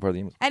to be a part of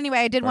the emails. Anyway,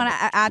 I did want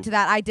to add to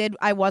that.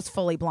 I was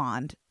fully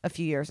blonde a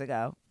few years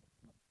ago.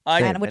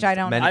 Which I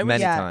don't.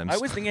 Many times. I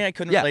was thinking I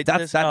couldn't relate to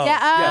this.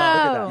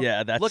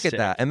 Look at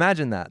that.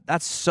 Imagine that.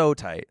 That's so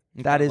tight.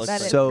 That is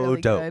That so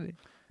really dope. good.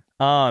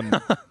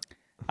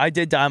 I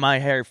did dye my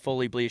hair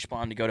fully bleach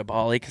blonde to go to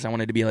Bali because I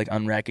wanted to be like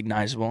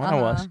unrecognizable, and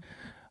I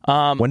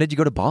was. When did you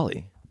go to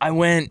Bali? I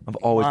went. I've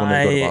always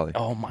wanted to go to Bali.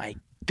 Oh my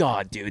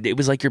God, dude! It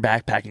was like your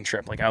backpacking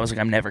trip. Like I was like,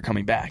 I'm never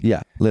coming back.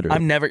 Yeah,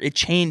 literally. It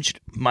changed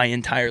my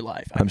entire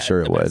life. I'm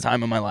sure it would. The best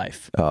time of my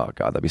life. Oh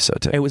God, that'd be so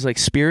tight. It was like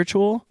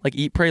spiritual, like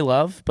eat, pray,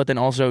 love, but then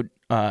also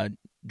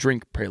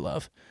drink, pray,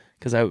 love.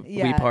 Because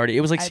we party.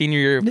 It was like senior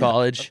year of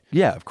college.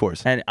 Yeah, of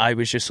course. And I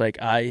was just like,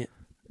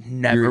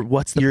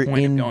 what's the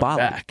point of going Bali.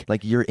 back?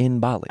 Like you're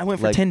in Bali. I went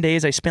for 10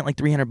 days. I spent like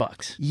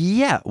 $300.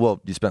 Yeah. Well,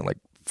 you spent like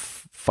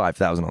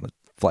 5,000 on the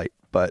flight,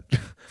 but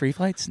free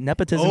flights,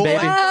 nepotism,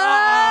 baby.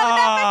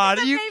 God,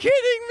 are you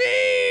kidding me?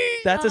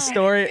 That's a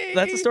story.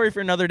 That's a story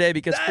for another day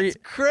because that's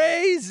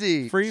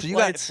crazy. Free so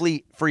flights.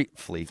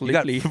 You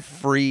got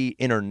free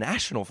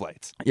international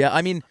flights. Yeah,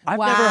 I mean, I've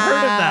never heard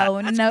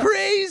of that. That's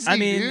crazy. I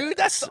mean, dude,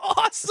 that's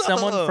awesome.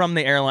 Someone from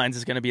the airlines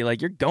is going to be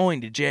like, "You're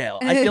going to jail."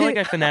 I feel like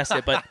I finessed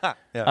it, but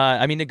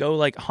I mean, to go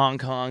like Hong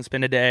Kong,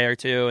 spend a day or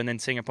two, and then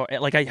Singapore.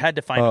 Like I had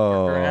to find a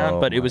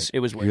workaround, but it was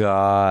worth it.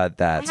 God,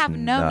 that's I have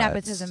no nuts.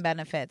 nepotism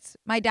benefits.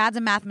 My dad's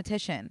a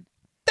mathematician.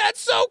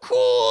 That's so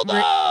cool, though.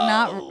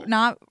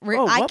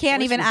 I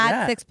can't even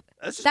add 6.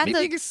 That's me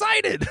being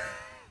excited.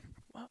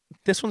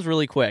 This one's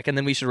really quick, and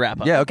then we should wrap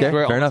up. Yeah, okay.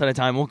 We're Fair almost enough. out of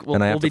time.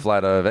 And I have to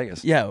fly to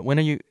Vegas. Yeah, when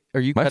are you? Are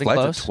you My cutting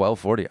flight's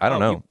close? at 12:40. I don't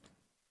know.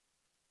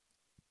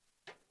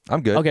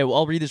 I'm good. Okay, well,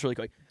 I'll read this really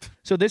quick.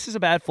 So this is a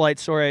bad flight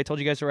story. I told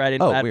you guys to write in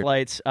bad weird.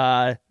 flights.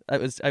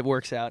 It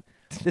works out.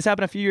 This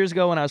happened a few years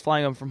ago when I was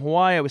flying home from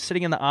Hawaii. I was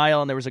sitting in the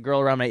aisle, and there was a girl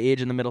around my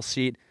age in the middle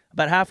seat.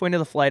 About halfway into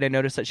the flight, I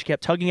noticed that she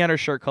kept tugging at her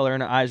shirt collar,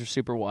 and her eyes were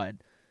super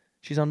wide.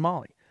 She's on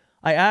Molly.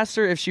 I asked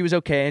her if she was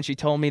okay, and she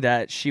told me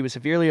that she was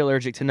severely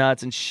allergic to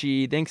nuts, and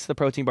she thinks the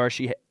protein bar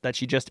that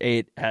she just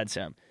ate had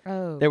some.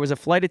 Oh. There was a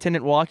flight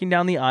attendant walking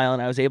down the aisle,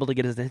 and I was able to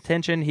get his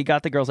attention. He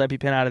got the girl's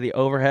EpiPen out of the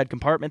overhead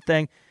compartment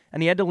thing,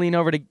 and he had to lean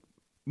over to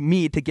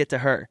me to get to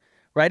her.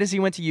 Right as he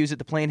went to use it,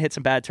 the plane hit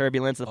some bad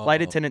turbulence. The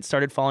flight attendant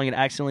started falling and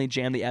accidentally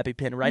jammed the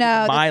EpiPen right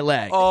into my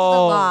leg.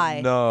 Oh,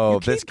 lie. no. You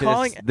keep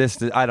calling.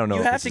 I don't know.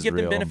 You if have this to is give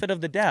real. the benefit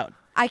of the doubt.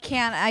 I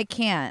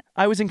can't.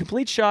 I was in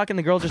complete shock, and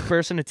the girl just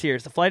burst into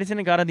tears. The flight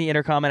attendant got on the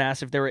intercom and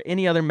asked if there were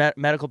any other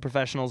medical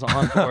professionals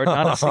on board.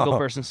 Not a single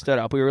person stood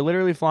up. We were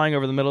literally flying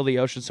over the middle of the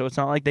ocean, so it's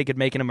not like they could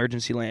make an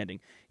emergency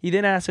landing. He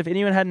then asked if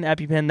anyone had an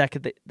EpiPen that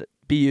could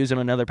be used on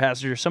another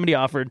passenger. Somebody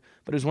offered,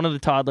 but it was one of the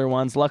toddler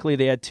ones. Luckily,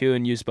 they had 2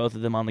 and used both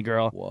of them on the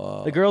girl.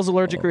 Whoa. The girl's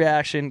allergic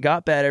reaction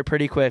got better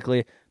pretty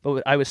quickly,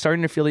 but I was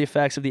starting to feel the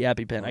effects of the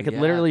EpiPen. I could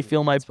literally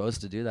feel my... You're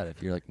supposed to do that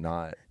if you're like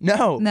not...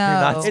 No. You're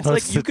not It's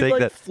like you could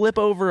like flip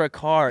over a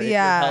car if you're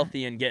Yeah.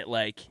 healthy and get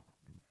like...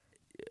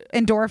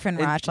 endorphin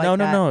rush. Like no,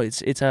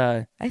 that. It's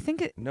I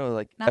think it. No,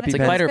 like Not it's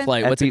like EpiPen. fight or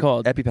flight. What's it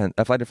called?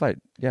 EpiPen. Flight to flight.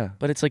 Yeah.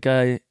 But it's like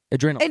a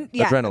adrenaline.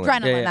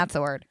 Adrenaline. Yeah. That's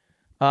the word.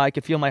 I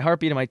could feel my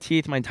heartbeat in my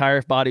teeth. My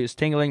entire body was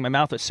tingling. My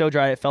mouth was so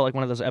dry it felt like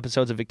one of those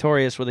episodes of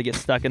Victorious where they get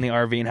stuck in the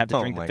RV and have to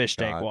drink the fish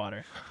tank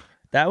water.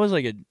 That was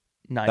like a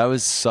night. That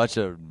was such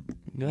a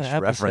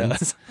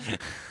reference.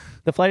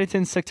 The flight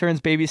attendant took turns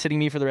babysitting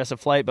me for the rest of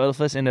the flight. Both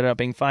of us ended up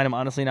being fine. I'm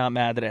honestly not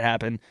mad that it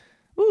happened.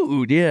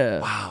 Ooh,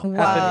 yeah.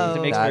 Wow.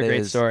 It makes for a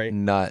great story.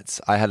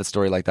 Nuts. I had a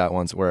story like that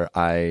once where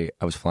I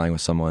was flying with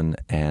someone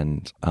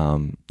and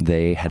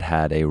they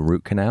had a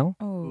root canal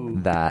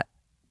that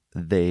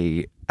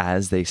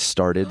as they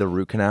started the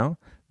root canal,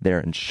 their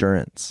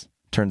insurance,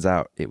 turns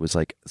out it was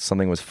like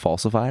something was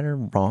falsified or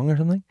wrong or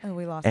something. Oh,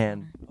 we lost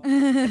And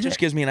It just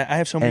gives me I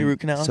have so many root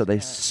canals. so they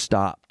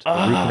stopped the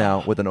root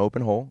canal with an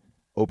open hole.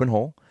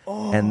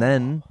 And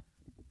then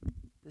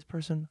this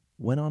person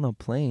went on a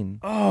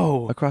plane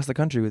across the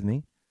country with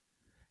me.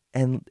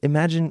 And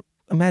imagine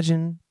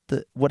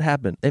what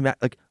happened.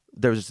 Like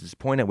there was this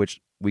point at which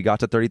we got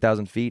to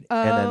 30,000 feet,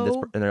 and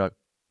then and they're like,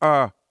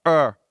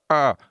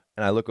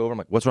 and I look over, I'm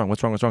like, what's wrong?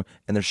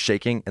 And they're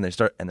shaking, and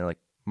they're like,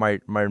 my.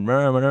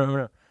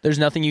 There's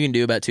nothing you can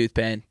do about tooth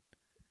pain.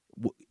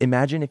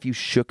 Imagine if you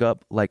shook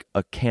up like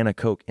a can of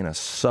Coke in a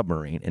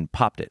submarine and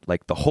popped it,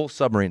 like the whole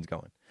submarine's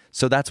going.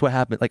 So that's what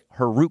happened. Like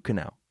her root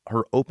canal,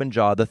 her open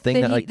jaw, the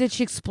thing Did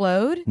she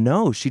explode?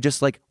 No, she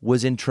just like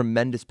was in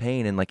tremendous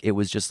pain, and like it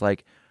was just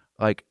like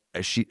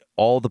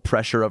all the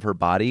pressure of her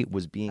body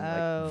was being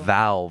like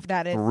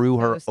valved through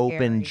her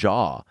open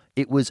jaw.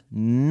 It was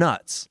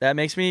nuts. That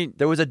makes me...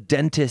 There was a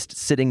dentist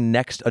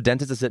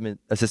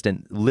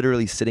assistant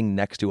literally sitting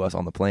next to us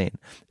on the plane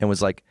and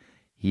was like,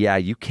 yeah,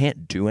 you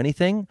can't do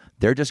anything.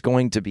 They're just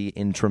going to be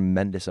in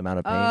tremendous amount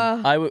of pain.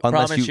 I would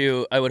promise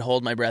you, I would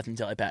hold my breath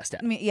until I passed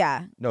out. I mean,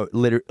 yeah. No,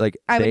 literally, like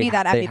I would need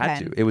that they EpiPen. had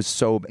to. It was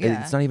so.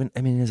 Yeah. It's not even.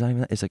 I mean, it's not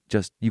even. It's like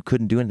just you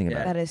couldn't do anything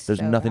about it. That is. There's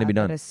so nothing to be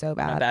bad. done. That is so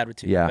bad. I'm bad with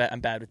tooth. Yeah. I'm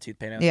bad with tooth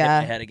pain. I would Yeah.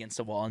 hit my head against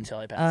the wall until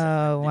I pass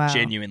out. Oh wow.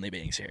 Genuinely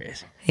being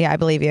serious. Yeah, I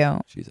believe you.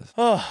 Jesus.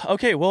 Oh,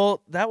 okay.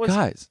 Well, that was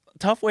Guys. a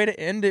tough way to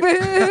end it.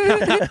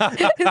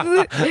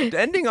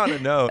 Ending on a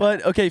note.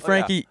 But okay,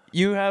 Frankie,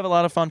 you have a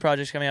lot of fun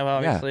projects coming up,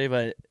 obviously.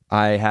 But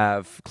I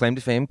have Claim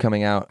to Fame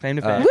coming out. Claim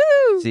to Fame.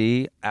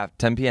 See at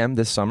 10 p.m.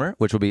 this summer,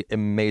 which will be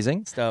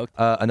amazing. Stoked.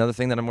 Another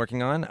thing that I'm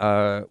working on,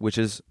 which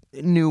is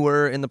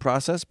newer in the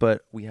process,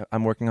 but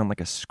I'm working on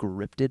like a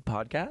scripted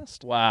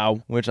podcast. Wow.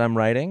 Which I'm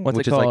writing. What's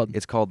which it is called? Like,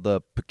 it's called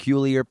The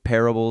Peculiar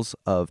Parables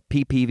of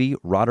PPV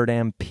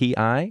Rotterdam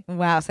PI.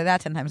 Wow, say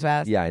that 10 times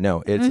fast. Yeah, I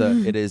know. It's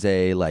it is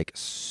a like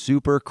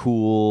super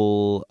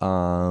cool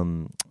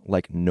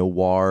like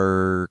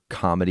noir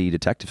comedy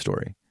detective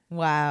story.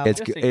 Wow. It's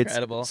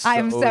incredible. so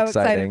I'm so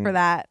excited for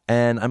that.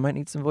 And I might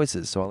need some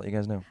voices, so I'll let you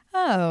guys know.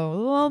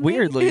 Oh, well,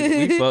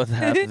 Weirdly, we both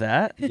have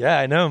that. Yeah,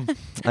 I know.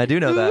 I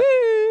do know that.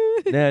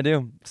 Yeah, I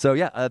do. So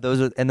yeah,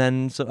 those are, and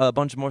then a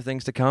bunch more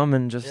things to come,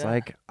 and just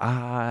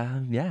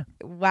yeah.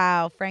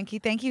 Wow, Frankie,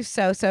 thank you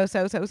so much. So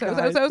much fun.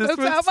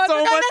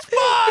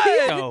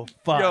 So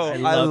fun. Yo,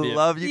 I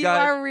love you. You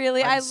guys. are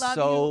really. I love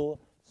you.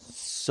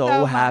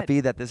 So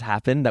happy that this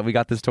happened, that we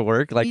got this to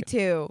work. Like me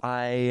too.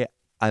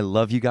 I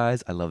love you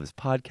guys. I love this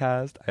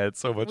podcast. I had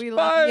so much fun. We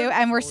love you,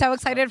 and we're so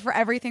excited for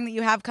everything that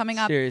you have coming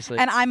up. Seriously.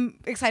 And I'm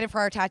excited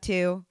for our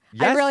tattoo.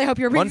 Yes. I really hope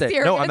you're being Monday.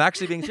 serious. No, I'm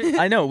actually being serious.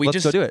 I know.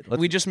 Let's go do it.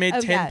 We just made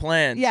 10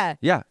 plans. Yeah.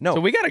 Yeah, no. So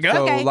we gotta go.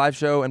 So Okay. live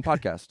show and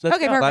podcast. Let's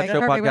Okay, go. perfect. Live show,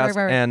 Perfect, podcast,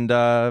 perfect. and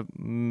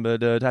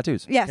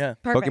tattoos. Yes. Yeah.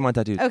 Perfect. Pokemon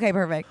tattoos. Okay,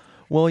 perfect.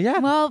 Well, yeah.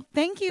 Well,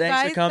 thank you Thanks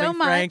guys for coming, so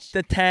much. Frank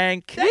the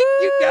Tank. Thank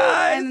you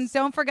guys. And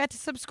don't forget to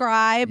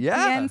subscribe,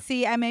 Yeah.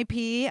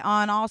 BNCMAP,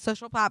 on all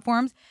social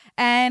platforms.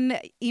 And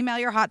email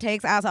your hot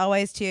takes, as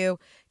always, to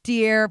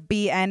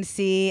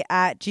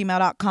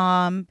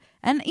dearbnc@gmail.com.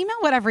 And email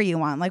whatever you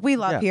want. Like, we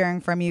love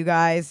hearing from you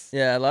guys.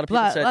 Yeah, a lot of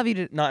people said love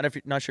you to- not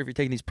sure if you're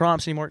taking these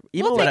prompts anymore.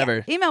 Email We'll take whatever.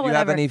 it. Email Do you whatever.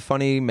 have any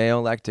funny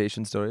male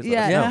lactation stories? Let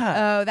us know.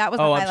 Yeah. Oh, that was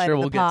Oh, the I'm highlight sure of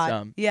we'll the get pod.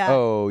 some. Yeah.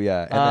 Oh,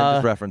 yeah. And then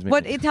just reference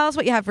me. Tell us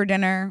what you have for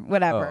dinner,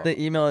 whatever. Oh. The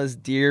email is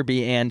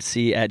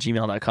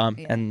dearbnc@gmail.com.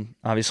 Yeah. And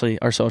obviously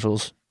our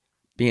socials,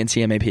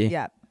 BNCMAP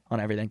Yeah. on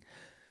everything.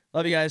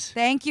 Love you guys.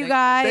 Thank you,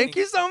 guys. Thank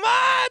you so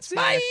much. See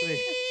you next week.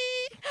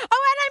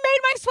 Oh, and I made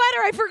my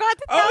sweater. I forgot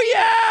to tell Oh,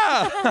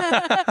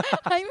 yeah.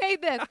 I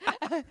made this.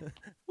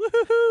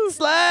 Woohoo.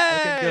 Slay.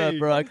 Looking good,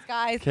 Brooke.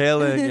 Guys.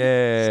 Killing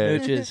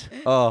it. Smooches.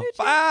 Oh,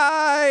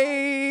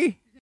 bye.